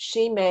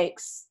 She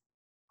makes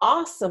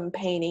awesome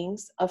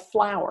paintings of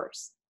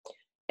flowers.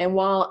 And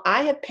while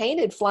I have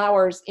painted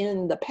flowers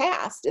in the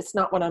past, it's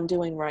not what I'm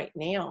doing right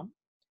now.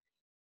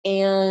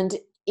 And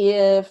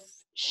if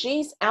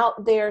she's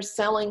out there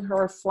selling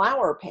her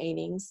flower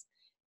paintings,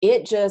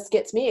 it just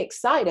gets me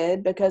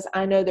excited because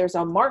I know there's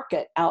a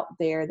market out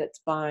there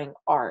that's buying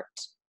art.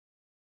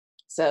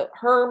 So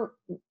her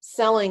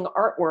selling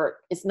artwork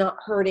is not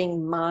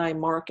hurting my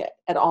market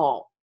at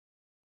all.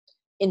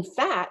 In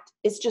fact,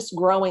 it's just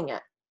growing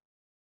it.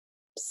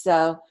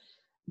 So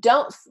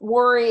don't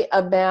worry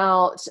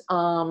about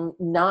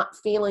not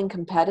feeling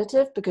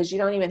competitive, because you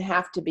don't even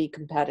have to be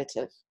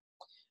competitive.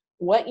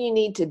 What you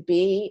need to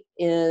be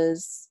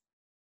is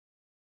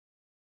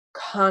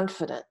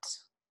confident.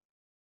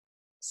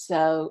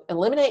 So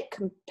eliminate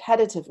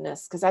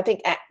competitiveness, because I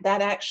think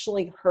that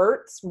actually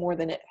hurts more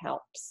than it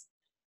helps.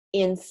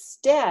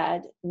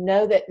 Instead,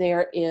 know that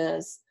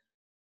there's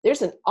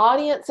an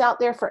audience out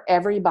there for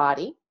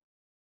everybody.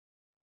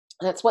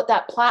 That's what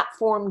that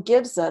platform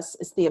gives us,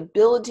 is the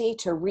ability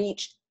to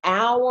reach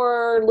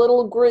our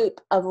little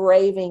group of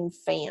raving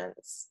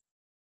fans.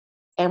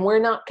 And we're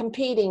not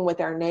competing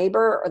with our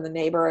neighbor or the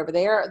neighbor over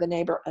there or the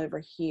neighbor over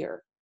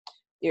here.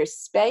 There's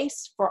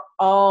space for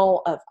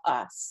all of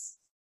us.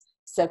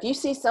 So if you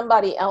see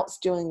somebody else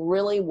doing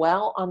really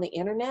well on the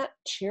internet,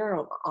 cheer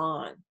them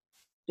on,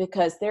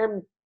 because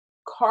they're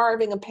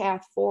carving a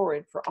path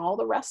forward for all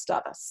the rest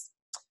of us.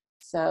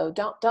 So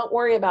don't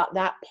worry about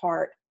that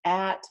part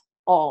at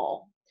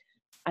all.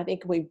 I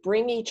think we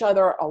bring each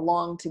other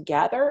along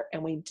together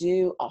and we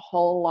do a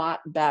whole lot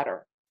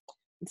better.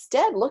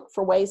 Instead, look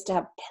for ways to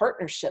have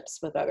partnerships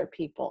with other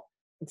people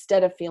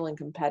instead of feeling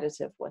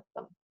competitive with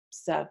them.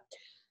 So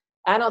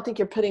I don't think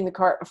you're putting the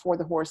cart before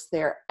the horse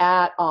there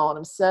at all. And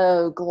I'm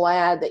so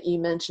glad that you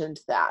mentioned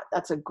that.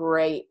 That's a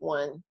great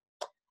one.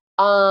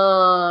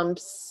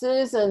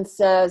 Susan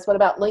says, what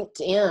about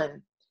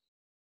LinkedIn?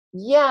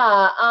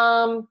 Yeah,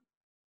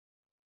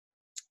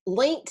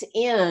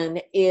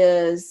 LinkedIn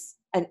is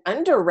an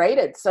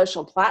underrated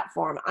social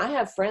platform. I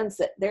have friends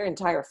that their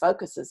entire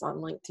focus is on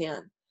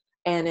LinkedIn,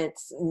 and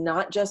it's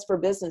not just for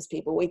business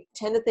people. We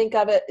tend to think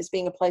of it as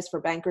being a place for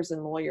bankers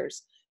and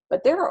lawyers,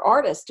 but there are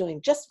artists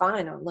doing just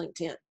fine on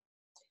LinkedIn.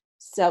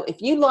 So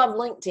if you love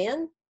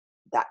LinkedIn,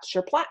 that's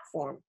your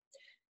platform.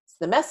 So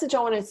the message I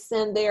want to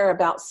send there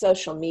about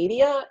social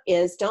media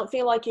is, don't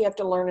feel like you have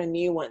to learn a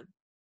new one.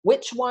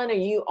 Which one are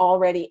you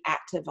already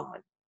active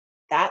on?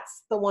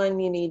 That's the one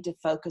you need to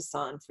focus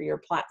on for your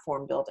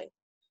platform building.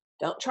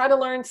 Don't try to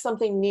learn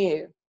something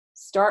new.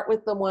 Start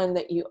with the one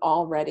that you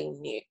already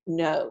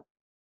know.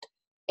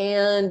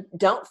 And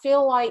don't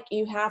feel like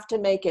you have to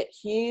make it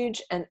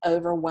huge and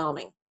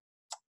overwhelming.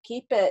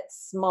 Keep it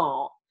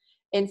small.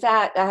 In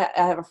fact, I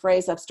have a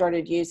phrase I've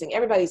started using.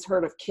 Everybody's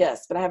heard of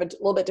KISS, but I have a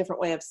little bit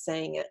different way of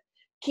saying it.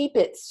 Keep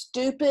it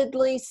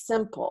stupidly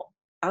simple.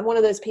 I'm one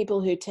of those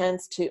people who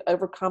tends to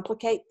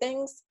overcomplicate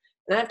things,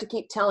 and I have to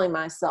keep telling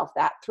myself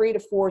that 3 to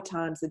 4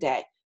 times a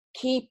day.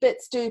 Keep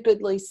it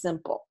stupidly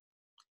simple.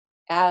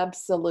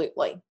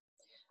 Absolutely.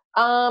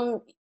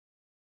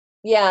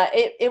 Yeah,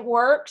 it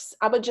works.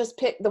 I would just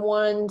pick the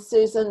one,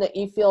 Susan, that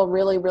you feel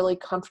really, really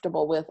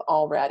comfortable with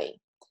already.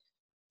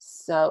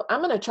 So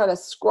I'm going to try to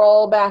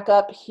scroll back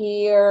up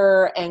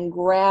here and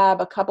grab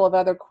a couple of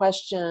other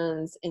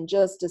questions in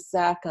just a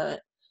second,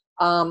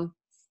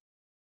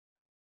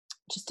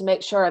 just to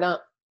make sure I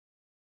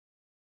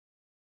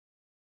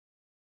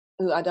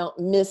don't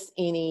miss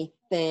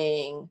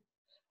anything.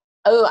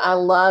 Oh, I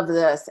love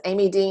this.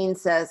 Amy Dean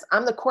says,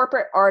 I'm the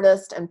corporate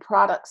artist and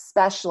product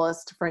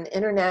specialist for an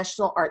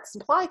international art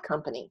supply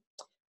company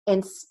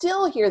and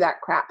still hear that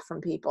crap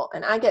from people.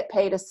 And I get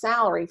paid a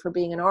salary for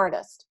being an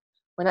artist.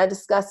 When I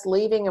discuss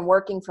leaving and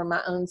working from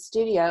my own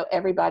studio,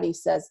 everybody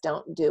says,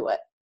 don't do it.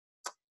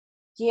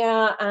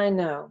 Yeah, I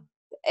know.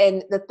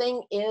 And the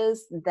thing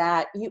is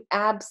that you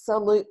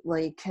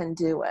absolutely can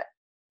do it.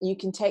 You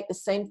can take the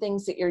same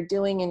things that you're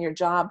doing in your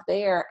job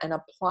there and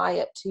apply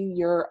it to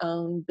your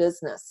own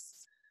business.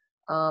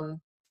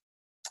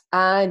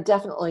 I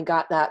definitely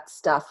got that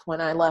stuff when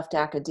I left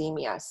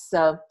academia.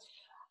 So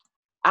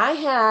I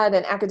had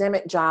an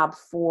academic job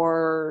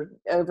for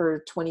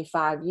over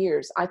 25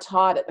 years. I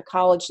taught at the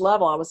college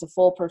level. I was a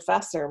full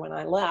professor when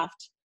I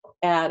left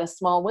at a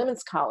small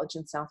women's college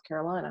in South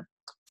Carolina.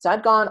 So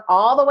I'd gone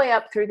all the way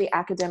up through the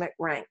academic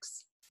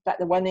ranks. In fact,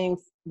 there wasn't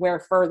anywhere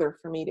further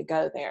for me to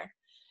go there.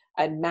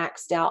 I'd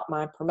maxed out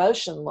my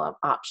promotion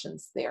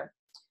options there.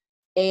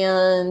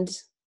 And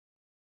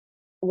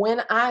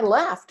when I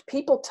left,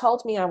 people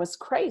told me I was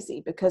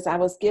crazy because I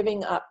was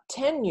giving up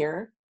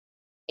tenure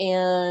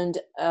and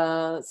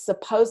a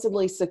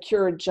supposedly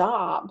secure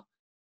job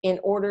in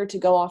order to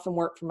go off and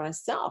work for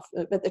myself.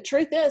 But the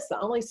truth is, the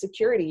only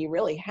security you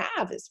really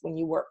have is when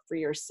you work for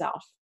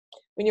yourself.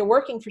 When you're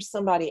working for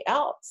somebody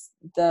else,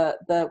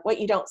 what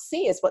you don't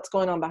see is what's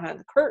going on behind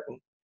the curtain.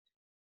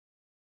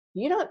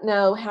 You don't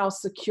know how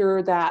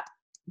secure that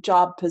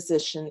job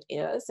position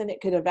is, and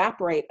it could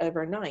evaporate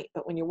overnight.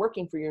 But when you're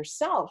working for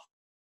yourself,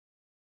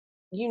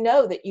 you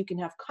know that you can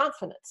have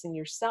confidence in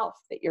yourself,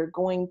 that you're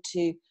going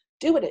to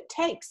do what it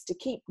takes to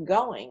keep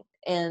going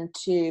and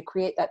to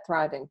create that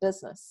thriving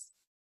business.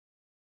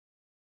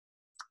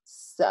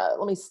 So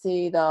let me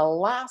see the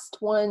last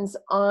ones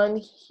on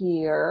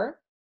here.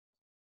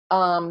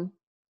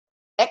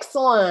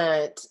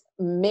 Excellent.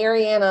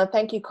 Mariana,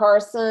 thank you,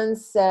 Carson,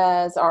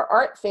 says, are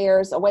art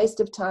fairs a waste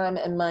of time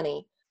and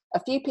money? A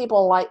few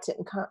people liked it.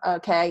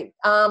 Okay.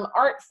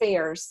 Art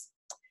fairs.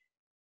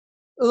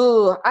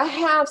 Ooh, I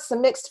have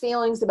some mixed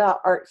feelings about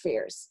art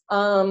fairs.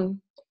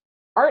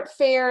 Art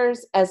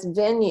fairs as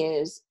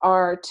venues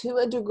are, to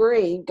a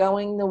degree,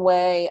 going the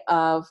way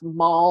of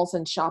malls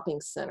and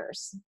shopping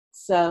centers.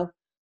 So,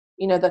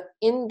 the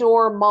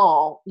indoor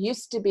mall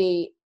used to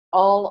be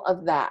all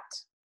of that,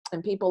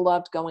 and people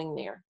loved going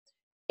there.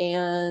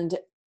 And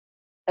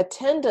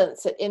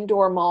attendance at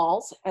indoor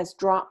malls has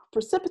dropped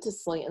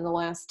precipitously in the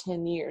last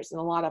 10 years, and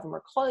a lot of them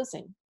are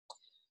closing.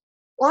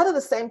 A lot of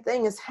the same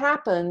thing has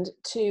happened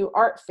to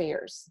art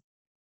fairs,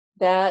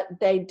 that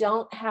they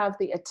don't have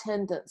the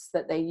attendance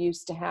that they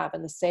used to have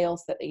and the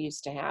sales that they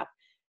used to have.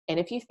 And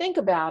if you think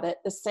about it,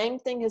 the same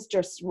thing has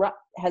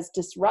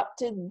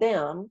disrupted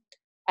them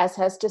as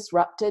has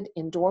disrupted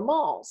indoor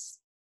malls.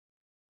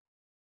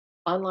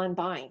 Online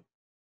buying.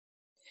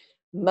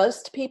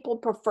 Most people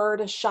prefer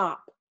to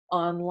shop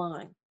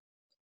online.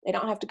 They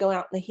don't have to go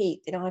out in the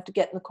heat. They don't have to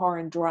get in the car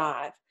and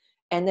drive.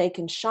 And they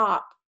can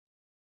shop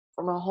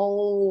from a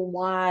whole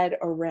wide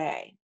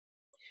array.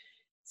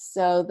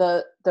 So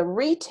the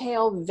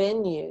retail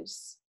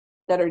venues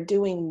that are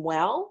doing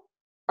well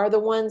are the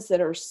ones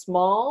that are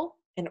small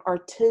and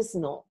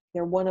artisanal.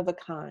 They're one of a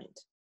kind.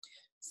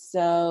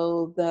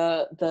 So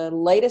the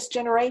latest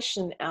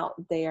generation out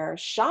there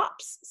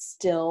shops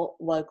still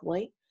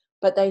locally,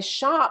 but they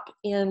shop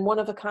in one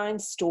of a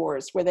kind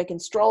stores where they can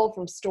stroll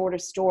from store to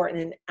store in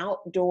an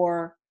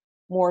outdoor,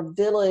 more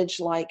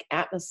village-like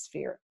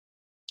atmosphere.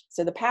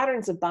 So the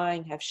patterns of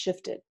buying have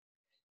shifted.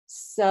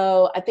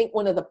 So I think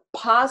one of the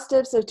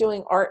positives of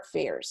doing art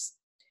fairs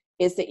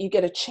is that you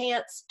get a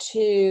chance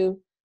to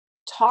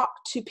talk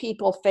to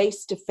people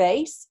face to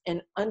face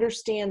and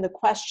understand the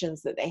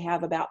questions that they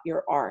have about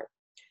your art.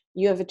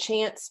 You have a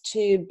chance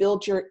to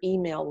build your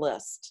email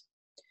list.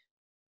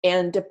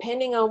 And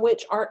depending on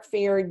which art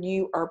fair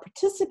you are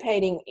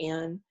participating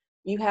in,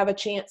 you have a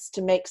chance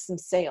to make some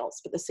sales,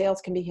 but the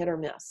sales can be hit or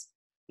miss.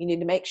 You need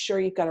to make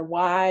sure you've got a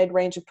wide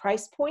range of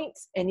price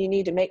points, and you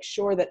need to make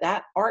sure that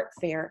that art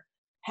fair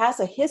has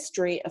a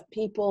history of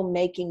people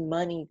making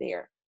money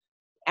there.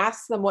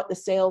 Ask them what the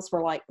sales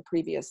were like the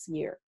previous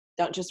year.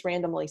 Don't just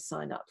randomly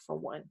sign up for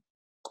one.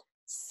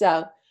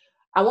 So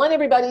I want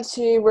everybody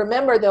to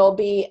remember there'll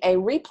be a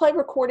replay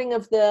recording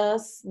of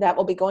this that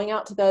will be going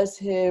out to those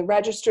who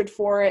registered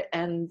for it,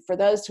 and for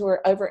those who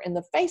are over in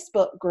the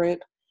Facebook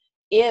group,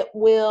 it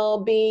will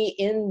be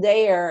in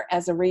there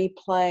as a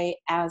replay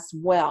as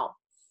well.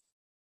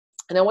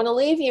 And I want to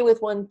leave you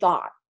with one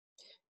thought,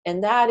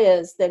 and that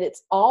is that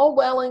it's all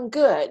well and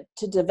good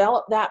to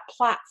develop that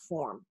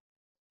platform,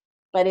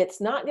 but it's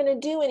not going to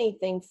do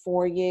anything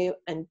for you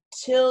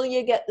until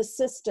you get the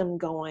system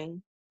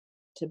going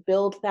to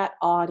build that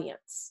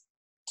audience,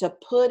 to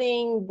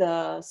putting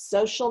the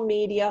social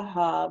media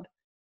hub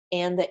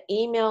and the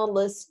email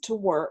list to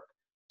work,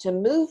 to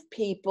move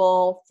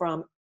people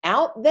from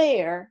out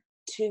there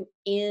to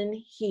in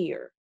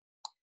here.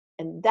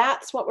 And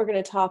that's what we're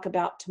going to talk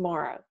about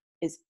tomorrow,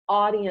 is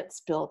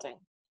audience building.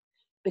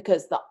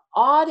 Because the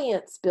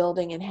audience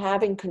building and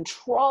having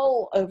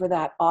control over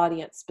that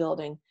audience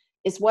building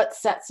is what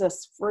sets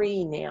us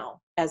free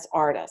now as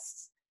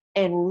artists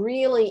and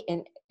really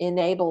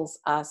enables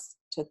us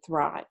to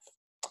thrive.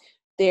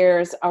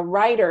 There's a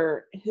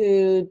writer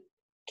who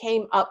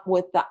came up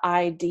with the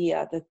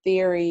idea, the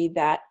theory,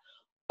 that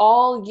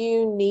all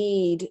you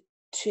need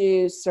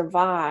to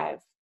survive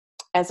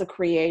as a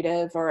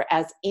creative or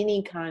as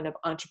any kind of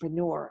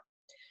entrepreneur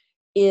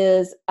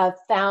is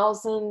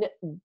 1,000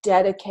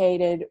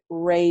 dedicated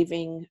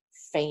raving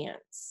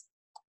fans.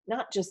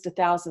 Not just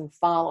 1,000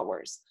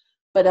 followers,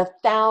 but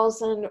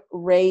 1,000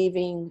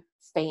 raving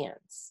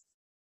fans.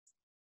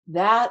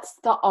 That's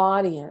the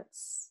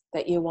audience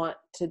that you want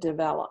to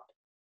develop.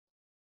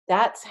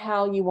 That's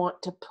how you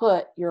want to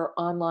put your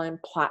online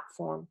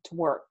platform to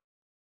work,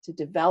 to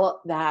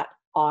develop that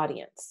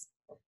audience.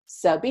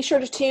 So be sure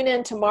to tune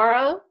in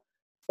tomorrow,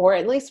 or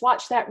at least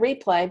watch that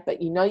replay,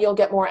 but you know you'll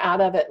get more out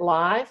of it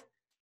live,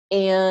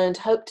 and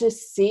hope to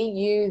see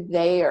you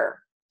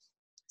there.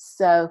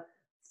 So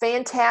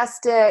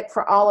fantastic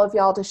for all of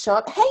y'all to show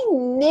up. Hey,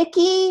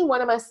 Nikki, one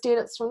of my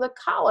students from the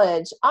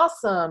college.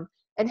 Awesome.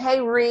 And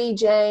hey, Ree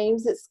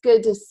James, it's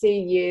good to see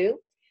you.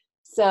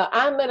 So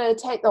I'm going to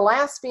take the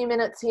last few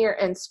minutes here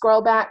and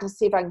scroll back to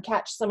see if I can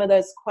catch some of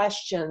those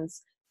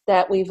questions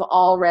that we've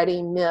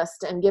already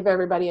missed, and give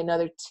everybody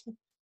another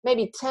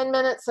maybe 10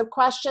 minutes of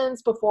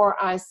questions before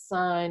I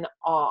sign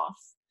off.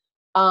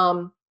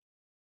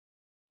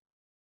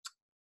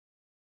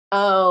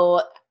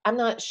 Oh, I'm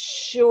not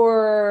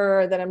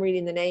sure that I'm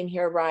reading the name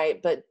here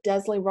right, but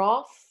Desley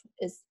Roth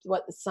is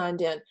what the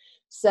signed in.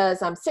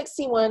 Says, I'm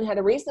 61, had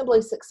a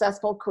reasonably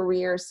successful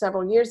career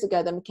several years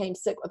ago, then became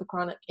sick with a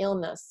chronic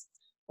illness.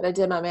 But I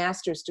did my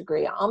master's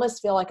degree. I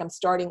almost feel like I'm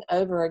starting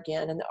over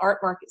again, and the art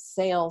market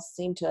sales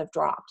seem to have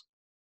dropped.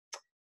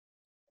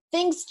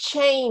 Things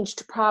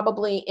changed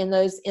probably in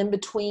those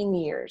in-between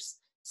years,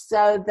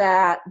 so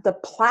that the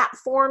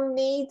platform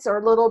needs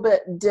are a little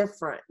bit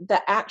different.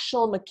 The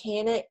actual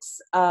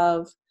mechanics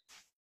of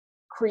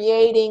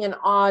creating an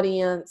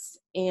audience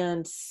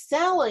and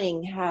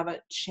selling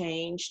haven't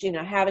changed, you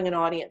know, having an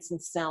audience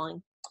and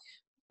selling,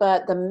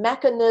 but the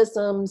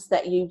mechanisms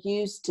that you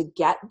use to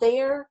get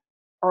there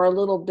are a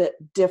little bit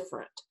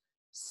different.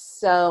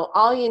 So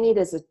all you need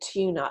is a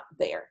tune-up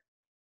there.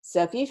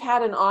 So if you've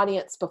had an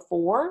audience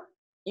before,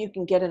 you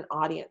can get an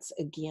audience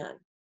again.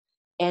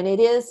 And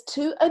it is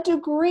to a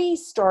degree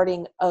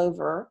starting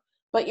over,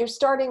 but you're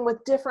starting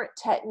with different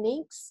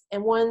techniques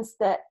and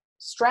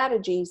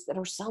strategies that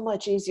are so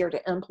much easier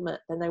to implement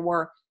than they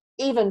were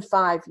even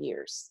 5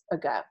 years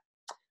ago.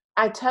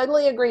 I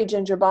totally agree,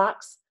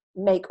 Gingerbox.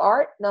 Make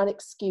art, not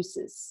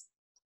excuses.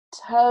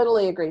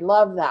 Totally agree.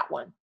 Love that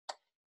one.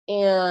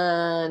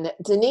 And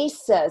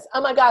Denise says,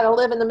 oh my God, I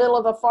live in the middle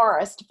of a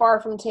forest, far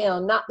from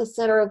town, not the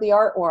center of the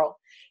art world.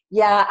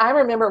 Yeah, I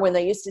remember when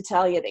they used to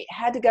tell you that you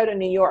had to go to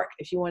New York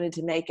if you wanted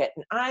to make it.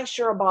 And I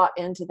sure bought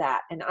into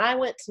that. And I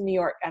went to New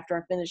York after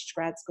I finished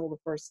grad school the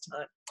first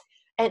time.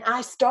 And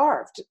I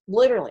starved,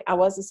 literally. I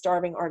was a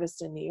starving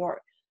artist in New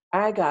York.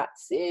 I got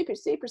super,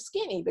 super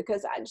skinny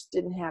because I just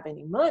didn't have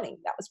any money.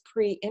 That was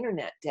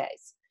pre-internet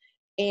days.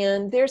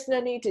 And there's no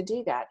need to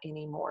do that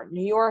anymore.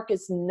 New York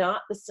is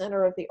not the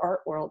center of the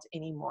art world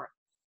anymore.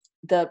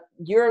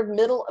 Your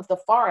middle of the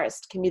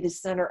forest can be the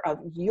center of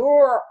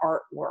your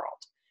art world.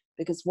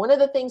 Because one of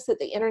the things that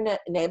the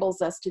internet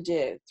enables us to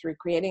do through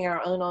creating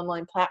our own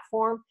online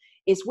platform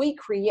is we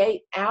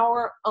create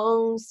our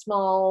own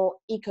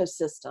small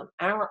ecosystem,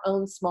 our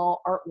own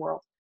small art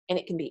world. And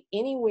it can be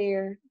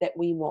anywhere that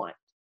we want.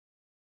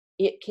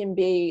 It can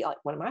be like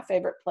one of my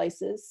favorite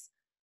places,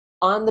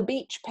 on the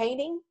beach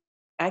painting.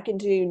 I can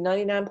do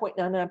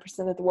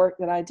 99.99% of the work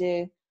that I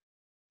do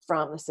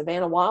from the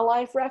Savannah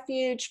Wildlife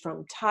Refuge,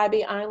 from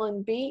Tybee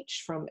Island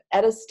Beach, from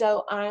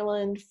Edisto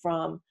Island,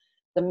 from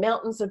the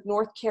mountains of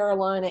North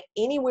Carolina,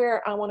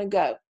 anywhere I want to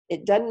go.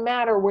 It doesn't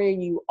matter where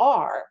you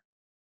are.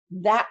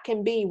 That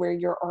can be where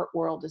your art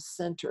world is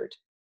centered.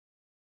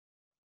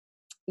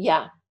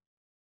 Yeah.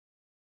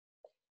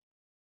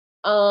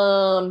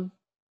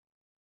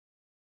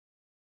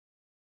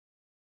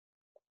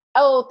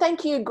 Oh,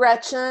 thank you,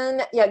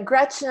 Gretchen. Yeah,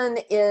 Gretchen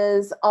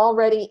is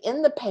already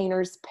in the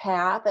painter's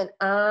path, and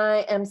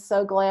I am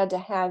so glad to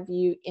have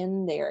you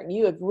in there.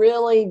 You have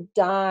really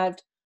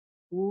dived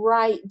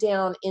right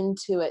down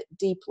into it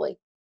deeply.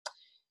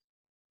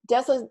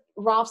 Dessa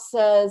Rolf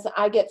says,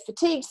 I get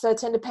fatigued, so I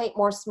tend to paint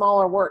more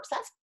smaller works.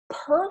 That's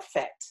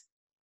perfect.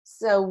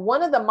 So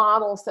one of the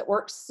models that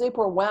works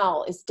super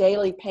well is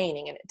daily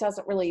painting, and it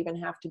doesn't really even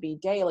have to be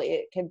daily.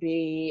 It can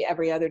be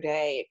every other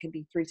day. It can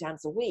be 3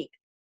 times a week.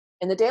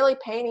 And the daily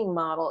painting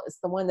model is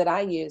the one that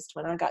I used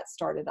when I got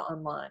started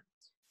online.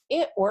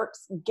 It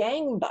works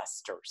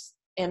gangbusters,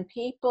 and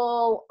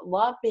people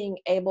love being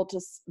able to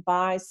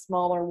buy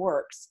smaller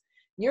works.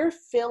 You're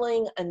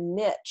filling a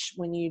niche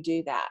when you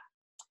do that.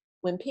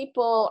 When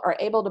people are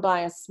able to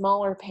buy a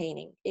smaller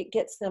painting, it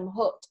gets them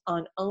hooked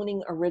on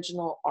owning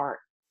original art.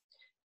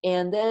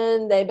 And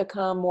then they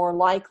become more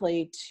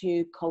likely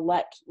to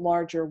collect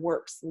larger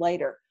works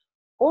later,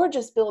 or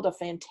just build a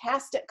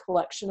fantastic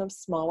collection of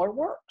smaller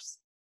works.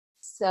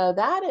 So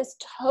that is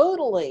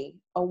totally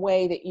a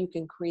way that you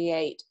can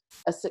create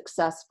a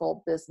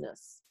successful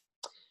business.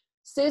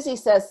 Susie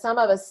says, some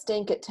of us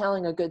stink at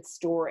telling a good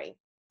story.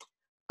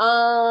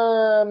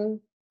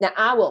 Now,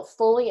 I will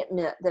fully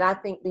admit that I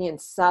think being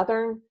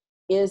Southern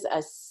is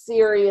a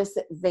serious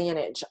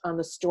advantage on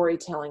the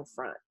storytelling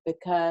front,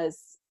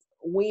 because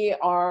we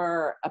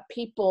are a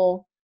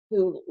people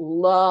who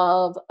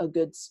love a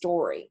good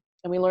story,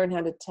 and we learn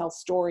how to tell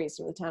stories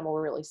from the time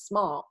we're really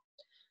small.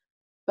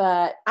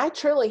 But I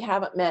truly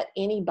haven't met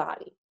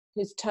anybody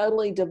who's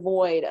totally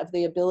devoid of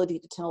the ability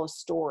to tell a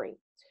story.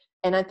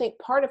 And I think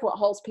part of what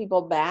holds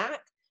people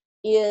back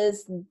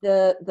is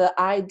the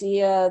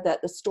idea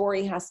that the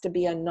story has to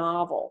be a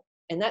novel.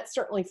 And that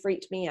certainly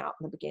freaked me out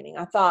in the beginning.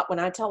 I thought, when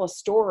I tell a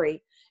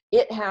story,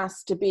 it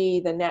has to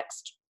be the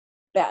next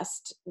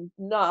best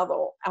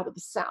novel out of the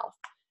South.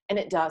 And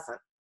it doesn't.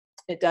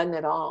 It doesn't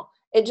at all.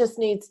 It just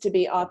needs to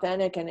be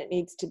authentic, and it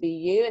needs to be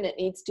you, and it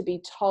needs to be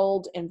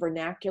told in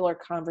vernacular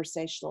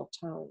conversational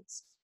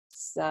tones.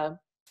 So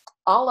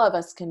all of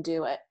us can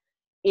do it.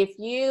 If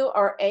you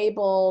are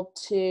able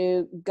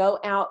to go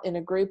out in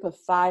a group of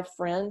 5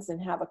 friends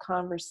and have a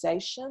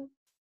conversation,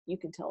 you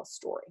can tell a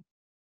story.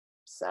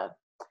 So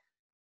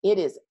it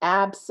is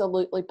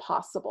absolutely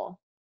possible.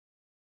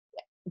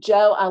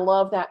 Joe, I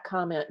love that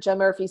comment. Joe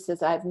Murphy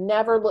says, I've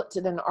never looked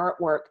at an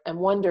artwork and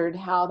wondered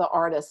how the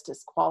artist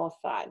is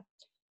qualified.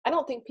 I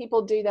don't think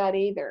people do that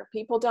either.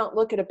 People don't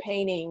look at a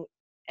painting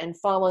and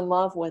fall in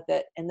love with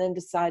it and then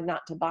decide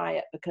not to buy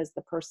it because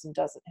the person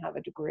doesn't have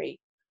a degree,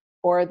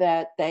 or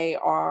that they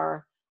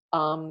are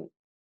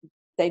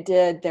they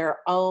did their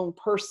own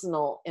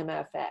personal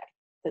MFA,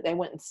 that they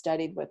went and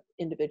studied with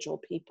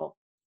individual people.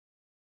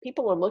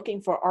 People are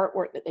looking for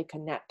artwork that they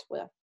connect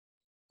with,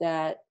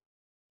 that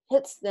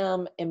hits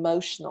them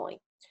emotionally.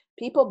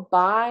 People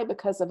buy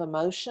because of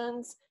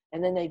emotions,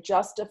 and then they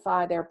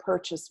justify their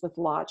purchase with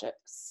logic.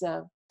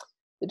 So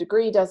the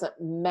degree doesn't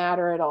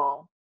matter at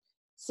all.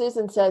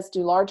 Susan says,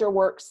 do larger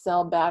works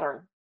sell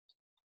better?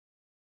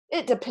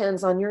 It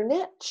depends on your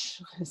niche.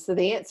 So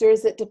the answer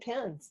is it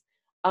depends.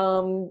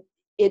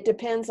 It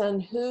depends on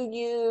who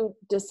you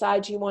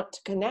decide you want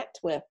to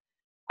connect with.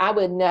 I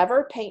would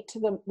never paint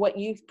to what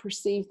you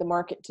perceive the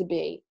market to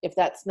be if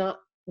that's not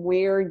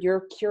where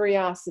your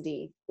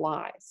curiosity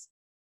lies.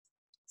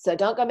 So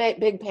don't go make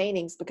big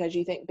paintings because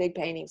you think big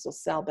paintings will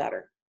sell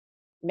better.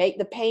 Make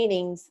the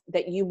paintings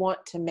that you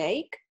want to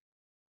make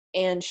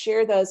and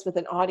share those with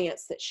an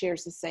audience that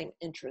shares the same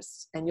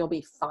interests, and you'll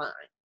be fine.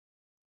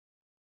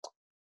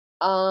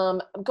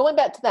 Going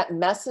back to that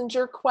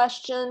Messenger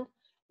question,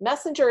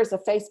 Messenger is a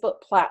Facebook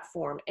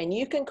platform, and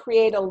you can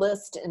create a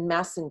list in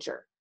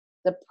Messenger.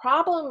 The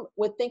problem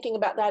with thinking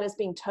about that as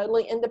being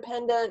totally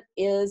independent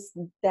is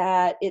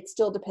that it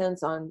still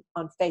depends on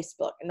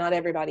Facebook, and not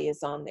everybody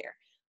is on there.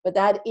 But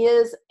that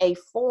is a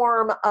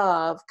form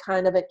of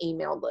kind of an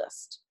email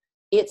list.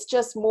 It's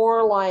just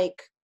more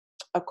like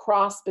a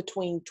cross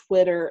between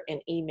Twitter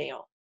and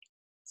email.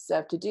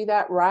 So to do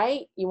that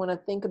right, you want to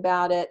think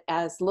about it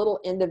as little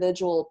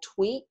individual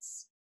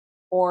tweets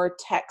or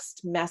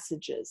text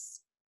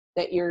messages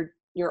that you're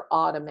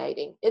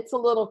automating. It's a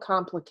little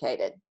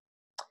complicated.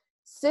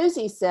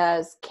 Susie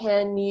says,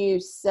 can you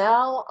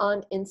sell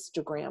on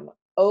Instagram?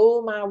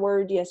 Oh my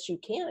word, yes you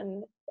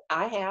can.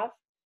 I have,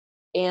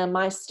 and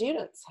my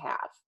students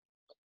have.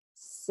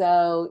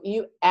 So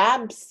you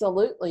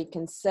absolutely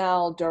can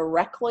sell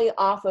directly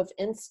off of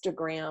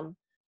Instagram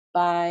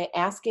by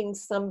asking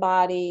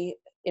somebody,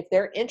 if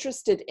they're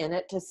interested in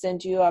it, to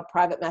send you a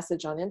private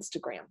message on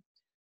Instagram.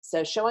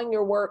 So showing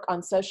your work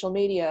on social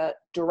media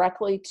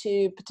directly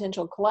to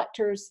potential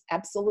collectors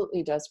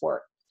absolutely does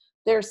work.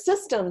 There are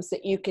systems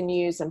that you can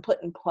use and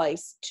put in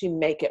place to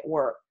make it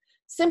work.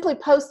 Simply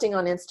posting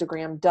on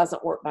Instagram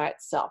doesn't work by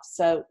itself.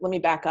 So let me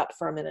back up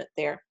for a minute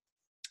there.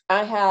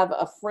 I have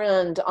a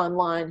friend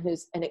online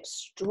who's an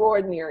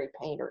extraordinary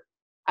painter.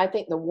 I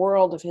think the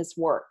world of his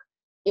work.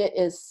 It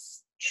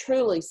is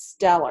truly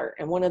stellar,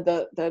 and one of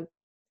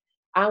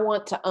I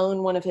want to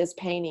own one of his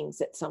paintings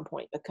at some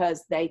point,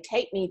 because they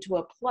take me to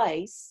a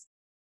place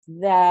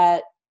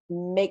that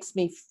makes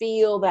me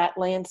feel that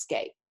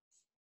landscape.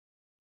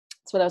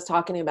 That's what I was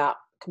talking about,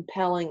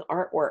 compelling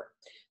artwork.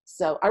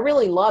 So I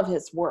really love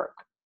his work,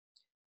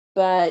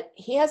 but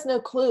he has no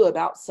clue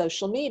about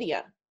social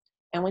media.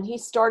 And when he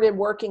started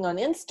working on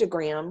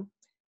Instagram,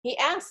 he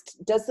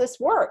asked, does this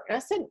work? And I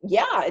said,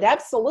 yeah, it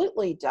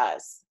absolutely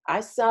does.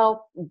 I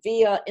sell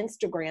via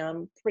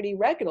Instagram pretty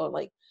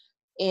regularly.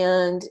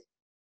 And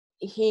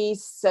he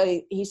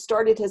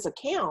started his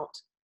account,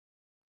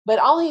 but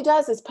all he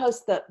does is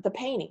post the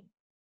painting.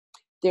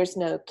 There's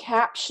no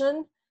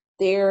caption.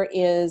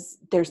 There's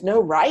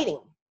no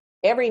writing.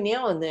 Every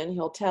now and then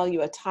he'll tell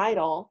you a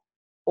title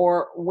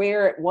or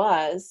where it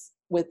was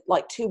with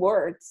like 2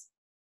 words,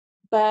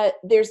 but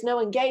there's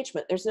no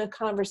engagement. There's no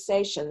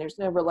conversation. There's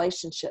no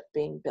relationship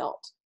being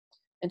built.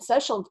 And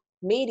social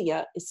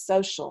media is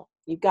social.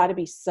 You've got to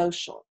be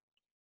social.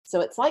 So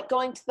it's like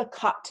going to the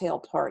cocktail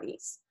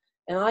parties.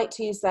 And I like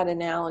to use that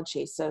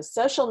analogy. So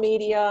social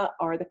media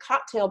are the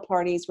cocktail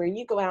parties where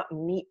you go out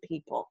and meet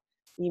people.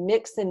 You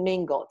mix and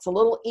mingle. It's a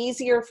little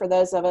easier for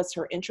those of us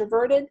who are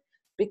introverted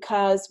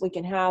because we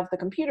can have the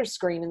computer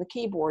screen and the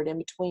keyboard in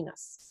between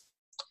us.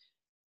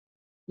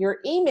 Your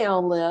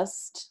email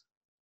list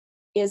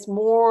is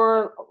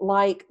more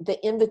like the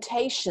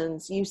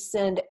invitations you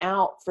send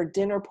out for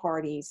dinner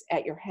parties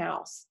at your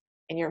house,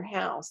 and your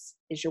house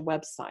is your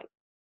website.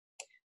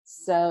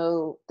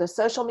 So the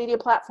social media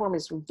platform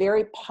is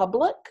very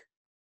public,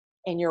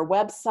 and your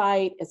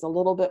website is a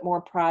little bit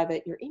more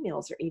private. Your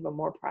emails are even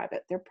more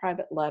private. They're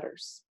private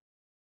letters.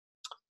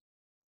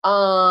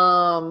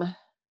 Oh,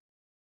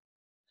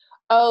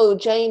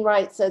 Jane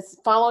Wright says,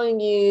 following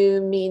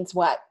you means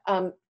what?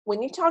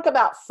 When you talk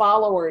about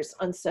followers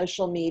on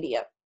social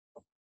media,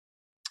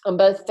 on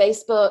both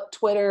Facebook,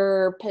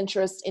 Twitter,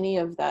 Pinterest, any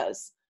of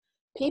those,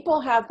 people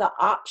have the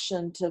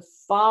option to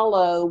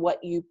follow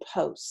what you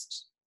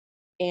post.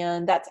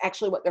 And that's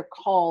actually what they're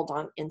called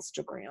on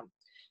Instagram.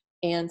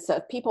 And so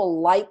if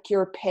people like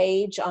your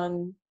page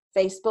on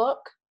Facebook,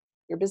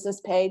 your business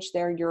page,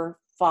 they're your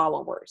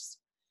followers.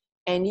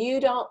 And you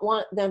don't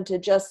want them to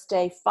just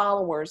stay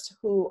followers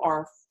who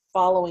are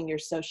following your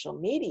social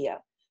media.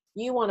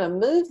 You want to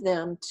move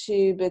them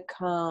to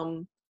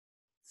become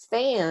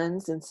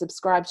fans and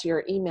subscribe to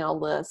your email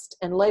list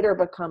and later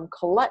become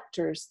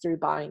collectors through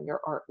buying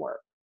your artwork.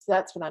 So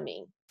that's what I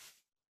mean.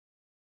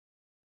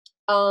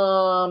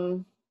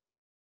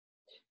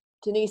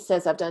 Denise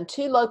says, I've done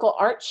 2 local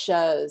art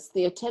shows.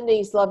 The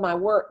attendees love my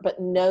work, but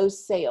no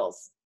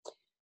sales.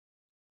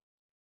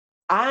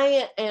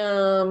 I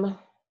am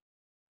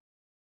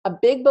a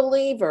big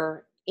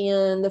believer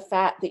in the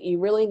fact that you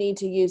really need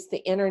to use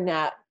the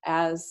internet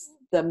as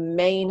the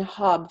main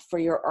hub for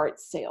your art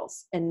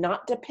sales and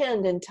not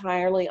depend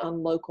entirely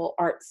on local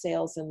art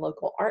sales and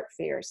local art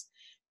fairs.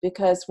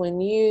 Because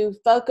when you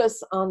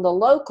focus on the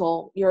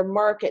local, your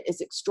market is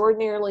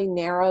extraordinarily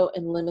narrow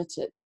and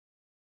limited.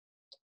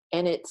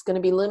 And it's going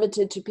to be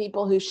limited to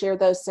people who share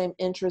those same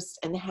interests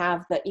and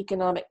have the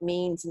economic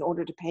means in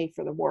order to pay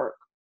for the work.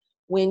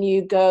 When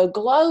you go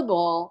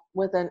global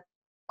with an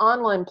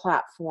online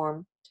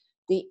platform,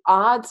 the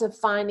odds of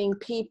finding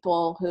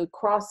people who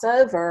cross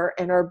over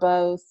and are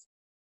both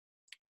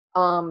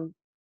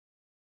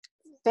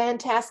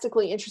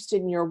fantastically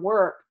interested in your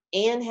work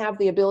and have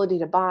the ability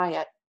to buy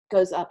it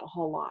goes up a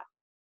whole lot.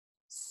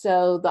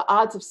 So the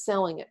odds of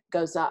selling it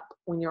goes up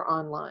when you're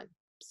online.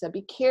 So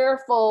be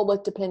careful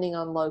with depending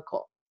on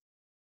local.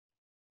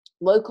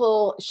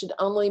 Local should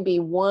only be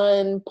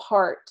one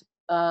part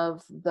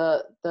of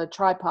the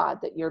tripod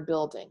that you're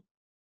building.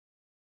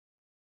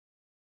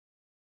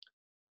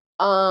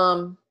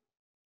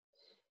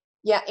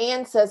 Yeah,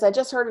 Ann says, I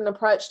just heard an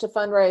approach to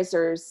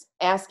fundraisers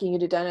asking you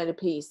to donate a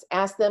piece.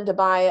 Ask them to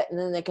buy it and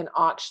then they can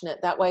auction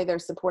it. That way they're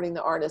supporting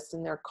the artist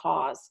and their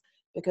cause,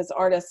 because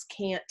artists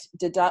can't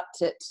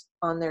deduct it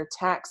on their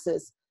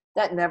taxes.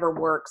 That never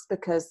works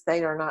because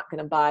they are not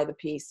going to buy the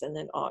piece and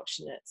then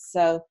auction it.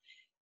 So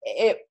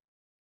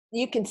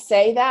you can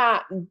say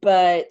that,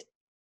 but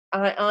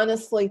I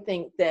honestly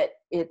think that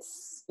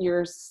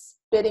you're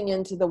spitting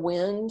into the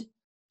wind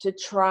to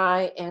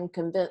try and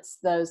convince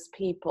those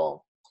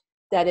people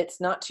that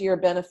it's not to your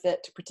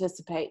benefit to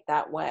participate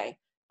that way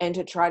and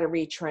to try to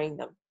retrain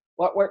them.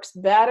 What works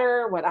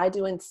better, what I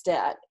do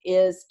instead,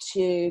 is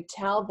to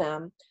tell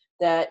them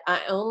that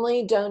I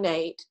only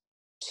donate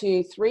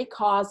to 3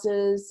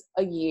 causes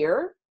a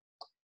year,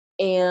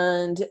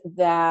 and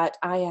that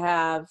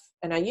I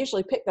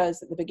usually pick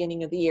those at the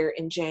beginning of the year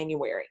in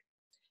January.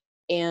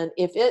 And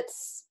if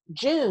it's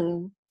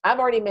June, I've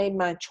already made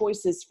my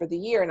choices for the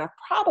year, and I've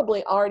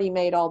probably already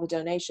made all the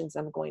donations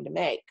I'm going to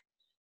make.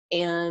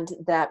 And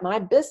that my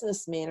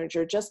business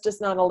manager just does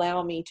not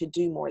allow me to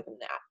do more than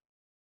that.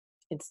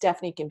 And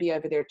Stephanie can be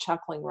over there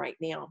chuckling right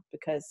now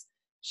because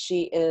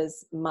she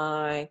is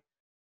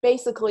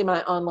basically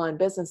my online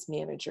business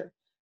manager.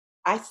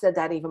 I said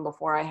that even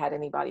before I had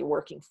anybody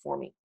working for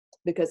me,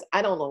 because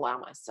I don't allow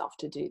myself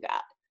to do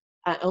that.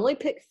 I only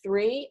pick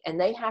 3, and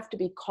they have to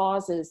be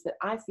causes that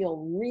I feel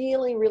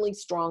really, really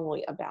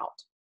strongly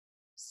about.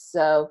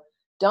 So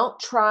Don't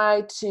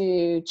try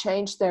to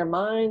change their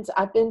minds.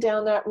 I've been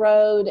down that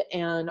road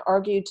and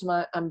argued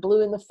to I'm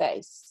blue in the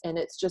face, and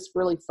it's just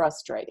really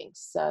frustrating.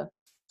 So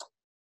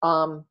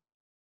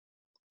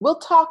we'll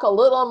talk a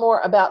little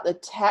more about the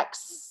tech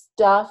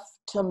stuff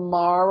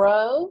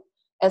tomorrow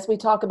as we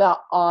talk about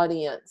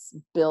audience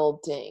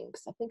building.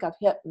 'Cause I think I've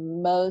hit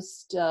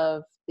most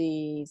of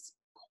these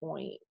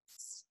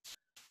points.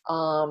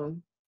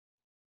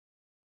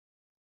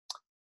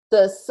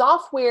 The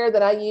software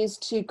that I use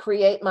to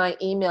create my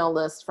email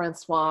list,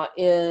 Francois,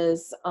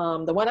 is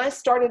the one I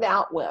started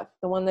out with,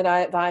 the one that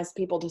I advise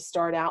people to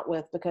start out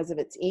with because of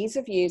its ease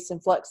of use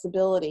and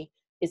flexibility,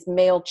 is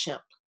MailChimp.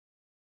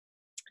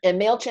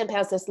 And MailChimp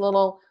has this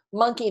little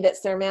monkey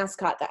that's their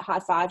mascot that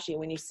high-fives you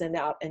when you send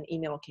out an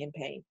email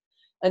campaign.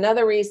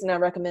 Another reason I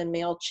recommend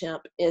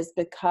MailChimp is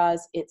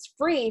because it's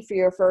free for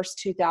your first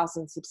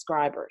 2,000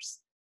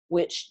 subscribers,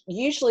 which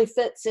usually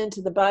fits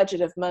into the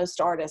budget of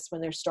most artists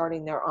when they're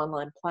starting their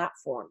online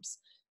platforms.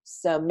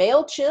 So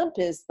MailChimp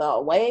is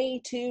the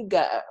way to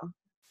go.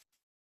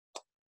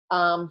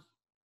 I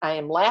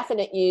am laughing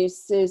at you,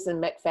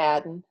 Susan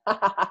McFadden.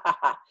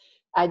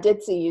 I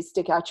did see you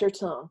stick out your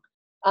tongue.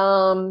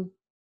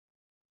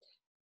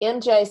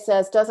 MJ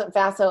says, doesn't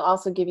FASO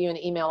also give you an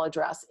email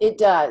address? It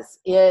does.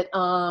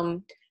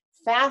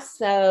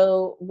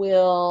 FASO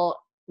will,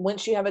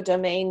 once you have a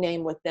domain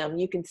name with them,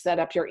 you can set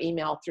up your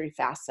email through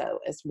FASO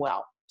as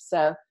well.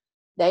 So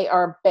they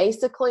are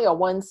basically a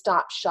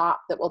one-stop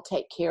shop that will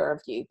take care of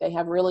you. They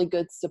have really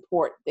good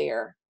support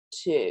there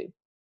too.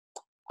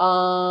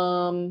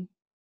 I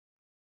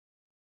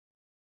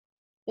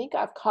think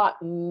I've caught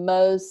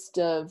most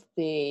of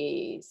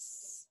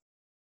these.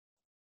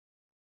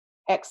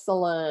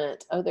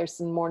 Excellent. Oh, there's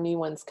some more new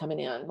ones coming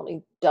in. Let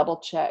me double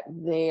check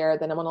there.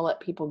 Then I'm going to let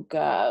people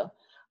go.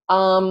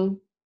 Oh,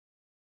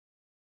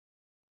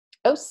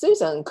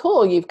 Susan,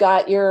 cool. You've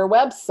got your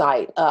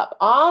website up.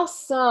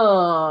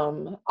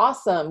 Awesome.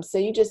 Awesome. So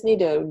you just need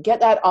to get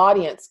that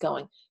audience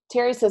going.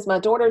 Terry says, my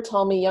daughter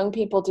told me young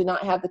people do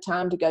not have the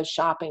time to go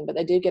shopping, but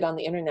they do get on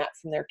the internet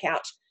from their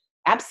couch.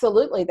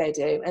 Absolutely they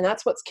do. And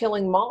that's what's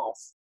killing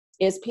malls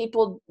is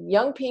people,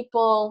 young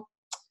people.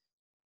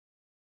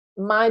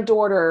 My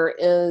daughter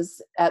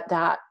is at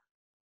that,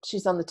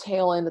 she's on the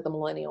tail end of the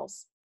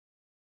millennials,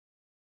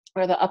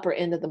 or the upper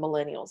end of the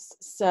millennials.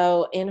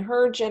 So in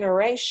her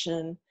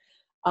generation,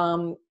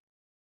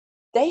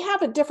 they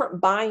have a different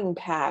buying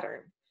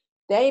pattern.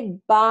 They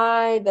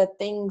buy the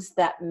things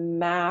that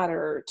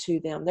matter to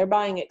them. They're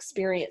buying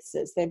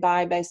experiences. They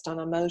buy based on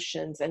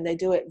emotions, and they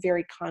do it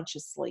very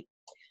consciously.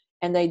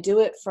 And they do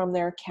it from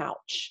their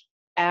couch.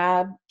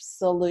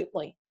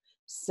 Absolutely.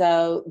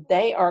 So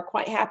they are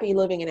quite happy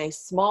living in a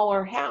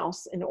smaller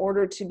house in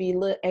order to be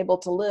able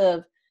to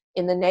live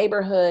in the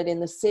neighborhood, in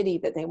the city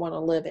that they want to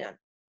live in,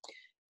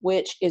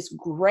 which is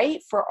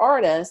great for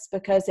artists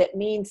because it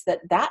means that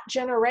that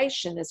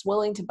generation is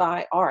willing to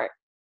buy art.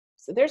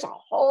 So there's a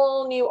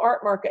whole new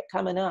art market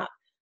coming up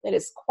that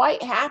is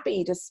quite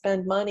happy to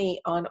spend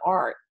money on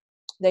art.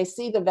 They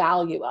see the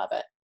value of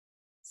it.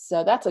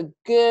 So that's a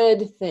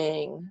good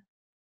thing.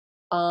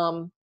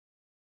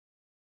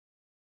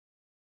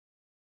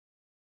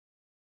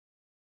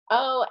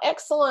 Oh,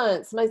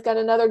 excellent. Somebody's got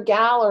another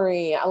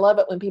gallery. I love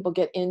it when people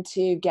get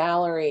into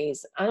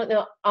galleries. I don't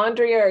know,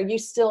 Andrea, are you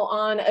still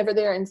on over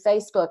there in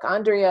Facebook?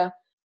 Andrea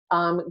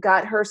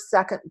got her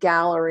second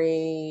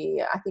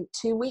gallery, I think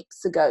 3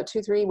 weeks ago.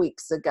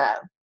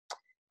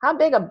 How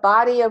big a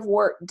body of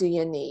work do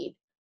you need?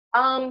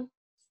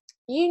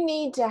 You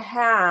need to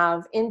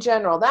have, in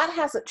general, that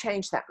hasn't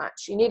changed that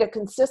much. You need a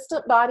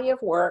consistent body of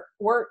work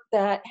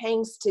that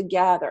hangs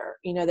together,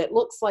 you know, that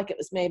looks like it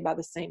was made by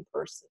the same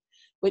person.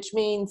 Which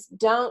means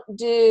don't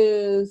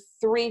do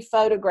 3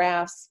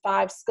 photographs,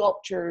 5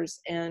 sculptures,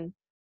 and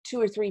 2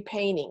 or 3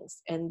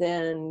 paintings and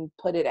then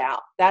put it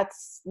out.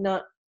 That's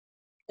not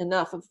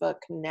enough of a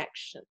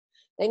connection.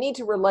 They need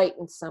to relate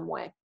in some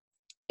way.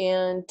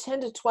 And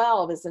 10 to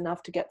 12 is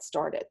enough to get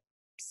started.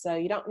 So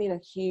you don't need a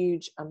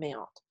huge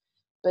amount.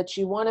 But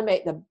you want to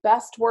make the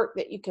best work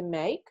that you can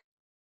make,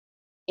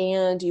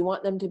 and you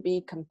want them to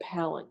be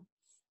compelling.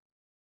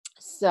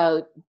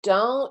 So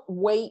don't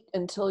wait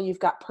until you've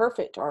got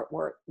perfect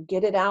artwork.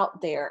 Get it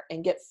out there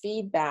and get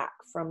feedback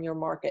from your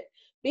market.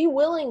 Be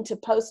willing to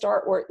post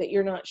artwork that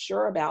you're not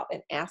sure about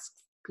and ask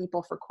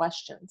people for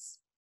questions.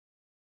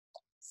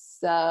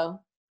 So,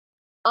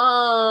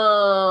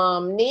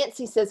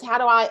 Nancy says, how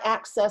do I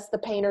access the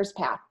Painter's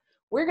Path?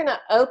 We're going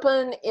to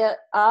open it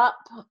up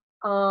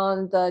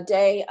on the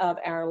day of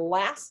our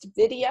last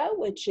video,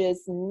 which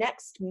is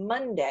next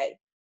Monday.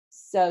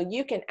 So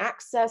you can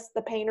access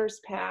the Painter's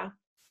Path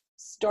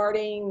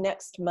starting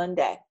next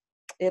Monday.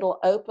 It'll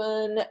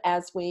open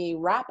as we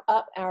wrap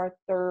up our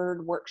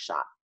 3rd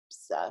workshop.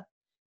 So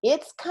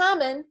it's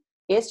coming.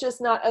 It's just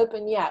not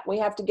open yet. We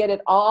have to get it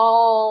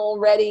all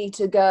ready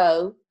to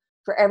go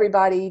for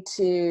everybody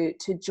to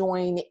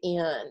join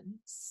in.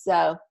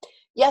 So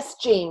yes,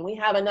 Jean, we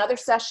have another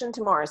session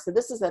tomorrow. So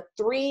this is a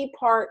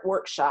 3-part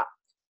workshop.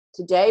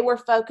 Today, we're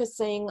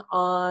focusing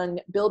on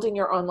building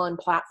your online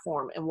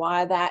platform and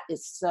why that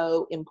is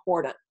so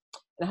important.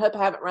 And I hope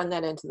I haven't run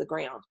that into the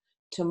ground.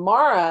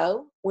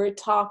 Tomorrow, we're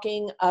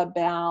talking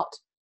about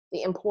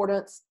the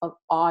importance of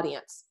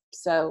audience.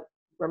 So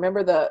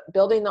remember, the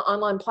building the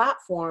online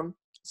platform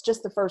is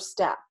just the first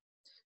step.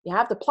 You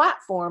have the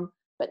platform,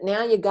 but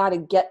now you got to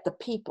get the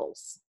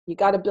peoples. You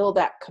got to build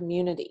that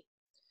community.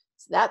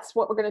 So that's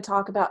what we're going to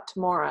talk about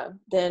tomorrow.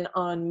 Then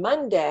on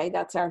Monday,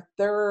 that's our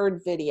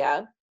third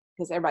video,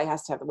 because everybody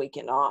has to have the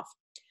weekend off.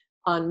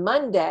 On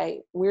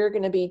Monday, we're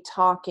going to be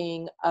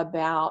talking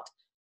about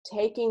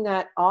taking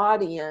that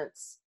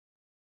audience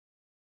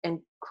and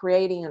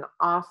creating an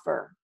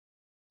offer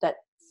that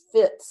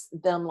fits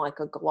them like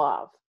a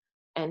glove,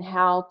 and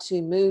how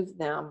to move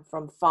them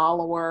from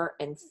follower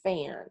and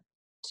fan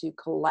to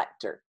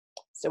collector.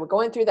 So we're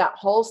going through that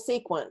whole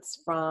sequence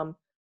from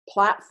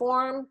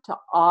platform to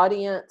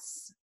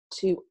audience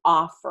to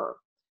offer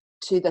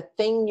to the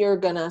thing you're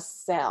going to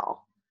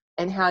sell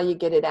and how you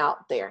get it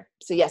out there.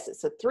 So yes,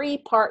 it's a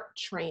 3-part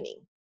training.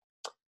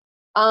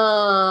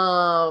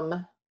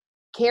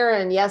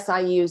 Karen, yes, I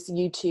use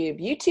YouTube.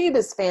 YouTube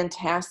is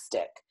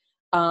fantastic.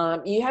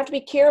 You have to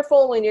be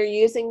careful when you're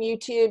using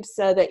YouTube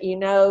so that you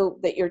know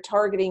that you're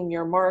targeting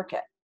your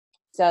market.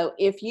 So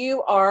if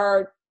you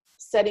are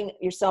setting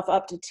yourself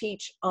up to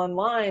teach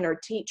online or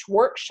teach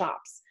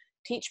workshops,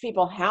 teach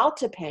people how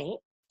to paint,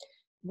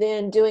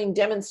 then doing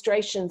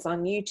demonstrations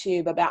on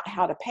YouTube about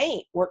how to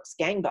paint works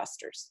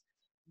gangbusters.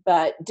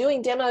 But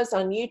doing demos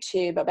on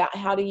YouTube about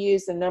how to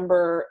use a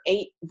number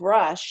 8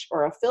 brush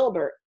or a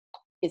filbert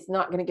is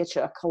not going to get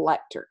you a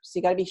collector. So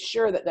you got to be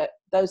sure that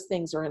those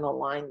things are in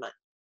alignment.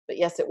 But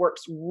yes, it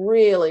works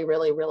really,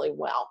 really, really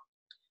well.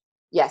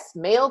 Yes,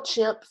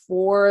 MailChimp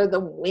for the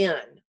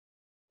win.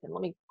 And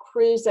let me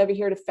cruise over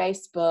here to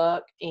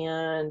Facebook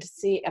and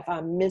see if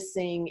I'm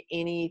missing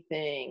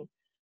anything.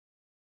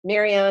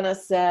 Mariana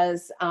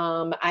says,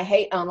 I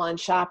hate online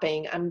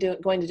shopping. I'm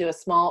going to do a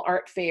small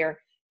art fair.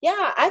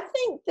 Yeah, I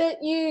think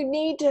that you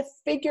need to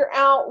figure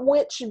out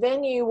which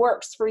venue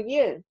works for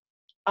you.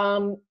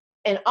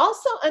 And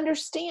also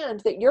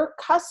understand that your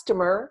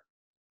customer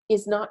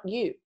is not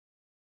you.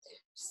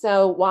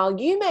 So while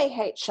you may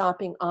hate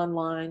shopping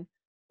online,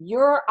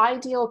 your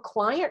ideal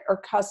client or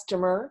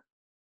customer,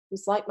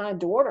 who's like my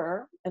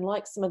daughter and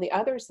like some of the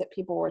others that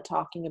people were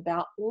talking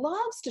about,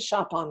 loves to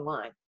shop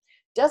online.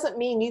 Doesn't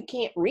mean you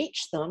can't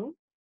reach them.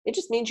 It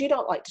just means you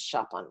don't like to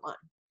shop online.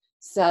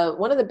 So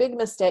one of the big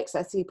mistakes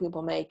I see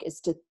people make is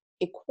to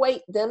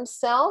equate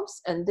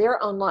themselves and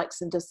their own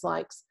likes and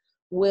dislikes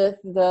with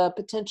the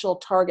potential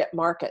target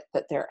market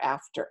that they're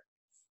after.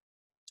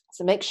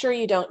 So make sure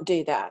you don't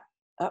do that.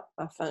 Oh,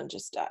 my phone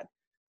just died.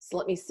 So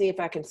let me see if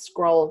I can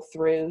scroll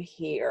through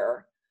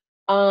here.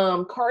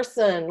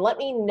 Carson, let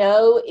me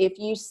know if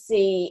you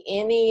see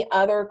any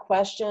other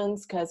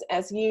questions, because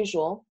as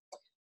usual,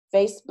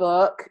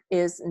 Facebook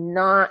is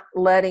not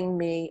letting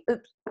me,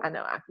 oops, I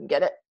know I can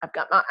get it. I've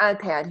got my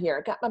iPad here.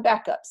 I got my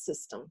backup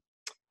system.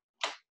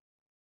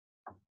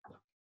 Let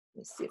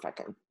me see if I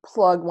can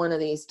plug one of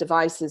these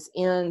devices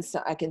in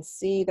so I can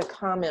see the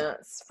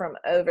comments from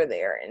over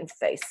there in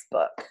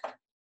Facebook.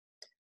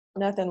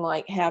 Nothing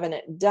like having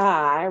it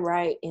die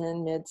right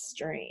in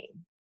midstream.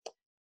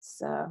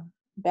 So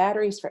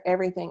batteries for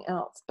everything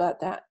else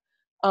but that.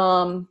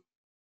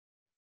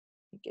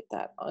 Get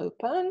that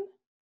open.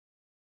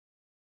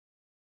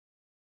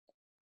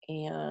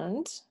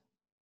 And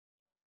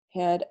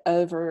head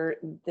over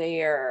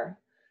there.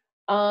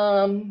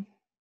 Oh,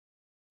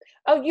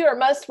 you are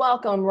most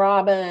welcome,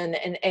 Robin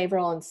and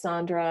Avril and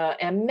Sandra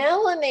and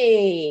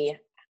Melanie.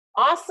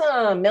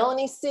 Awesome.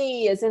 Melanie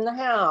C is in the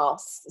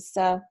house.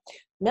 So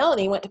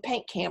Melanie went to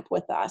paint camp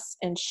with us,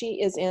 and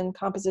she is in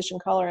composition,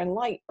 color, and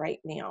light right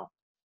now.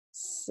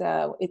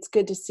 So it's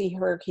good to see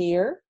her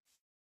here.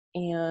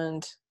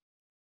 And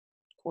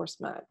of course,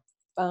 my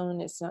phone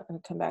is not going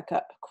to come back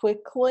up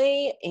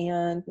quickly,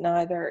 and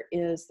neither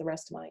is the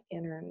rest of my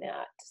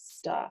internet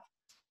stuff.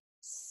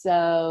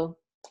 So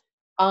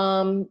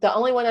the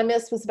only one I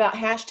missed was about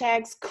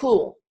hashtags.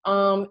 Cool.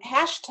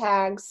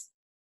 Hashtags,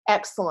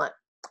 excellent.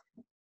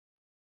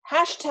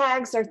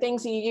 Hashtags are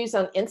things that you use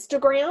on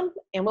Instagram,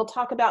 and we'll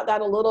talk about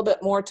that a little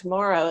bit more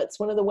tomorrow.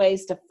 It's one of the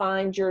ways to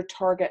find your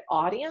target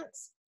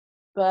audience,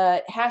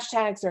 but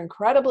hashtags are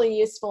incredibly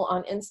useful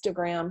on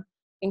Instagram,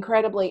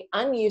 incredibly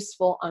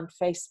unuseful on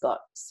Facebook.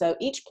 So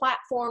each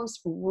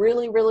platform's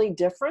really, really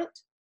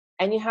different,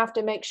 and you have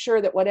to make sure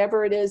that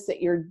whatever it is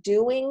that you're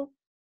doing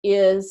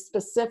is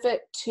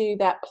specific to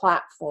that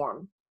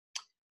platform.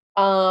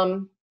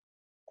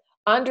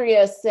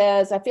 Andrea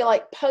says, I feel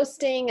like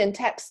posting and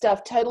tech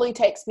stuff totally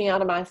takes me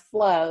out of my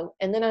flow,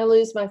 and then I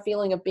lose my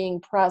feeling of being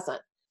present.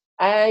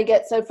 I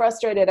get so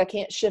frustrated I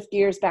can't shift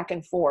gears back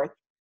and forth.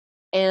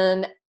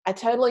 And I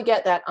totally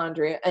get that,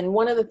 Andrea. And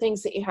one of the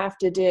things that you have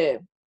to do,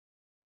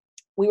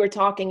 we were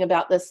talking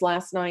about this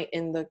last night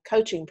in the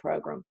coaching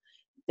program,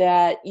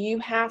 that you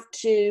have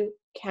to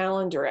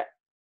calendar it.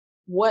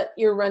 What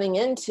you're running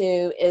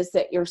into is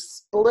that you're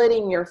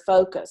splitting your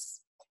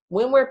focus.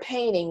 When we're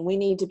painting, we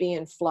need to be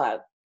in flow.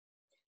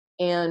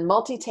 and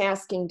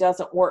multitasking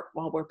doesn't work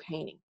while we're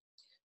painting.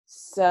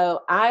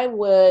 So I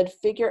would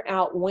figure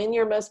out when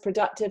your most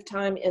productive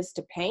time is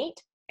to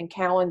paint and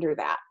calendar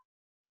that.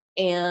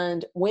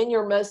 And when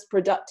your most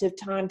productive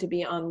time to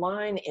be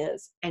online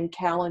is, and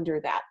calendar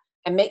that,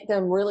 and make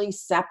them really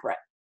separate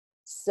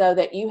so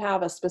that you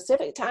have a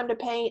specific time to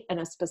paint and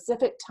a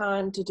specific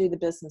time to do the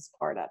business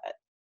part of it.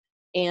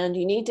 And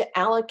you need to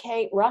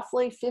allocate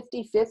roughly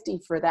 50-50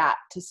 for that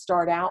to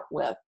start out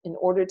with in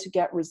order to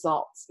get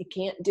results. You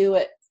can't do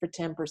it for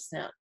 10%.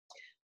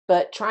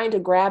 But trying to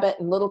grab it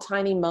in little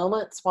tiny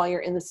moments while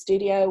you're in the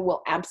studio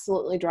will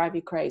absolutely drive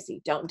you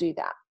crazy. Don't do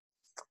that.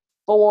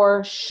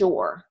 For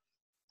sure.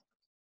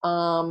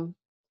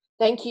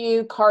 Thank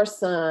you,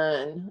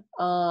 Carson.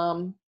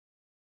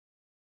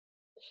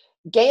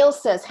 Gail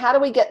says, how do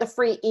we get the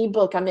free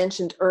ebook I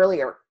mentioned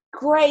earlier?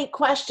 Great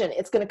question.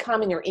 It's going to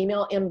come in your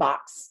email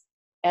inbox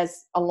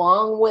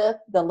along with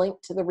the link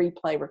to the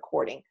replay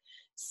recording.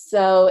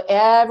 So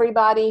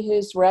everybody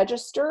who's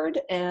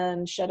registered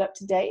and showed up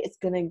today is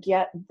going to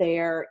get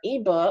their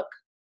ebook,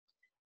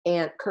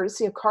 and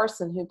courtesy of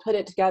Carson, who put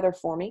it together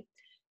for me,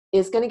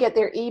 is going to get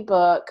their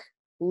ebook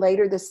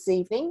later this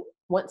evening.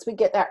 Once we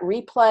get that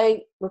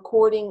replay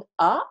recording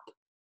up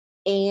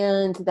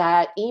and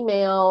that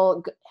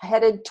email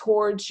headed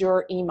towards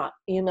your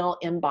email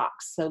inbox.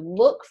 So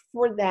look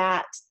for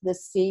that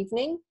this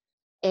evening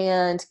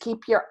and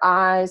keep your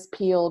eyes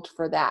peeled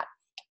for that.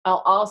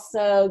 I'll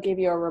also give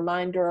you a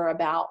reminder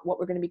about what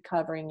we're going to be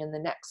covering in the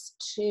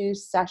next 2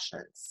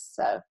 sessions.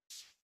 So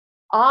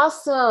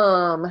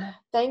awesome.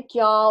 Thank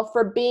y'all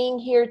for being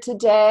here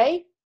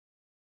today.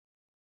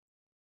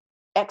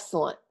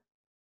 Excellent.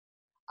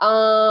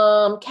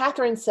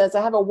 Catherine says,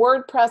 I have a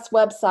WordPress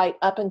website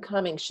up and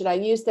coming. Should I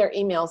use their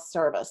email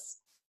service?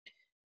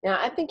 Now,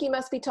 I think you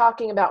must be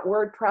talking about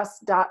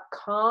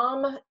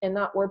WordPress.com and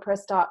not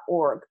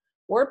WordPress.org.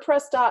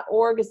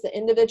 WordPress.org is the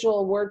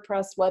individual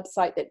WordPress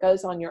website that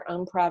goes on your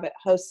own private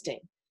hosting,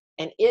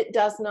 and it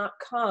does not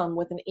come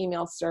with an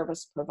email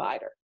service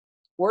provider.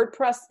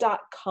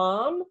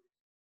 WordPress.com,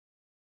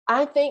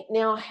 I think,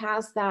 now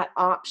has that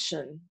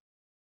option.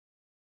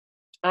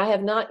 I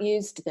have not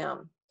used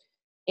them.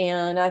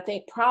 And I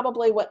think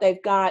probably what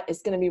they've got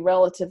is going to be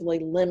relatively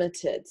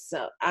limited.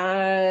 So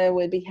I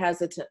would be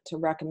hesitant to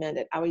recommend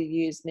it. I would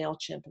use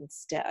MailChimp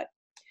instead.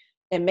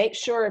 And make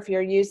sure if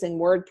you're using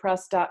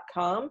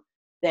WordPress.com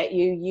that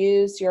you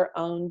use your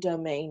own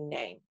domain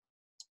name.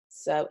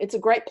 So it's a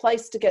great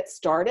place to get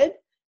started.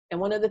 And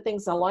one of the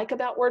things I like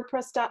about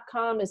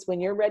WordPress.com is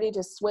when you're ready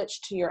to switch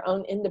to your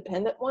own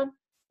independent one,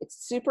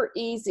 it's super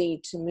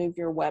easy to move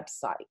your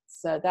website.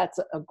 So that's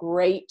a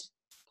great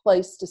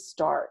place to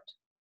start.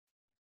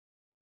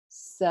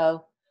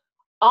 So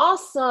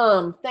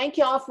awesome. Thank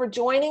you all for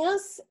joining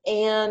us,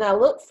 and I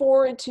look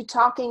forward to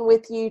talking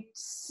with you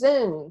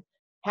soon.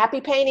 Happy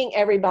painting,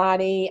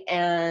 everybody,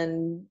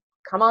 and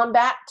come on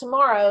back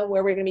tomorrow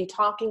where we're going to be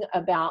talking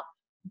about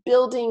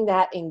building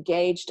that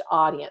engaged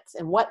audience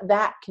and what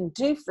that can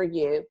do for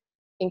you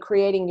in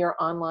creating your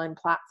online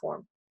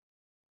platform.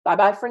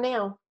 Bye-bye for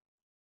now.